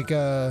off and like?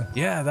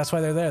 Yeah, that's why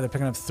they're there. They're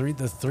picking up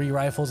the three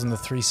rifles and the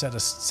three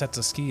sets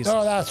of skis,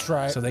 Oh, that's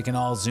right. so they can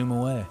all zoom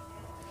away.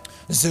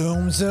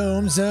 Zoom,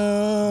 zoom,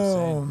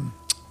 zoom.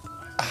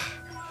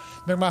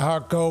 Make my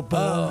heart go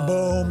boom,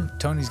 boom.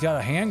 Tony's got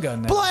a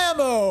handgun now.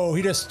 Blammo!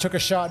 He just took a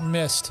shot and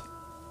missed.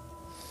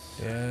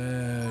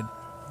 Dude.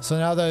 So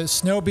now the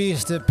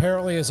Snowbeast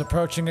apparently is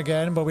approaching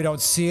again, but we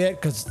don't see it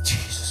because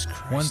Jesus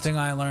Christ. One thing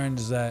I learned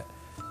is that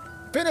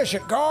Finish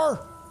it, Gar.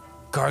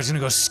 Gar's gonna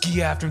go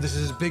ski after him. This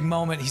is his big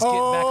moment. He's getting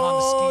back on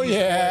the Oh skis.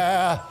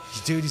 yeah.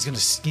 Dude,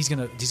 he's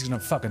gonna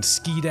fucking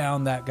ski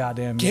down that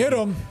goddamn. Get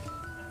him.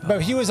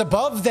 But he was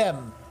above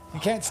them. You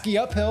can't ski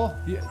uphill.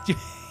 Yeah.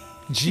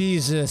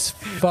 Jesus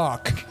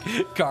fuck.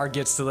 Gar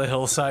gets to the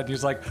hillside.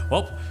 He's like,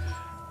 well,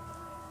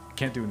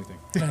 can't do anything.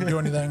 Can't do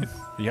anything.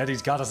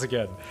 Yeti's got us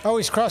again. Oh,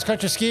 he's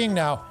cross-country skiing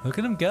now. Look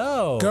at him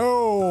go.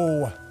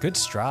 Go. Good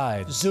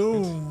stride.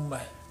 Zoom.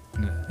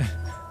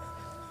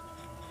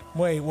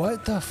 Wait,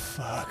 what the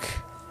fuck?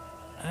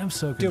 I'm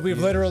so confused. Dude, we've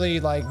literally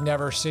like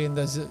never seen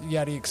the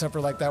Yeti except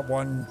for like that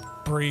one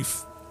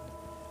brief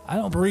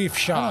brief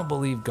shot. I don't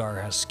believe Gar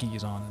has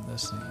skis on in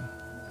this scene.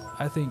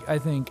 I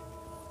think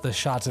the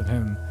shots of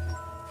him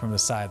from the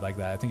side like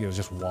that, I think it was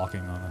just walking,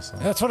 honestly.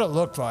 That's what it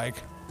looked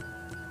like.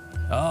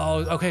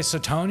 Oh, okay, so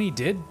Tony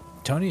hit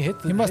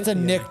the... He must have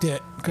nicked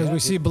it because we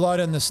see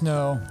blood in the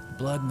snow.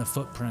 Blood in the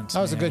footprints,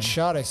 That was a man. good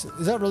shot. Is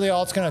that really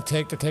all it's going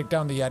to take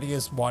down the Yeti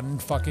is one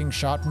fucking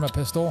shot from a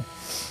pistol?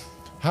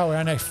 How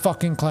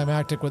anti-fucking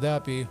climactic would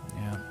that be?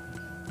 Yeah.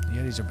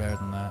 Yetis are better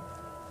than that.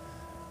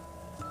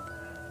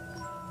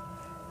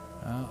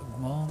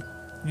 Well...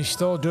 He's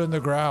still doing the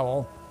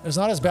growl. It's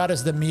not as bad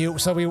as the mute.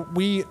 So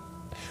we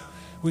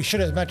should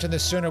have mentioned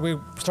this sooner. We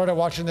started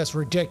watching this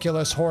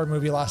ridiculous horror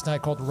movie last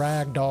night called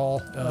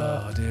Ragdoll.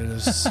 Oh, dude, it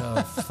was so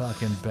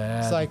fucking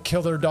bad. It's like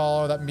Killer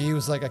Doll that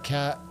mews like a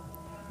cat.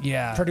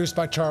 Yeah. Produced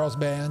by Charles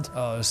Band.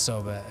 Oh, it was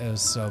so bad. It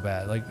was so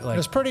bad. Like It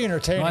was pretty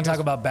entertaining. You want to talk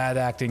about bad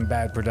acting,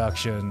 bad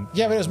production?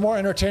 Yeah, but it was more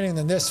entertaining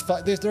than this.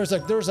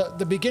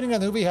 The beginning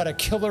of the movie had a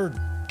killer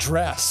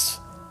dress.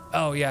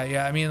 Oh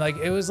yeah. I mean, like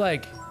it was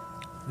like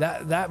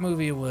that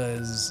movie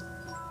was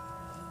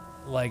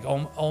like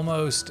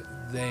almost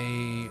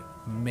they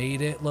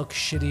made it look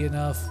shitty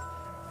enough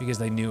because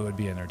they knew it would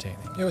be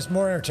entertaining. It was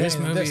more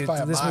entertaining than this by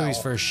a mile. Movie's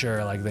for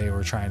sure like they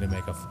were trying to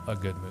make a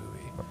good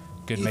movie,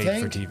 good You made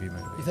think? for TV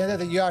movie. You think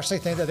that you actually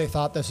think that they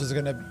thought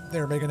they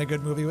were making a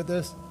good movie with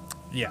this?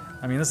 Yeah,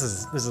 I mean this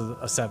is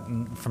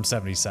from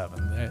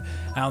 '77.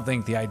 I don't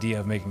think the idea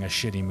of making a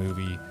shitty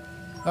movie.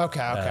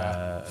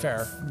 Okay,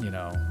 fair. You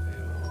know.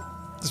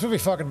 This movie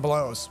fucking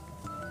blows.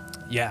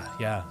 Yeah.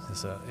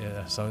 So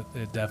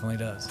it definitely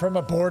does. From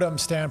a boredom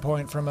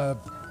standpoint, from a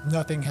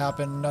nothing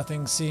happened,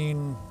 nothing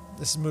seen,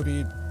 this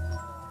movie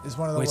is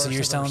one of the worst. Wait, so you're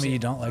I've ever telling me seen. you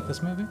don't like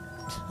this movie?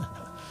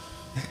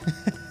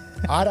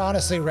 I'd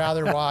honestly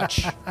rather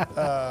watch.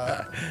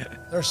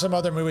 There's some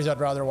other movies I'd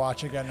rather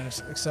watch again,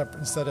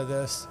 instead of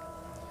this.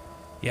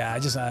 Yeah,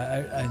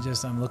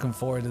 I'm looking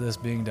forward to this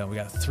being done. We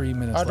got 3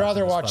 minutes. I'd left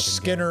rather of this watch fucking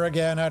Skinner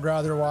again. I'd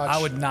rather watch. game.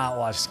 I would not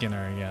watch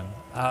Skinner again.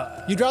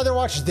 You'd rather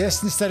watch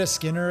this instead of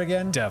Skinner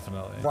again?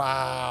 Definitely.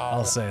 Wow.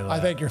 I'll say that. I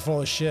think you're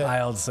full of shit.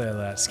 I'll say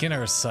that.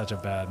 Skinner is such a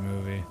bad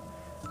movie.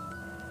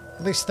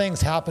 At least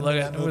things happen in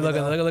that movie. Look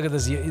though. at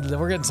this.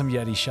 We're getting some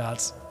Yeti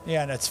shots.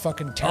 Yeah, and it's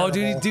fucking terrible.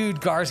 Oh, dude,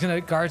 Gar's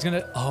gonna.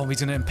 Oh, he's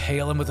gonna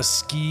impale him with a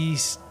ski.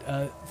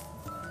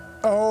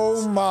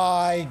 Oh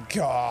my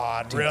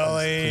God! Dude,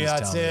 Really? please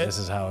That's tell me it? This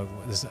is how.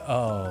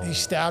 Oh. He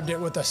stabbed it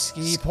with a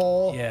ski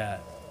pole. Yeah.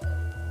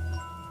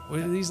 What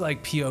are these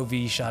like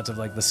POV shots of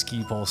like the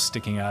ski pole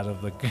sticking out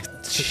of the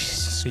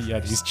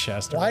Yeti's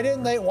chest? Why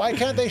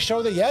can't they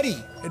show the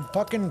Yeti? It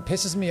fucking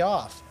pisses me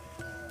off.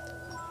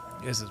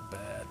 This is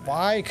bad.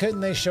 Why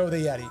couldn't they show the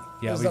Yeti?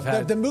 Yeah,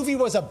 The movie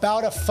was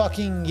about a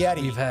fucking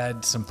Yeti. We've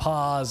had some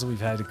pause. We've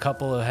had a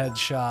couple of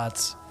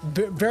headshots.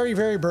 Very,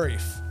 very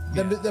brief.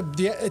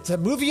 It's a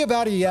movie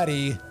about a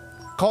Yeti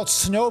called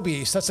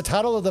Snowbeast. That's the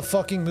title of the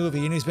fucking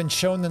movie, and he's been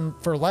shown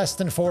for less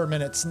than 4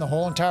 minutes in the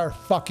whole entire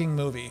fucking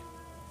movie.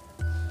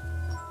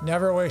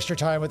 Never waste your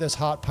time with this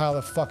hot pile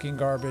of fucking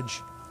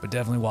garbage. But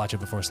definitely watch it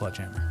before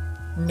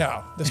Sledgehammer.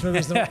 No, this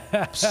movie's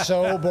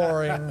so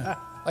boring.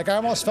 Like, I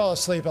almost fell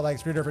asleep at like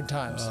 3 different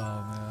times.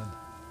 Oh, man.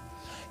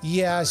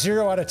 Yeah,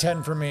 0 out of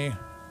 10 for me.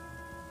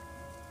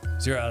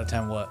 0 out of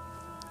 10 what?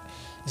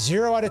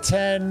 0 out of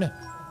 10.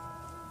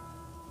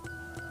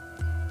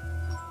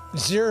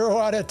 0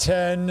 out of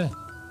 10.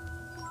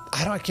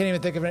 I can't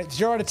even think of it.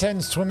 0 out of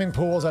 10 swimming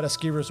pools at a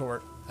ski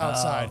resort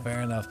outside. Oh,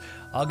 fair enough.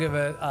 I'll give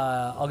it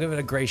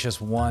a gracious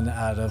 1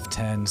 out of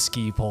 10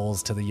 ski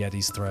poles to the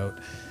Yeti's throat.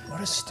 What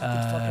a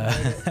stupid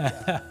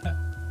fucking way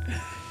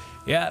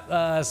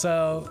Yeah.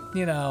 So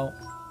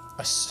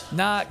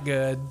not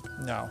good.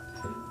 No.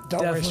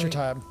 Don't waste your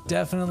time.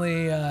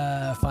 Definitely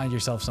find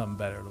yourself something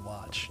better to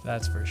watch.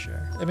 That's for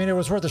sure. I mean, it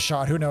was worth a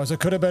shot. Who knows? It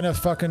could have been a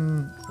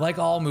fucking... Like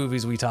all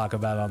movies we talk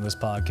about on this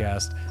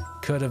podcast,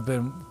 could have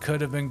been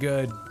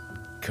good,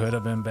 could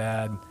have been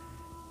bad,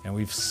 and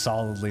we've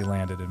solidly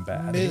landed in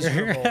bad.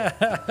 Miserable.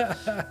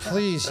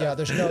 Please, yeah.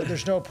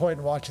 There's no point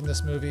in watching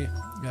this movie.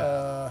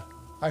 Yeah.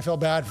 I feel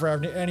bad for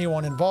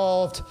anyone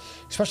involved,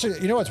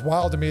 especially, what's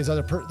wild to me is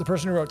that the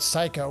person who wrote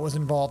Psycho was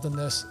involved in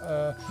this.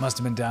 Must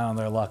have been down on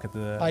their luck at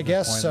the I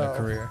guess point so. in their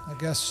career. I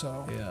guess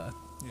so. Yeah.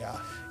 Yeah.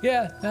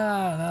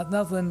 Yeah.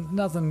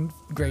 Nothing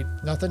great.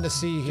 Nothing to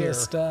see here.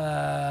 Just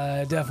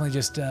definitely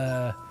just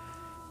if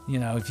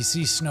you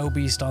see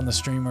Snowbeast on the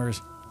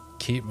streamers,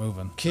 keep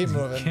moving. Keep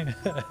moving.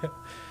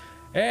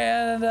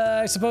 And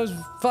I suppose,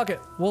 fuck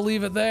it, we'll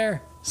leave it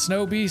there.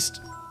 Snowbeast,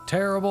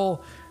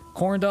 terrible.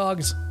 Corn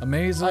dogs,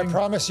 amazing. I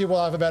promise you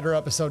we'll have a better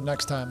episode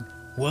next time.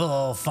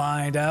 We'll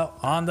find out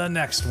on the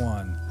next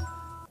one.